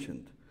been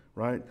mentioned.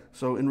 Right?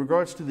 So in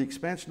regards to the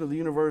expansion of the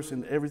universe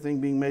and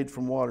everything being made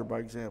from water, by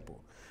example,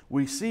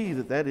 we see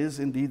that that is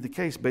indeed the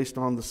case based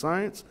on the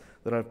science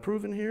that I've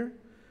proven here.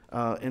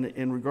 And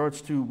in regards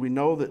to, we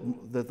know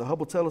that the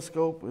Hubble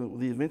telescope,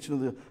 the invention of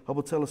the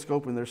Hubble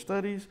telescope and their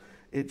studies,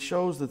 it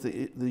shows that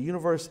the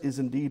universe is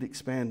indeed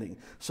expanding.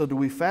 So do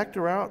we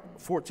factor out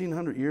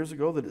 1,400 years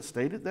ago that it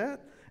stated that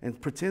and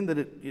pretend that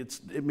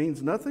it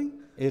means nothing?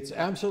 It's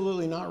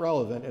absolutely not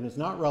relevant, and it's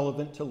not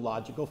relevant to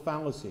logical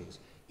fallacies.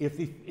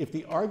 If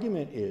the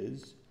argument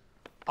is,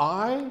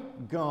 I,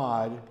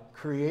 God,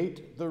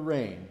 create the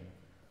rain,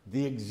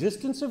 the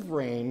existence of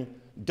rain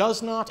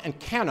does not and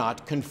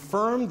cannot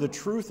confirm the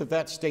truth of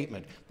that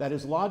statement. That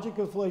is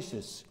logical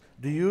fallacious.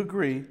 Do you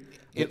agree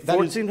that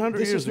 1,400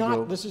 years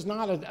ago? This is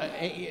not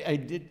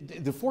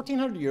the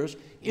 1,400 years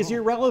is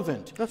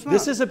irrelevant. That's not.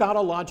 This is about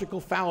a logical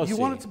fallacy. You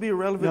want it to be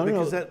irrelevant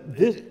because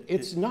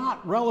it's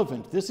not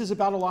relevant. This is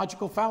about a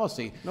logical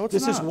fallacy. No, it's not.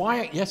 This is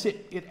why, yes,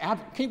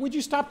 okay, would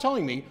you stop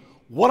telling me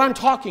what I'm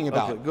talking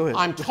about? Okay, go ahead.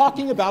 I'm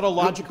talking about a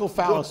logical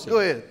fallacy. Go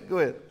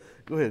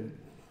ahead.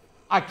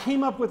 I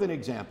came up with an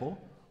example.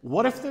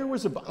 What if there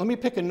was let me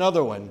pick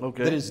another one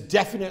that is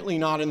definitely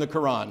not in the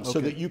Quran so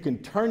that you can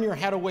turn your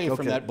head away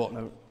from that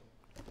book.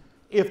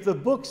 If the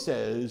book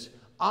says,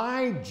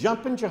 I,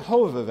 Jumpin'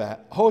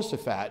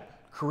 Jehoshaphat,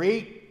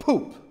 create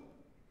poop,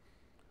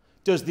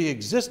 does the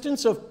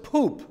existence of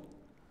poop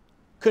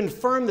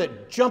confirm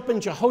that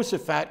Jumpin'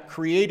 Jehoshaphat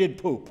created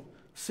poop?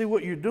 See,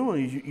 what you're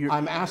doing,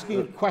 I'm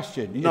asking a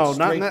question. No,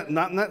 not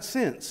in that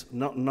sense.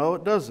 No,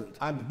 it doesn't.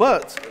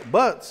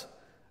 But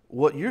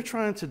what you're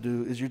trying to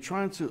do is you're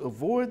trying to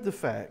avoid the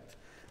fact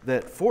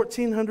that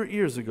 1,400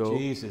 years ago.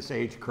 Jesus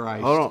H.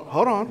 Christ.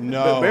 Hold on.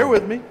 No. Bear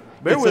with me.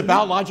 It's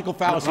about logical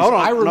fallacies. Hold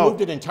on. I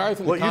removed it entirely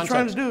from the context. What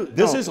you're trying to do.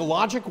 This is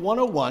Logic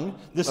 101.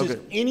 This is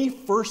any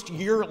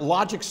first-year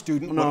logic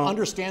student would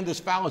understand this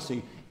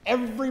fallacy.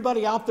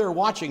 Everybody out there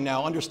watching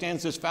now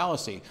understands this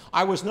fallacy.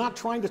 I was not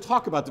trying to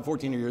talk about the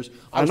 14 years.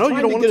 I was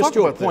trying to get us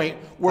to a point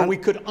where we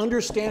could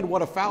understand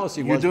what a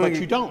fallacy was, but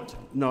you don't.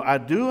 No, I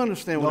do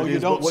understand what it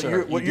is. No, you don't,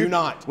 sir. You do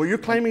not. What you're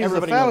claiming is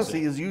a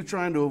fallacy is you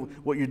trying to,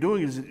 what you're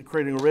doing is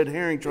creating a red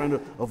herring, trying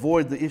to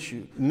avoid the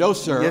issue. No,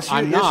 sir,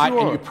 I'm not.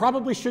 And you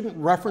probably shouldn't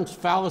reference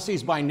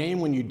fallacies by name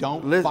when you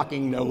don't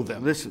fucking know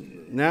them. Listen.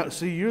 Now,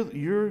 see,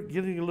 you're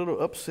getting a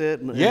little upset.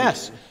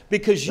 Yes,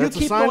 because you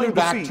keep going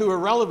back to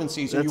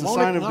irrelevancies and you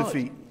won't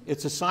acknowledge.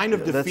 That's a sign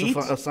of defeat. It's a sign of defeat?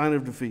 That's a sign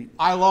of defeat.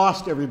 I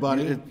lost,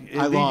 everybody.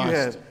 I lost. You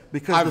have.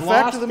 Because the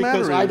fact of the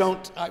matter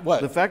is,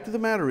 what? The fact of the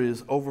matter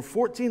is, over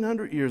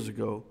 1,400 years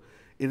ago,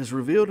 it is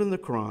revealed in the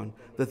Quran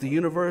that the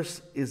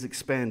universe is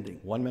expanding.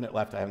 1 minute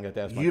left. I haven't got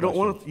to ask my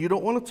question. You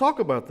don't want to talk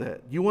about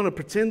that. You want to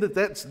pretend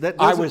that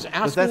I was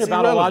asking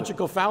about a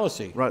logical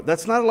fallacy. Right.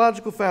 That's not a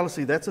logical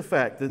fallacy. That's a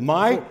fact.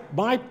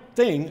 My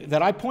thing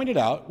that I pointed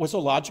out was a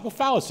logical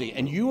fallacy,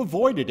 and you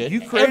avoided it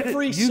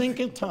every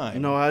single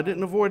time. No, I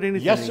didn't avoid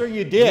anything. Yes, sir,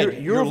 you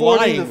did. You're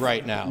lying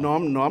right now. No,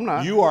 I'm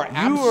not. You are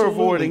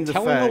absolutely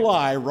telling a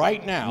lie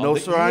right now. No,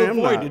 sir, I am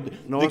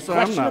not. No, sir, I'm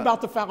not. The question about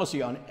the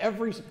fallacy on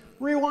every...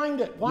 Rewind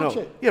it. Watch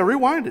it. Yeah,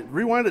 rewind it.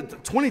 Rewind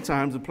it 20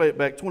 times and play it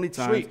back 20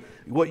 times. Sweet.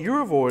 What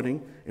you're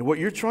avoiding and what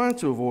you're trying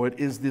to avoid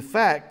is the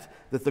fact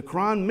that the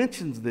Quran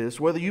mentions this,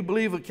 whether you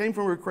believe it came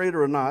from a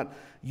creator or not.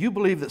 You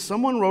believe that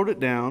someone wrote it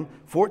down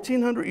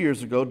 1,400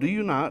 years ago, do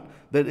you not,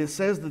 that it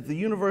says that the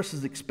universe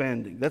is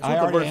expanding. That's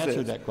what the verse says. I already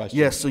answered that question.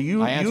 Yes, so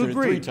you answered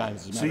agree. It 3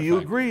 times, as a matter so of you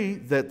fact. agree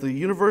that the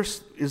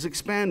universe is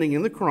expanding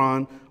in the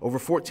Quran over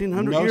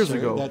 1,400 years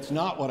ago. No, sir, that's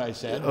not what I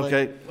said.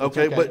 Okay,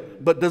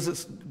 but does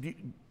it...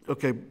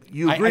 Okay,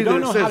 you agree I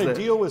don't that it know says how to that.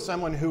 deal with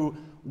someone who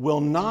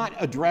will not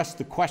address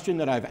the question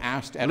that I've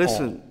asked at all.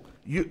 Listen,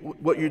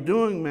 What you're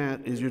doing,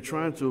 Matt, is you're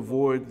trying to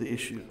avoid the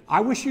issue.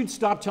 I wish you'd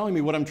stop telling me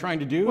what I'm trying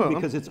to do,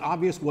 because it's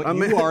obvious what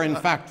you are in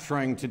fact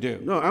trying to do.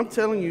 No, I'm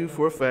telling you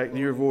for a fact that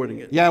you're avoiding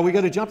it. Yeah, we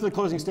got to jump to the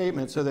closing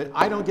statement so that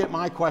I don't get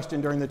my question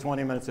during the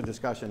 20 minutes of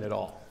discussion at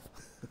all.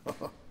 We'll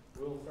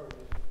start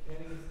with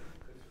Kenny's.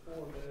 It's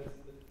 4 minutes.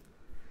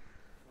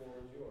 The floor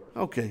is yours.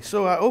 Okay,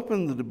 so I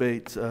opened the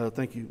debate.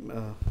 Thank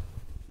you,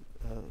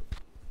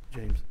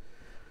 James.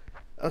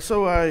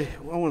 So I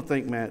want to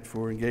thank Matt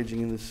for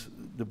engaging in this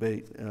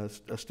debate.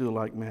 I still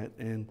like Matt,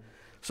 and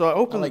so I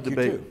opened I like the you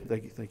debate.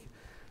 too. Thank you.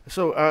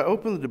 So I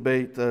opened the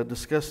debate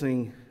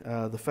discussing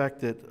the fact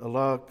that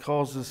Allah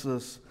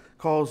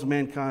calls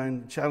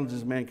mankind,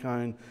 challenges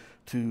mankind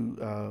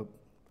to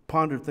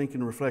ponder, think,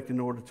 and reflect in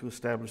order to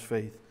establish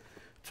faith,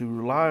 to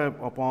rely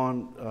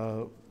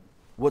upon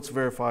what's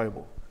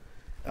verifiable,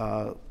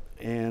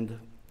 and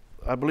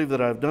I believe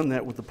that I've done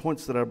that with the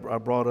points that I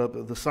brought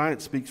up. The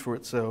science speaks for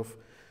itself.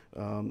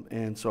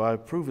 And so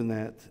I've proven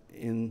that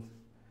in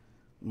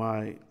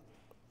my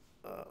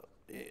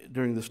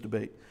during this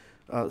debate.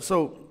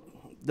 So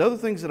the other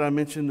things that I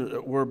mentioned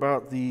were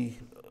about the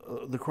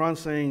Quran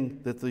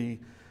saying that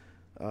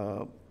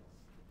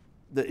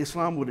that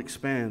Islam would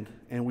expand,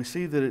 and we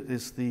see that it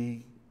is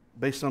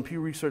based on Pew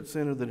Research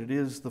Center, that it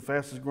is the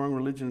fastest growing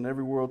religion in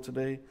every world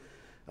today.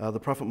 The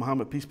Prophet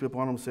Muhammad, peace be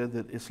upon him, said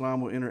that Islam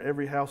will enter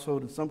every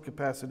household in some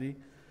capacity.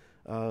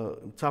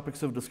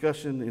 Topics of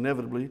discussion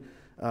inevitably.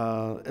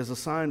 As a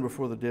sign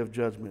before the day of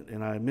judgment.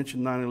 And I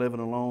mentioned 9/11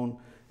 alone,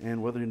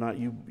 and whether or not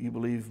you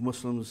believe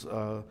Muslims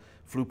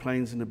flew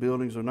planes into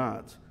buildings or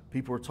not,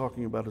 people are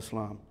talking about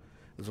Islam.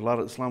 There's a lot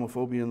of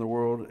Islamophobia in the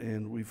world,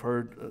 and we've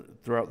heard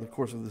throughout the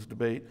course of this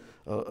debate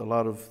a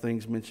lot of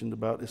things mentioned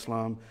about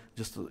Islam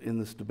just in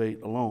this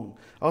debate alone.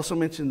 I also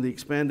mentioned the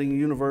expanding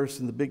universe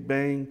and the Big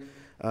Bang,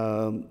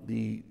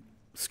 the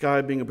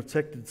sky being a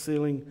protected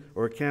ceiling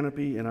or a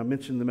canopy, and I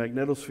mentioned the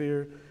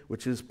magnetosphere,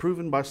 which is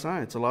proven by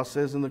science. Allah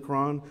says in the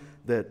Quran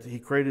that He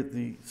created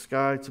the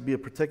sky to be a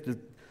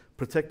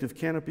protective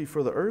canopy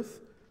for the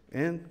earth,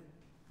 and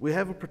we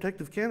have a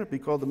protective canopy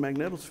called the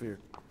magnetosphere.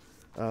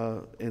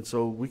 And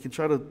so we can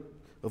try to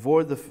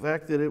avoid the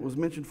fact that it was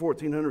mentioned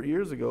 1,400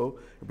 years ago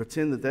and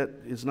pretend that that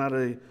is not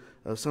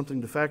something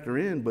to factor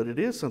in, but it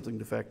is something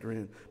to factor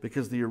in,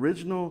 because the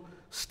original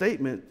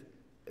statement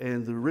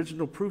and the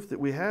original proof that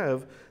we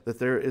have that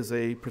there is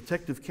a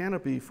protective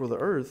canopy for the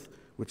earth,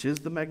 which is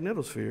the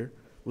magnetosphere,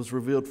 was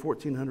revealed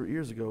 1,400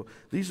 years ago.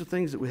 These are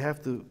things that we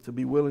have to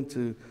be willing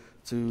to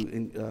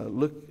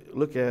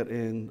look at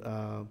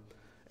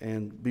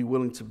and be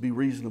willing to be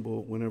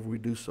reasonable whenever we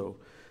do so.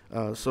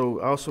 So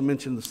I also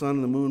mentioned the sun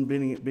and the moon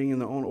being in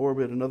their own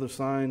orbit, another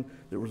sign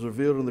that was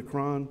revealed in the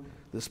Quran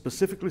that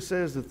specifically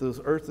says that the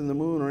earth and the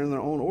moon are in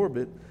their own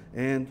orbit,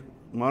 and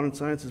modern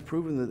science has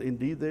proven that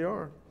indeed they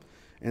are.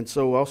 And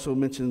so I also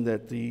mentioned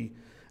that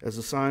as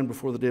a sign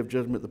before the day of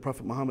judgment, the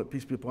Prophet Muhammad,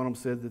 peace be upon him,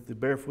 said that the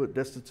barefoot,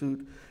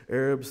 destitute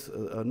Arabs,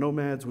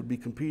 nomads, would be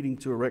competing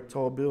to erect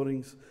tall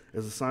buildings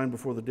as a sign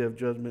before the day of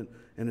judgment.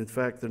 And in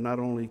fact, they're not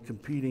only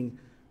competing,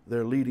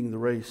 they're leading the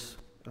race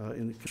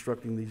in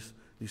constructing these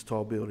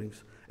tall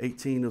buildings.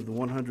 18 of the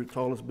 100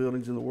 tallest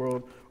buildings in the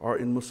world are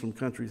in Muslim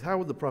countries. How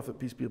would the Prophet,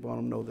 peace be upon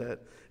him, know that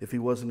if he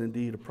wasn't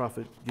indeed a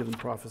prophet given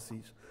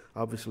prophecies?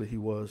 Obviously he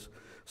was.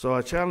 So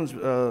I challenge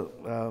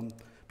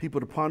people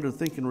to ponder,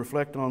 think, and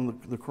reflect on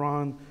the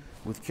Quran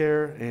with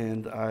care,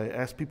 and I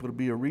ask people to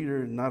be a reader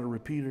and not a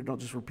repeater. Don't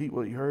just repeat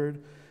what you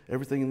heard.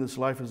 Everything in this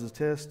life is a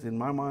test. In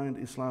my mind,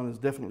 Islam is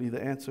definitely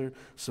the answer.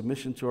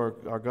 Submission to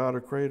our God,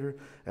 our Creator.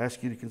 I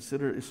ask you to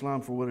consider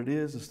Islam for what it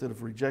is instead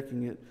of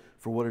rejecting it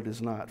for what it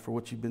is not, for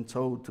what you've been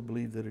told to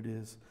believe that it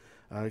is.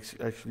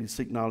 Actually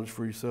seek knowledge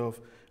for yourself,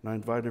 and I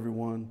invite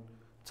everyone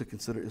to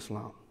consider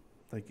Islam.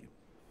 Thank you.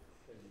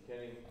 Thank you,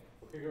 Kenny.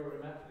 We'll kick over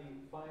to Matt for the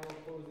final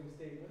closing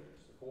statement.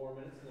 4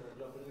 minutes, and then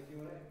we'll jump into the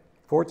Q&A.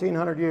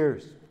 1,400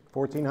 years,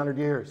 1,400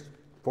 years,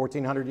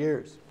 1,400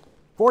 years,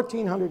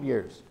 1,400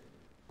 years.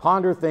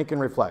 Ponder, think,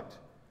 and reflect.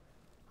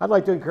 I'd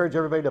like to encourage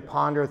everybody to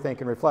ponder, think,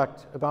 and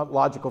reflect about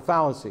logical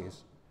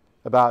fallacies,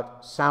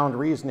 about sound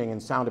reasoning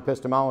and sound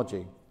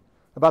epistemology,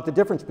 about the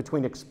difference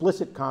between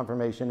explicit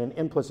confirmation and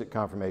implicit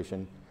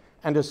confirmation,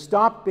 and to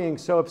stop being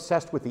so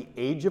obsessed with the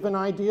age of an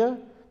idea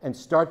and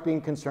start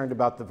being concerned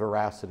about the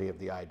veracity of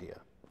the idea.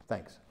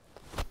 Thanks.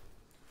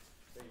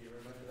 Thank you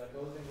very much for that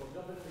closing. We'll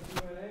jump into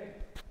the Q&A.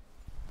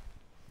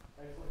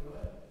 Excellent, go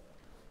ahead.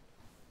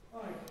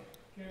 Hi,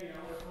 Kenny, I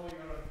want to call you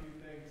out on a few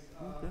things.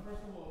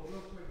 First of all,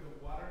 real quick,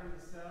 the water in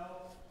the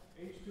cell,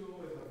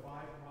 H2O is a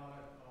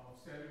byproduct of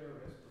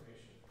cellular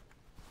respiration.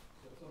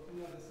 So it's something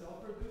that the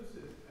cell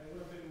produces. I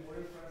would have been more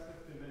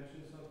impressive to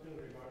mention something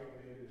regarding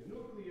maybe the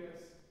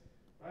nucleus,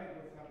 right?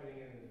 What's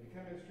happening in the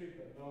chemistry,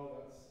 but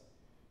no, that's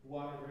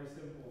water, very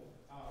simple.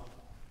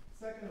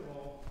 Second of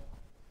all,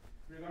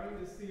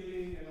 regarding the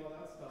ceiling and all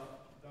that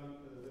stuff,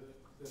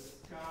 the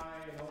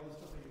sky and all the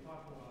stuff that you're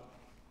talking about,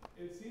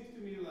 it seems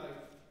to me like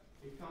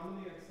a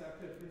commonly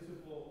accepted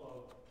principle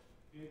of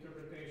the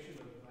interpretation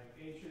of like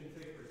ancient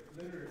sacred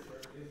literature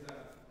is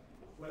that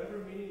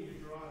whatever meaning you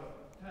draw out of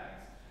a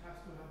text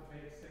has to have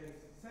made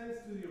sense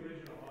to the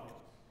original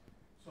audience.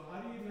 So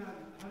how do you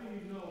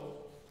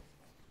know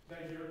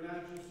that you're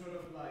not just sort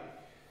of like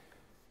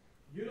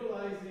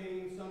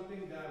utilizing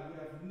something that would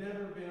have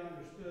never been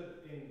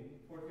understood in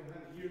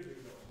 1400 years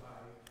ago by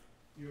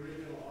the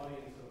original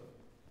audience of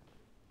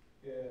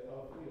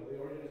the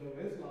origins of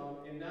Islam,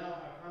 and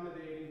now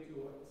accommodating to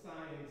what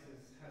science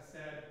has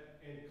said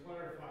and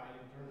clarified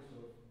in terms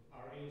of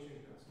our ancient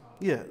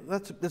cosmology? Yeah,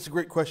 that's a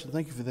great question.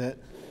 Thank you for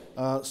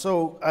that.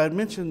 So I had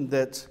mentioned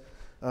that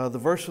the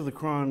verse of the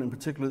Quran in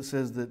particular, it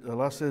says that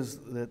Allah says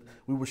that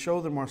we will show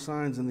them our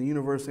signs in the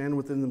universe and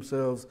within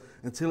themselves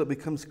until it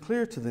becomes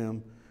clear to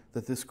them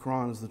that this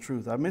Quran is the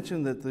truth. I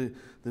mentioned that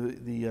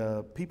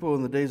the people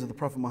in the days of the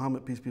Prophet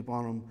Muhammad, peace be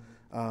upon him,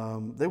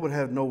 they would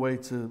have no way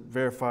to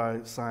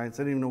verify science.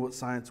 They didn't even know what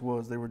science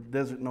was. They were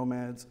desert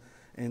nomads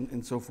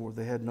and so forth.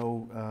 They had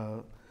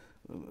no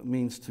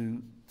means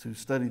to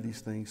study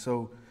these things.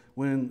 So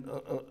when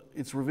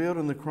it's revealed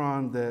in the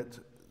Quran that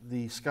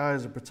the sky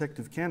is a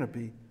protective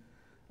canopy,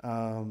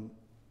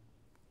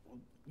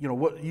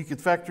 what you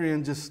could factor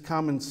in just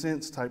common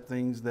sense type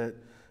things that,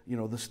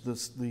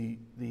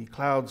 the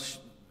clouds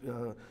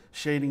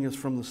shading us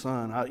from the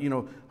sun.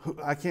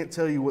 I can't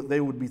tell you what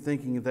they would be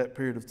thinking at that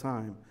period of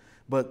time.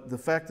 But the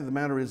fact of the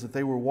matter is that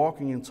they were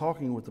walking and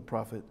talking with the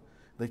Prophet.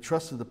 They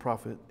trusted the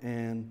Prophet,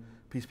 and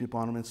peace be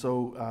upon him. And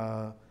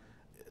so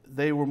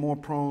they were more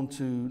prone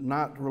to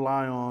not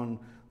rely on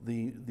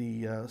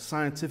the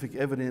scientific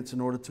evidence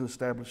in order to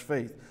establish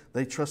faith.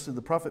 They trusted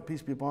the Prophet,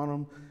 peace be upon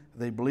him.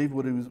 They believed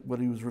what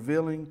he was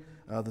revealing.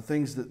 The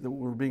things that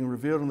were being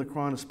revealed in the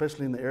Quran,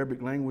 especially in the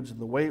Arabic language, and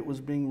the way it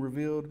was being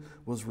revealed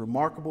was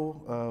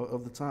remarkable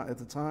at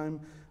the time,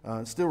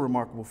 still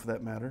remarkable for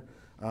that matter.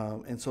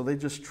 And so they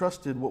just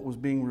trusted what was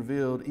being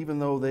revealed, even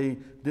though they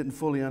didn't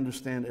fully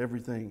understand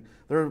everything.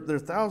 There are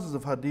thousands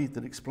of hadith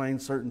that explain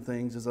certain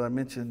things. As I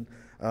mentioned,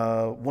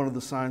 one of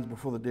the signs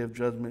before the Day of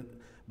Judgment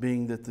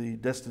being that the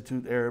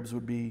destitute Arabs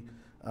would be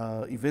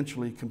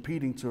eventually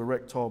competing to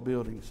erect tall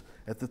buildings.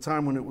 At the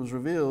time when it was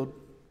revealed,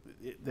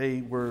 they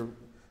were,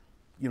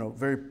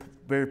 very,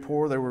 very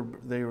poor.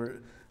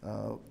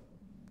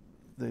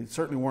 They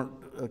certainly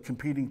weren't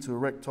competing to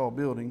erect tall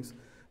buildings.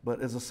 But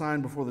as a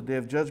sign before the Day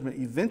of Judgment,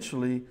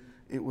 eventually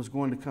it was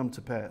going to come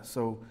to pass.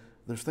 So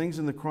there's things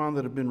in the Quran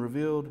that have been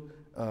revealed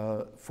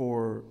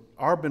for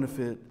our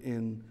benefit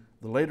in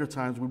the later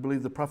times. We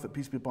believe the Prophet,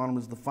 peace be upon him,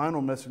 is the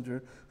final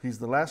messenger. He's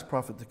the last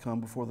prophet to come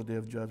before the Day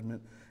of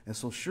Judgment. And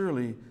so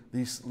surely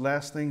these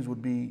last things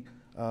would be,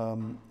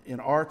 in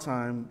our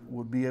time,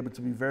 would be able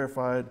to be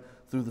verified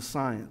through the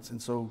science.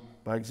 And so,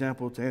 by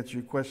example, to answer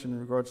your question in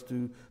regards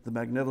to the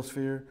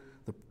magnetosphere,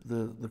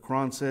 the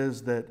Quran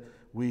says that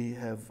we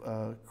have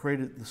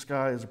created the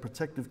sky as a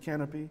protective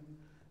canopy,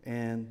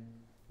 and,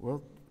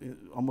 well,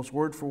 almost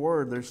word for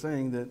word, they're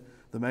saying that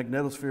the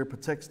magnetosphere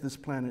protects this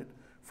planet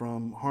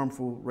from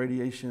harmful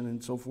radiation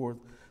and so forth,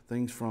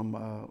 things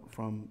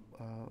from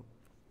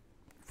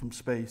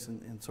space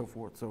and so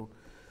forth. So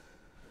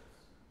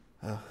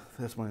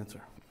that's my answer.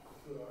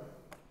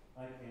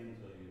 I can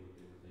tell you what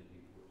they were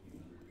thinking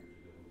 1,400 years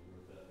ago when they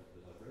wrote that,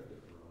 because I've read the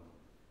Quran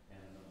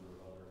and a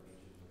number of other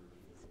ancient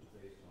literature that it's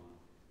based on.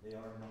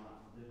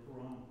 The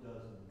Quran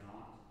does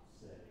not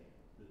say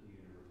that the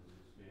universe is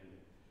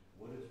expanding.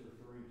 What it's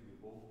referring to,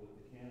 both with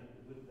the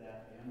canopy, with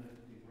that and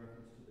the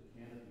reference to the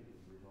canopy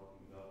that we were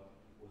talking about,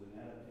 was an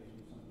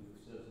adaptation of something that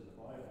says in the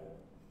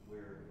Bible,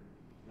 where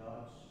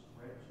God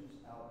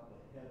stretches out the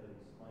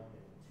heavens like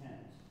a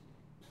tent.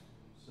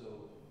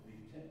 So the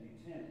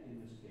tent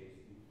in this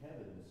case, the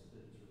heavens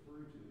that it's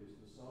referring to, is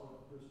the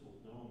solid crystal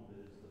dome that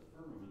is the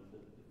firmament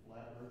that the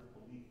flat earth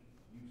belief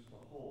used to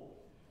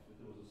hold. That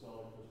there was a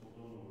solid crystal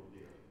dome over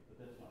there. But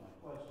that's not my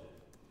question.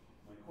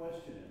 My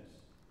question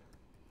is,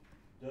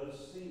 does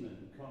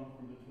semen come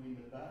from between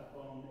the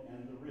backbone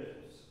and the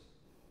ribs?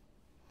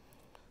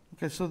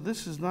 Okay, so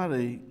this is not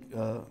a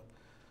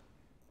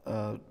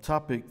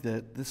topic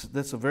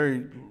that's a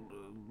very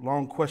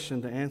long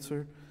question to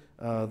answer.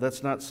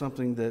 That's not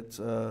something that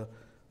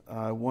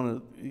I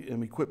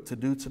am equipped to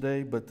do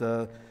today, but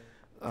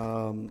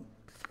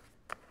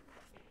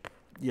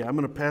yeah, I'm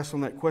going to pass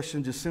on that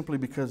question just simply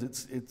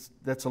because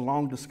that's a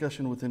long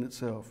discussion within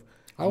itself.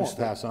 I won't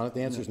pass on it.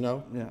 The answer is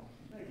no. Yeah.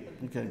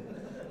 Okay.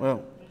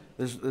 Well,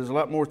 there's a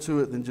lot more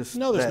to it than just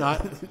No, there's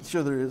that. not.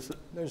 Sure there is.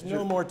 There's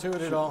no more to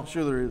it at all.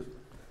 Sure there is.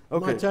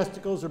 Okay. My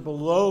testicles are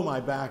below my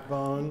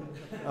backbone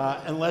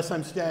unless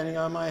I'm standing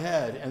on my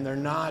head, and they're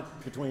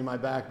not between my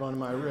backbone and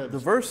my ribs. The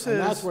verse says,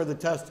 and that's where the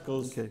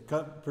testicles okay,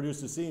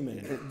 produce the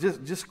semen.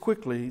 Just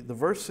quickly, the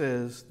verse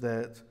says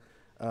that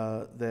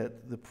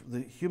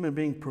the human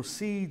being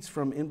proceeds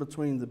from in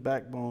between the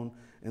backbone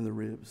and the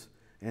ribs.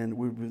 And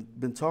we've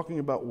been talking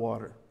about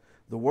water.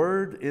 The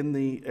word in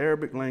the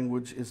Arabic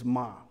language is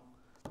ma,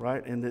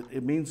 right? And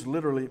it means,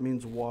 literally, it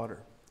means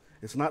water.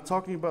 It's not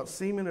talking about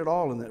semen at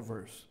all in that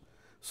verse.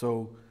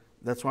 So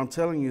that's why I'm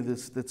telling you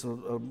this. That's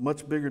a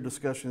much bigger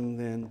discussion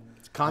than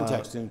It's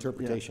context and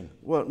interpretation. Yeah.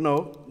 Well,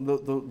 no,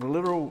 the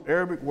literal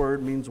Arabic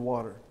word means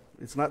water.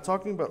 It's not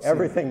talking about semen.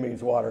 Everything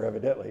means water,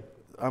 evidently.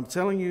 I'm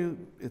telling you,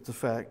 it's a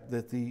fact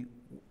that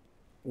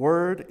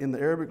word in the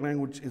Arabic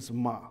language is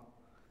ma,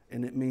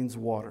 and it means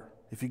water.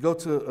 If you go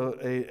to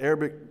a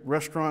Arabic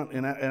restaurant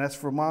and ask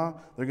for ma,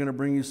 they're going to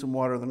bring you some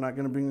water. They're not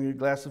going to bring you a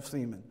glass of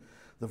semen.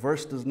 The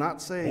verse does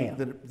not say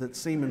that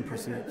semen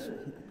proceeds.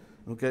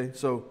 Okay,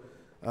 so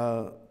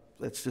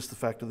that's just the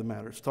fact of the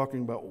matter. It's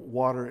talking about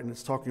water, and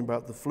it's talking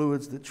about the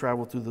fluids that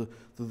travel through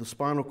the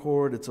spinal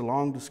cord. It's a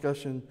long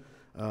discussion.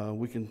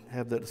 We can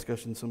have that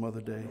discussion some other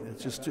day.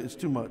 It's just it's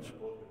too much.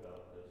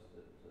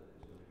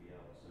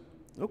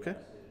 Okay.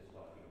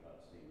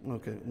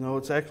 Okay. No,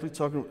 it's actually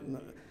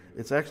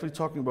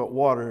talking about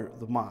water,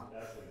 the ma.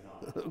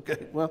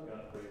 Okay. Well,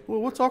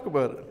 we'll talk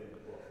about it.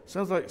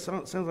 Sounds like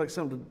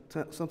something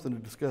to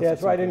discuss. Yeah,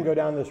 that's why I didn't go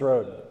down this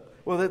road.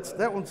 Well,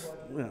 that one's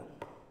yeah.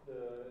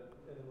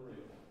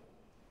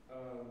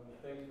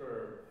 Thanks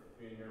for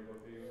being here,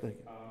 both of you. Thank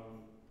you.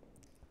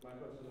 My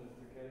question is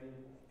to Kenny.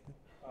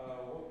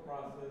 What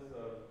process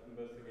of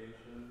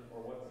investigation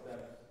or what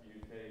steps do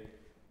you take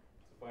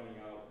to finding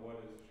out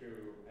what is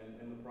true? And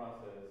in the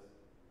process,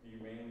 do you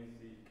mainly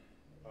seek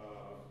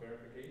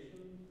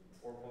verification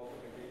or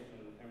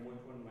falsification? And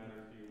which one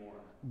matters to you more?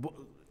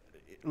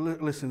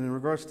 Listen, in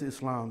regards to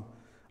Islam,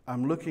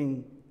 I'm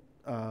looking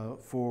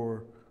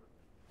for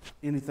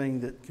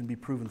anything that can be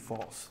proven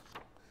false.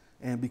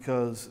 And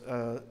because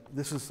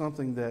this is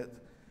something that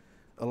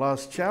Allah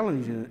is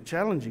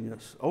challenging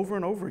us over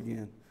and over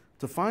again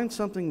to find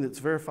something that's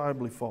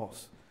verifiably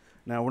false.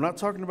 Now, we're not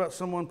talking about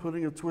someone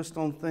putting a twist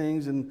on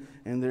things and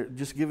they're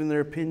just giving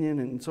their opinion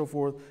and so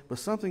forth, but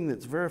something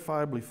that's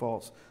verifiably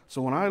false.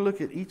 So when I look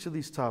at each of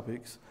these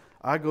topics,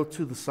 I go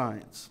to the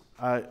science.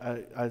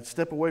 I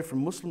step away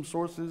from Muslim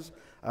sources.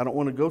 I don't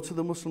want to go to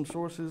the Muslim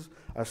sources.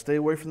 I stay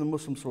away from the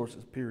Muslim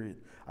sources, period.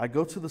 I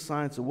go to the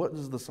science, and what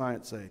does the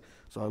science say?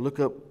 So I look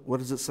up,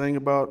 what is it saying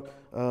about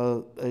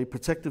a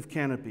protective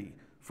canopy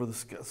for the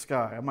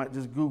sky? I might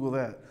just Google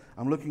that.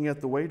 I'm looking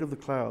at the weight of the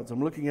clouds.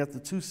 I'm looking at the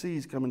two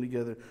seas coming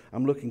together.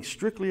 I'm looking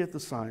strictly at the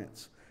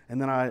science. And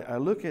then I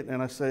look at it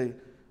and I say,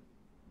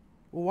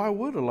 well, why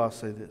would Allah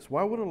say this?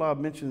 Why would Allah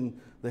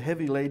mention the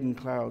heavy laden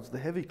clouds, the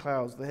heavy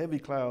clouds,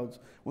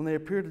 when they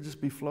appear to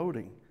just be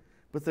floating?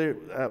 But they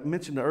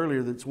mentioned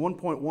earlier that it's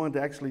 1.1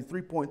 to actually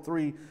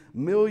 3.3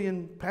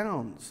 million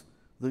pounds,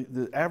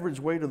 the average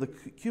weight of the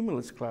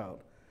cumulus cloud.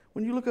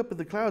 When you look up at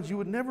the clouds, you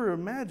would never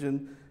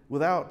imagine,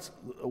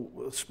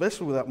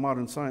 especially without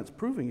modern science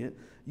proving it,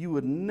 you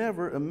would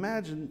never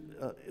imagine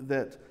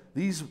that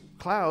these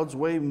clouds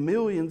weigh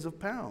millions of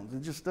pounds.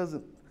 It just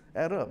doesn't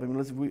add up. I mean,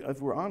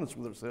 if we're honest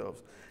with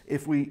ourselves.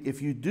 If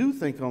you do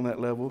think on that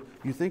level,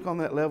 you think on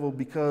that level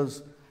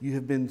because you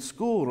have been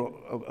schooled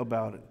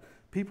about it.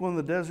 People in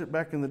the desert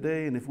back in the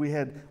day, and if we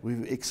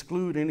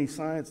exclude any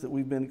science that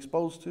we've been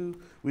exposed to,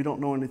 we don't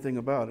know anything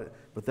about it.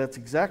 But that's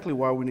exactly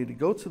why we need to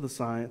go to the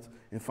science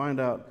and find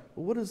out,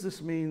 well, what does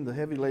this mean, the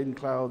heavy laden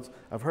clouds?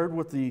 I've heard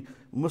what the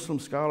Muslim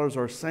scholars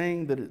are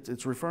saying that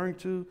it's referring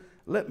to.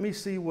 Let me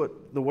see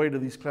what the weight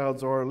of these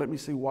clouds are. Let me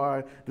see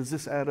why. Does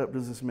this add up?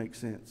 Does this make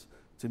sense?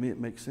 To me, it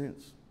makes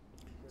sense.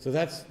 So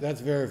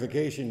that's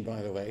verification,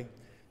 by the way.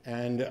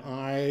 And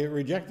I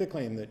reject the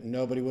claim that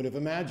nobody would have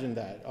imagined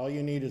that. All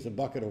you need is a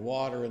bucket of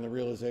water and the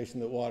realization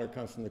that water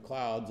comes from the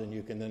clouds, and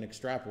you can then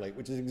extrapolate,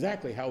 which is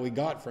exactly how we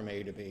got from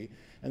A to B.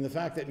 And the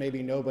fact that maybe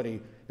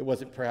it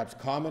wasn't perhaps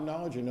common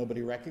knowledge or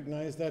nobody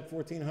recognized that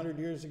 1,400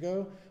 years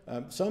ago,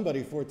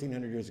 somebody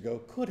 1,400 years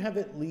ago could have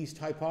at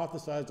least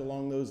hypothesized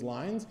along those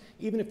lines,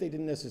 even if they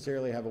didn't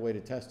necessarily have a way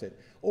to test it.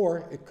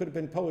 Or it could have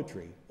been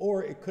poetry,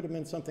 or it could have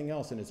been something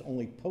else, and it's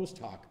only post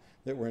hoc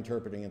that we're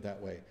interpreting it that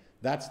way.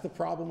 That's the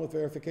problem with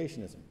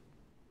verificationism.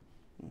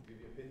 Give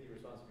you a pithy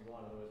response if you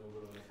want, otherwise we'll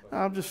go to the next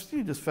question.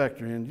 You just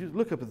factor in. You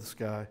look up at the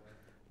sky.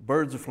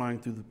 Birds are flying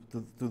through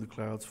the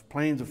clouds.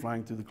 Planes are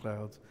flying through the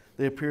clouds.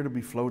 They appear to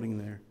be floating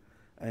there,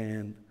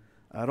 and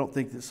I don't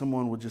think that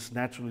someone would just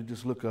naturally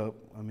just look up.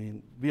 I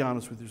mean, be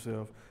honest with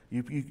yourself.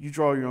 You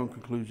draw your own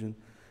conclusion.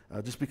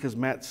 Just because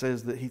Matt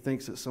says that he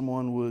thinks that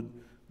someone would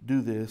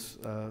do this.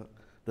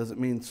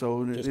 Doesn't mean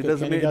so. Just it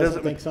doesn't mean Kenny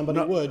doesn't think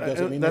somebody would.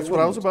 Doesn't mean that's they what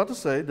I was wouldn't. about to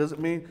say.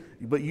 Doesn't mean,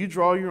 but you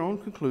draw your own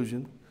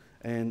conclusion,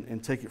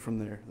 and take it from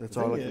there. That's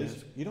all I can do.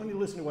 You don't need to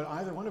listen to what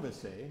either one of us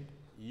say.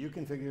 You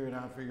can figure it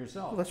out for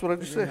yourself. Well, that's what I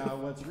just Figuring said. out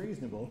what's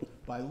reasonable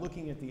by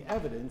looking at the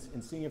evidence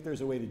and seeing if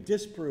there's a way to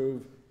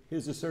disprove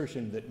his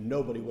assertion that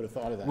nobody would have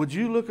thought of that. Would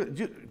you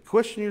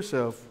question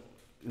yourself?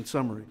 In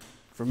summary,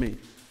 for me,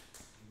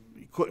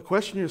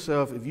 question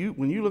yourself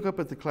when you look up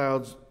at the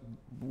clouds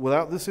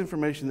without this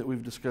information that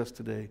we've discussed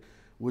today.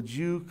 Would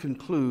you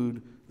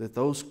conclude that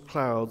those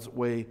clouds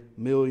weigh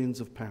millions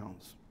of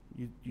pounds?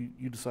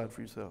 You decide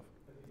for yourself.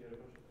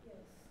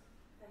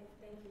 Yes.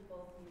 Thank you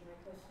both. My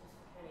question is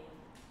for Kenny.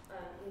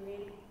 You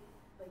made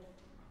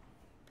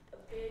a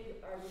big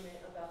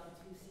argument about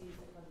the two seas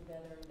that come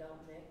together and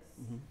don't mix.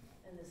 Mm-hmm.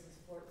 And this is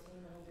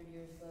 1,400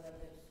 years ago that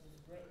this was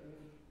written.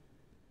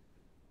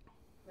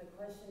 My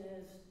question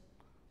is,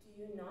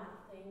 do you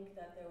not think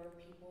that there were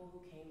people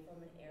who came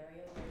from an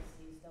area where the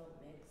seas don't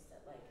mix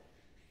that put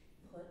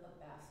a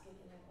basket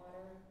in the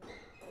water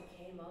and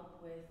came up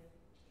with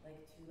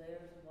 2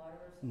 layers of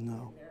water or something?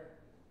 No. They're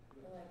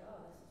like, oh,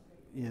 this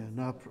Yeah,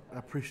 no, I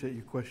appreciate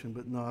your question,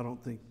 but no, I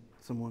don't think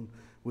someone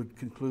would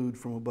conclude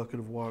from a bucket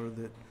of water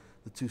that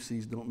the two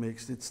seas don't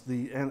mix. It's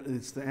the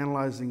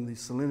analyzing the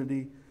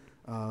salinity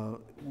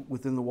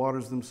within the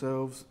waters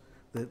themselves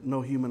that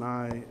no human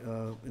eye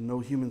and no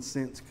human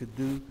sense could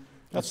do.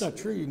 That's not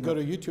true. You can go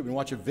to YouTube and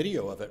watch a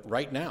video of it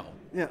right now.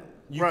 Yeah.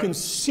 You can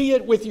see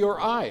it with your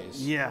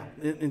eyes. Yeah.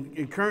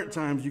 In current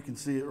times, you can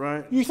see it,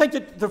 right? You think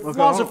that the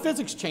laws of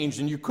physics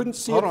changed and you couldn't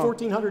see it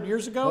 1,400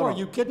 years ago? Are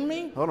you kidding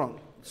me? Hold on.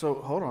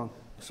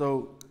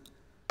 So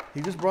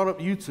he just brought up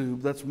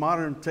YouTube. That's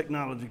modern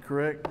technology,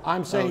 correct?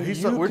 I'm saying you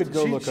could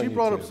go look on YouTube. She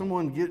brought up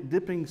someone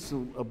dipping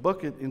a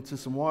bucket into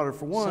some water.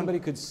 For one, somebody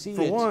could see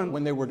it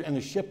when they were in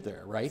the ship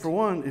there, right? For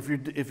one, if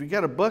you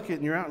got a bucket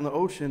and you're out in the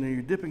ocean and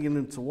you're dipping it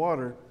into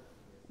water,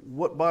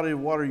 what body of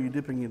water are you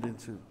dipping it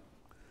into?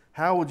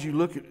 How would you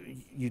look at,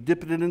 you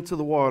dip it into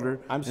the water,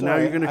 I'm sorry, and now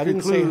you're going to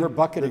conclude. I didn't say her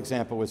bucket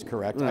example was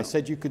correct. No. I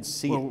said you could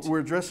see it. We're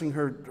addressing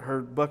her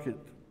bucket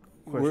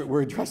question.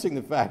 We're addressing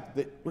the fact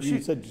that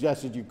you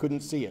suggested you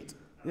couldn't see it.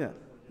 Yeah,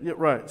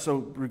 right. So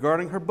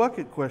regarding her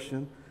bucket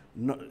question,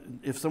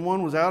 if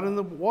someone was out in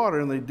the water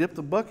and they dipped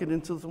the bucket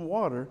into some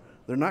water,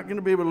 they're not going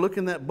to be able to look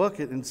in that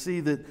bucket and see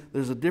that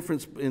there's a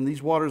difference and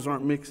these waters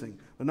aren't mixing.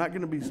 They're not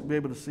going to be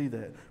able to see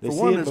that. They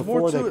see it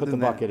before they put the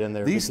bucket in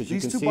there. These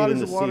two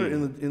bodies of water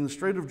in the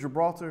Strait of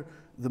Gibraltar,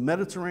 the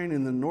Mediterranean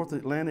and the North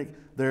Atlantic,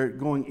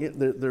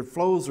 their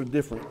flows are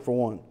different, for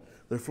one.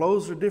 Their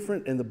flows are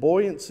different, and the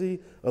buoyancy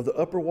of the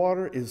upper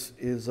water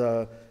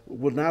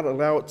would not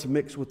allow it to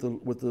mix with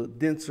the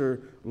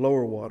denser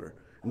lower water.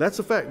 And that's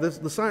a fact.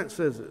 The science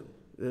says it.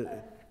 And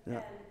there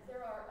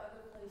are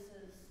other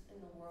places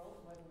in the world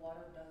where the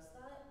water does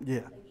that. Yeah.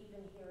 Like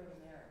even here in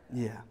America.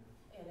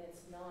 Yeah. And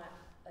it's not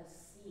a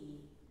sea.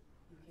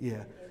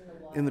 Yeah.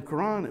 In the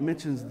Quran, it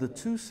mentions the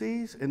two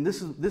seas, and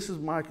this is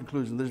my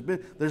conclusion.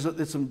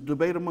 There's some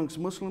debate amongst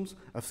Muslims.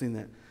 I've seen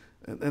that.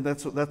 And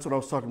that's what I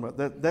was talking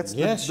about.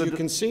 Yes, you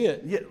can see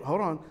it. Yeah,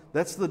 hold on.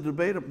 That's the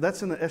debate.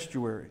 That's in the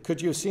estuary.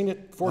 Could you have seen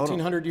it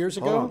 1,400 years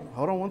ago?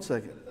 Hold on 1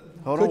 second.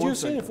 Could you have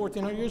seen it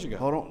 1,400 years ago?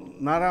 Hold on.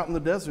 Not out in the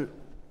desert.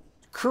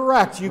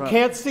 Correct. You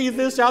can't see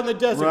this out in the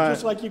desert,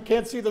 just like you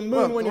can't see the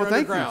moon when you're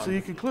underground. Thank you. So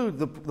you conclude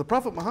the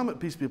Prophet Muhammad,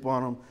 peace be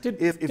upon him.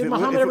 Did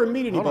Muhammad ever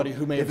meet anybody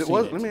who may have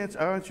seen it?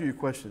 I'll answer your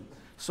question.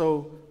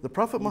 So the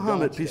Prophet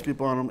Muhammad, peace be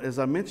upon him, as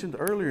I mentioned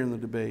earlier in the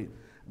debate,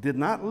 did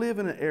not live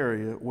in an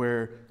area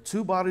where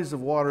two bodies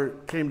of water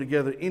came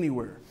together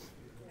anywhere.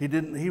 He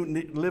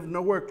lived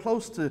nowhere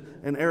close to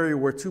an area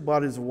where two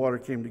bodies of water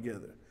came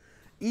together.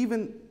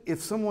 Even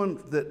if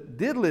someone that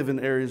did live in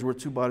areas where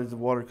two bodies of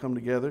water come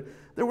together,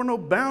 there were no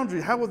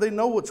boundaries. How would they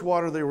know which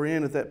water they were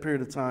in at that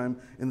period of time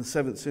in the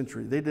 7th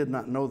century? They did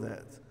not know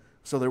that.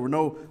 So there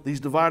were these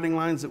dividing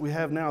lines that we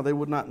have now, they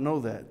would not know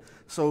that.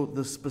 So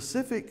the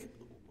specific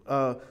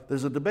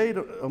there's a debate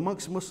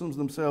amongst Muslims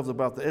themselves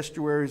about the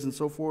estuaries and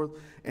so forth,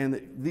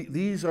 and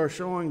these are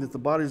showing that the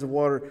bodies of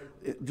water,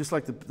 just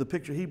like the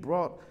picture he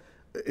brought,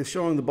 is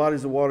showing the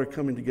bodies of water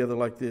coming together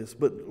like this.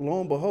 But lo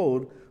and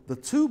behold, the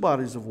two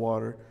bodies of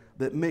water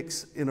that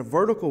mix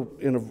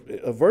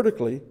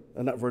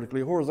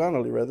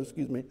horizontally,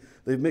 excuse me,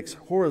 they mix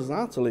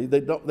horizontally.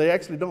 They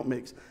actually don't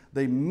mix.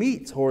 They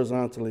meet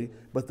horizontally,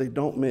 but they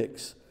don't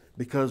mix.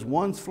 Because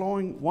one's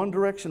flowing one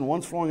direction,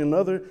 one's flowing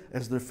another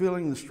as they're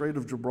filling the Strait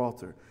of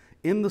Gibraltar.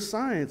 In the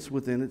science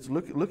within it,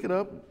 look it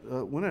up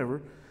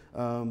whenever,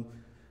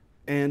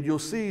 and you'll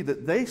see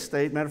that they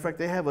state, matter of fact,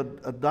 they have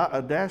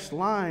a dashed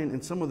line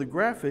in some of the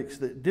graphics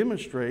that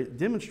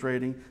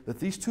demonstrating that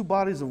these two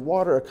bodies of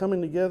water are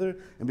coming together,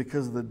 and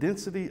because of the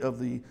density of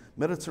the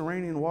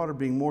Mediterranean water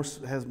being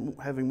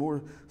having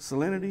more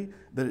salinity,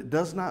 that it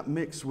does not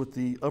mix with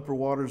the upper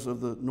waters of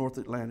the North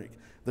Atlantic.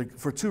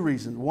 For two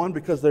reasons. One,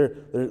 because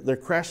they're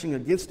crashing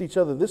against each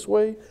other this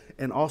way,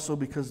 and also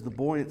because of the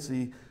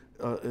buoyancy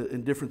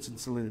and difference in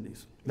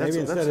salinities.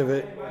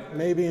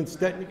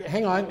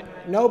 Hang on,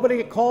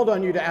 nobody called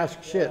on you to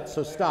ask shit,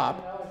 so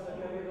stop.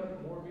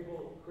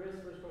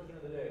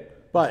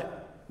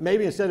 But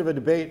maybe instead of a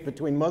debate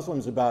between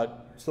Muslims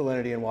about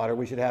salinity in water,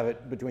 we should have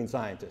it between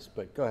scientists,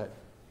 but go ahead.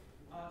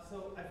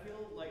 So I feel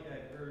like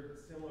I heard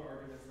similar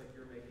arguments like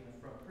you're making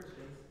from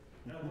Christians,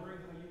 and I'm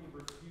wondering how you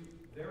would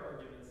refute their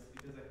arguments,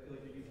 because I feel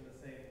like you're using the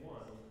same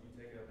one. You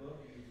take a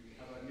book, you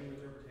have a new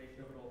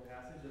interpretation of an old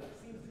passage that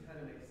seems to kind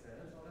of make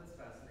sense. Oh, that's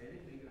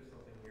fascinating. Maybe there's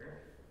something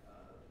here.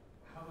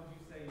 How would you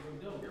say,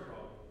 no, you're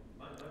wrong.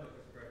 My book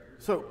is correct.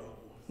 So,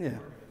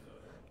 yeah.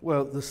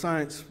 Well, the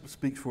science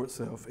speaks for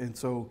itself. And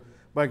so,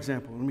 by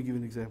example, let me give you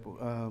an example.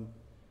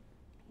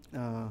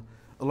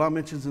 Allah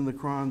mentions in the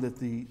Quran that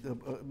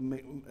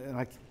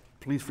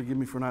please forgive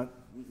me for not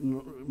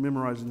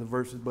memorizing the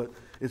verses, but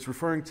it's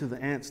referring to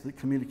the ants that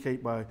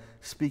communicate by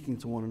speaking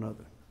to one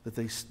another, that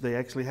they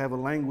actually have a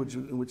language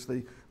in which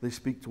they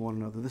speak to one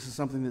another. This is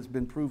something that's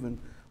been proven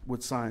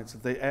with science,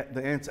 that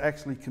the ants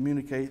actually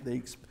communicate,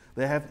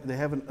 They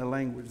have a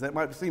language. That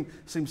might seem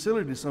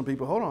silly to some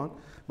people. Hold on.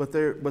 But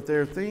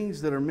there are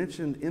things that are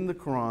mentioned in the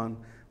Quran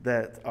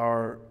that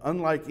are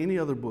unlike any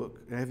other book.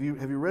 Have you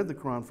read the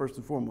Quran first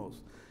and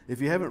foremost? If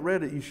you haven't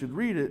read it, you should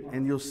read it,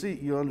 and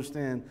you'll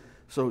understand.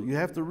 So you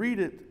have to read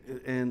it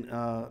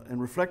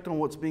and reflect on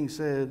what's being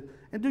said,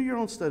 and do your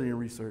own study and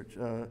research.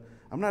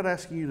 I'm not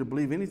asking you to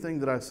believe anything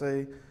that I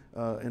say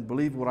and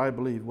believe what I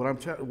believe. What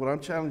I'm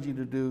challenging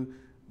you to do,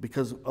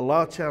 because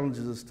Allah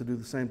challenges us to do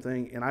the same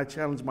thing, and I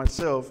challenge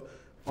myself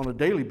on a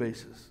daily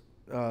basis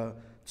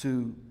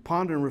to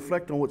ponder and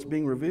reflect on what's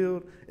being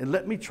revealed, and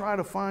let me try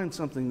to find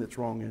something that's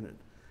wrong in it.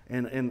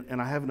 And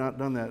I have not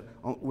done that.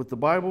 With the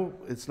Bible,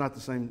 it's not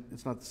the same.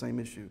 It's not the same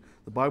issue.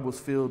 The Bible is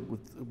filled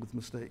with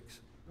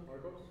mistakes. I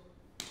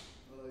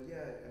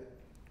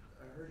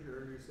heard you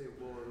earlier say,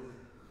 well, it was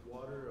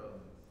water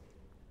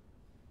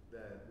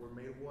that were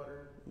made of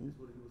water, is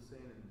what he was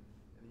saying,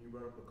 and you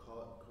brought up a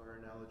car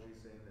analogy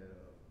saying that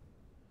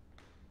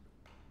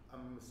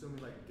I'm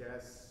assuming like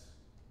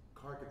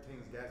car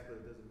contains gas, but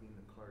it doesn't mean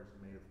the car is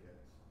made of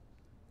gas.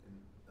 And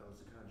I was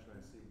kind of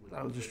trying to see what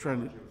I was just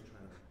trying to.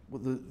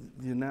 Well,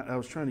 I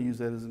was trying to use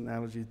that as an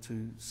analogy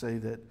to say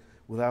that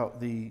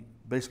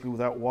basically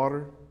without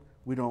water,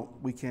 we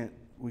can't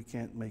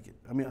make it.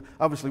 I mean,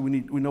 obviously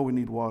we know we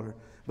need water,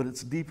 but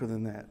it's deeper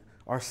than that.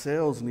 Our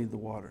cells need the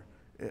water.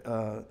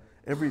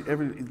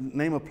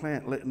 Name a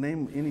plant,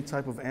 name any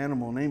type of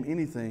animal, name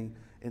anything,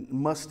 it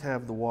must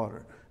have the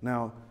water.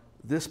 Now,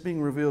 this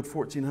being revealed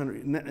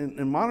 1400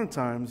 in modern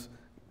times,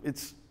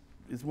 it's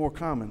more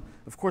common.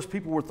 Of course,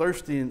 people were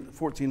thirsty in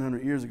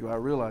 1400 years ago. I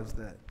realize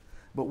that.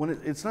 But when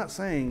it's not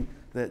saying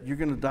that you're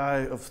going to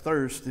die of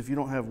thirst if you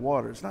don't have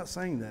water. It's not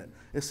saying that.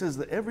 It says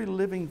that every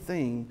living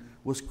thing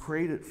was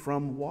created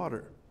from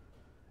water.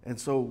 And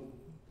so,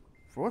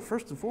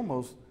 first and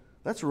foremost,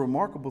 that's a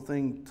remarkable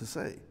thing to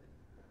say.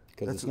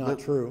 Because it's not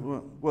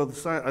true. Well, the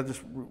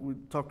science, we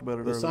talked about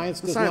it earlier. The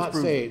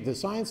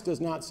science does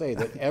not say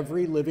that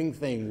every living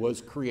thing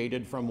was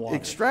created from water.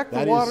 Extract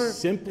the water.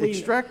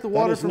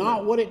 That is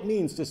not what it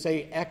means to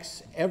say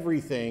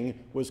everything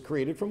was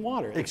created from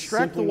water.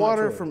 Extract the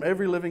water from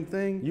every living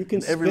thing. You can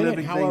spin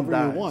it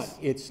however you want.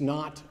 It's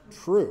not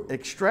true.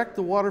 Extract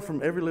the water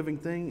from every living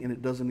thing, and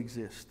it doesn't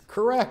exist.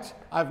 Correct.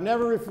 I've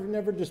never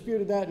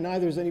disputed that.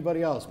 Neither has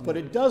anybody else. But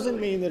it doesn't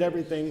mean that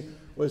everything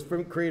was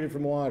created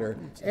from water.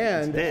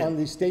 And on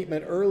the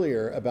statement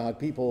earlier about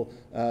people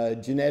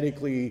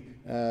genetically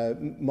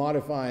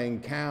modifying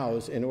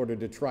cows in order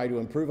to try to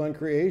improve on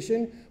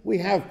creation, we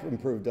have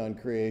improved on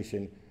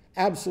creation.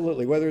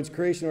 Absolutely. Whether it's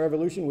creation or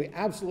evolution, we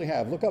absolutely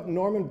have. Look up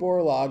Norman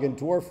Borlaug and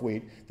dwarf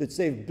wheat that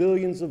saved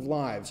billions of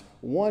lives.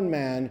 One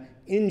man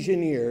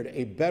engineered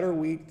a better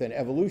wheat than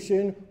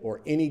evolution or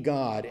any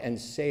god and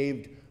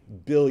saved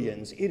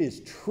billions. It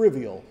is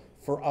trivial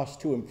for us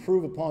to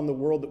improve upon the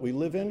world that we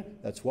live in.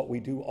 That's what we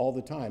do all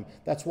the time.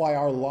 That's why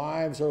our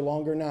lives are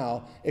longer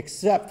now,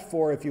 except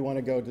for if you want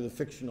to go to the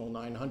fictional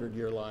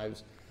 900-year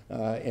lives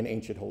in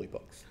ancient holy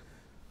books.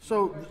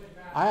 So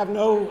I have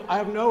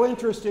no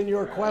interest in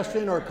your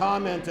question or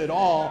comment at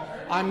all.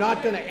 I'm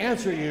not going to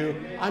answer you.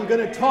 I'm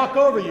going to talk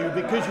over you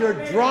because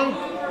you're drunk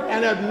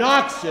and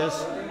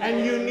obnoxious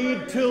and you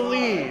need to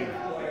leave.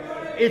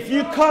 If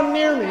you come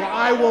near me,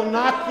 I will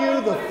knock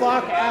you the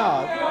fuck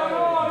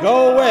out.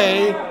 Go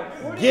away.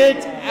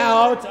 Get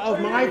out of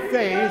my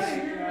face,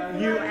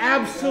 you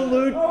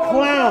absolute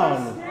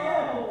clown.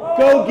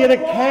 Go get a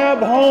cab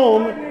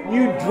home,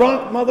 you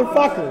drunk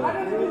motherfucker.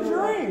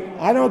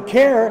 I don't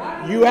care,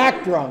 you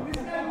act drunk.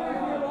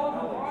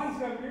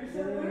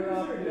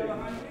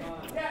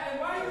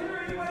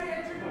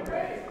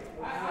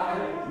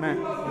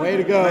 Way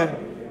to go.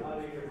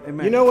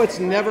 You know what's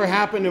never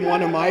happened in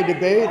one of my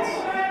debates?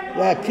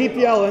 Yeah, keep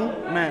yelling.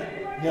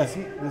 Matt, does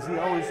he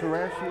always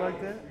harass you like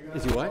that?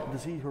 Is he what?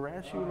 Does he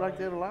harass you like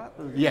that a lot?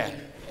 Yeah,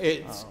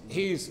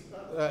 he's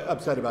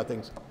upset about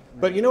things.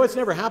 But you know what's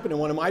never happened in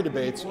one of my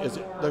debates is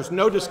there's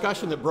no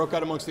discussion that broke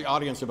out amongst the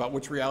audience about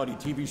which reality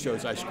TV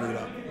shows I screwed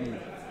up.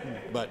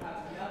 But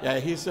yeah,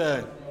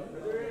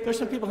 there's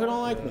some people who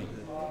don't like me.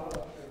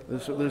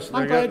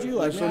 I'm glad you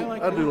like me.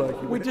 I do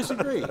like you. We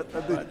disagree.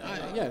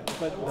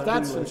 But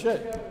that's some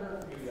shit.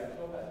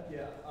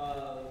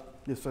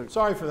 Yes, sir.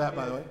 Sorry for that,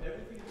 by the way.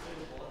 Everything is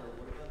made of water.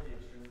 What about the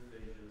extreme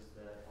phases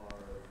that are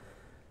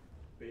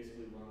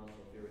basically run on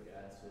sulfuric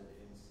acid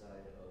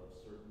inside of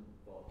certain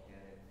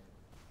volcanic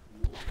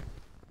pools in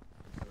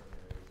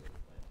certain areas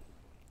of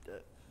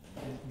the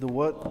planet? The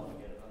what?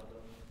 Forget about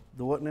them.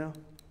 The what now?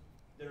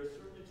 There are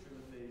certain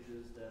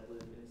extremophages that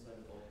live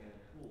inside of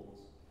volcanic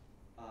pools.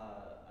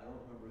 I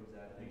don't remember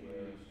exactly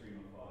where.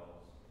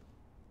 Extremophiles.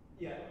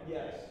 Yeah,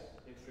 yes,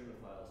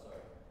 extremophiles,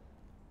 sorry.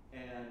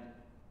 And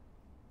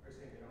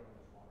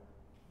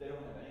they don't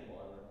have any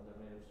water,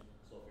 they're made of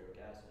sulfuric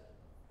acid.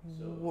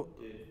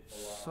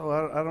 So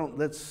I don't,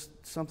 that's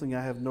something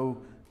I have no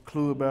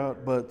clue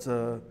about, but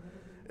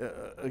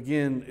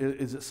again,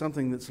 is it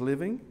something that's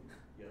living?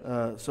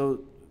 Yes.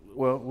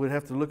 Well, we'd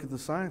have to look at the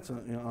science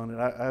on it.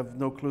 I have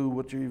no clue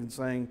what you're even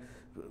saying,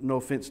 no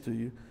offense to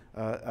you.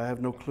 I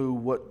have no clue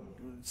what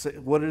say,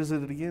 what is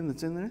it again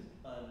that's in there?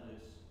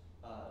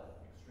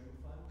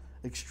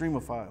 It's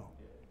extremophile. Extremophile.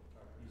 Yeah,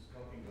 he's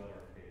talking about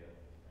archaea,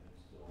 and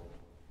it's still,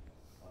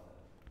 I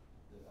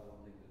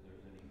don't think that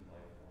there's any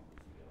life form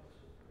that we got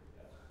so very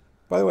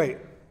fast. By the way,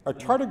 are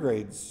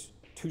tardigrades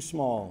too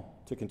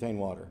small to contain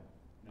water?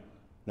 No.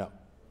 No.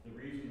 The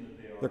reason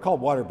that they are. They're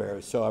called water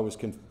bears, so I was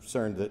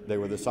concerned that they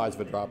were the size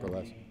of a drop or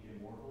less.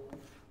 Immortal, in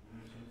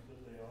the sense that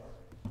they are,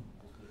 is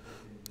that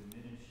they can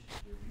diminish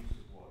their use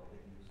of water.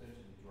 They can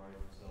essentially dry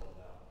themselves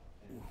out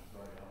and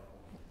dry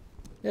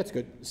out. That's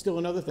good. Still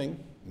another thing,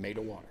 made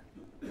of water.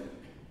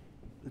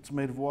 It's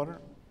made of water?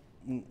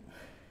 Mm.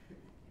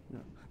 Yeah.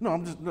 No,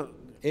 I'm just, no.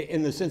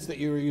 In the sense that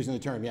you were using the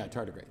term, yeah,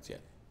 tardigrades, yeah.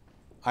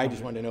 I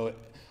just wanted to know it.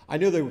 I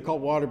knew they were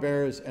called water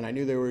bears, and I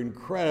knew they were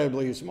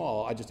incredibly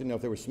small. I just didn't know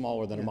if they were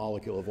smaller than a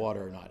molecule of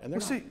water or not. And they're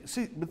not.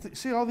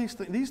 See, all these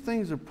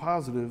things are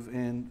positive,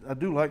 and I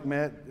do like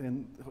Matt,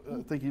 and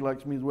I think he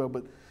likes me as well.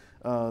 But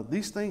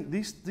these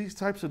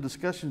types of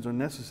discussions are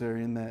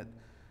necessary in that,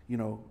 you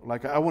know,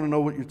 like I want to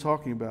know what you're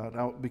talking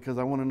about because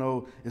I want to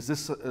know, is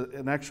this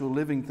an actual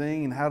living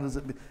thing, and how does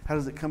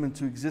it come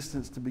into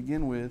existence to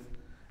begin with,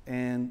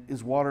 and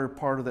is water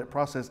part of that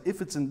process if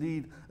it's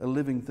indeed a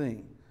living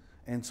thing?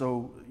 And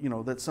so, you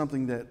know, that's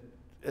something that,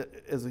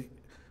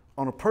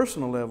 on a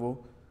personal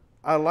level,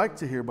 I like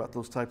to hear about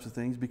those types of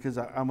things because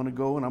I'm going to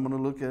go and I'm going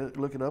to look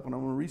it up and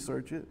I'm going to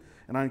research it,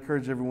 and I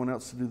encourage everyone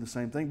else to do the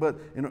same thing. But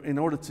in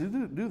order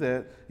to do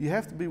that, you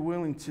have to be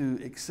willing to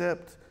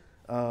accept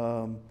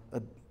a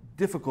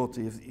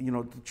difficulty. You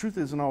know, the truth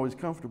isn't always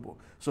comfortable.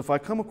 So if I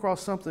come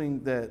across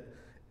something that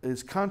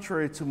is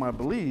contrary to my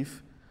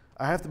belief,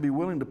 I have to be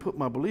willing to put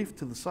my belief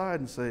to the side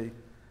and say,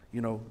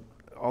 you know,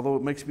 although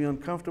it makes me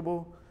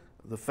uncomfortable,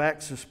 the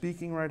facts are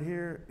speaking right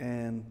here,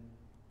 and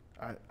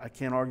I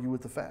can't argue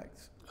with the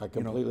facts. I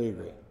completely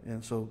agree.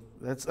 And so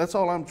that's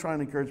all I'm trying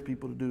to encourage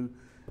people to do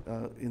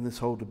in this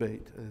whole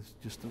debate, is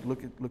just to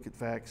look at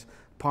facts,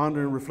 ponder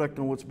and reflect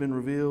on what's been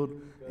revealed,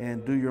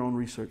 and do your own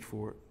research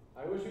for it.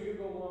 I wish we could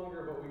go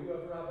longer, but we do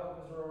have to wrap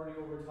up because we're already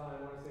over time.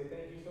 I want to say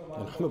thank you so much.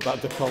 And I'm about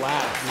to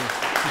collapse.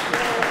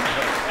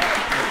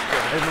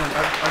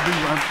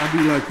 I do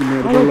like you,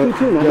 man. I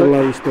got a lot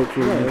of respect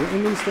for you.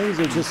 And these things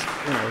are just,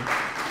 you know.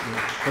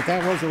 But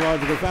that was a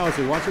logical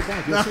fallacy. Watch it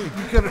back. You'll see.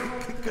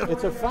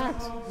 It's a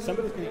fact.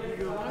 Somebody's going to eat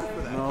your alive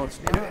for that. No, it's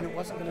not. And it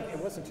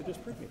wasn't to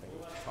disprove anything. It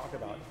was to talk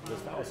about this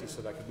fallacy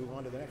so that I could move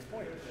on to the next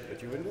point.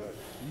 But you wouldn't do it.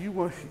 You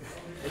want?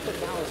 It's a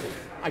fallacy.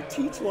 I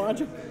teach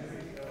logic.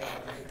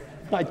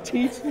 I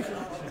teach.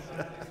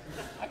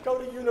 I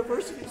go to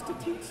universities to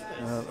teach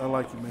this. I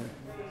like you, man.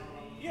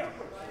 Yeah.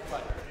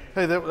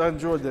 Hey, I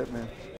enjoyed that, man.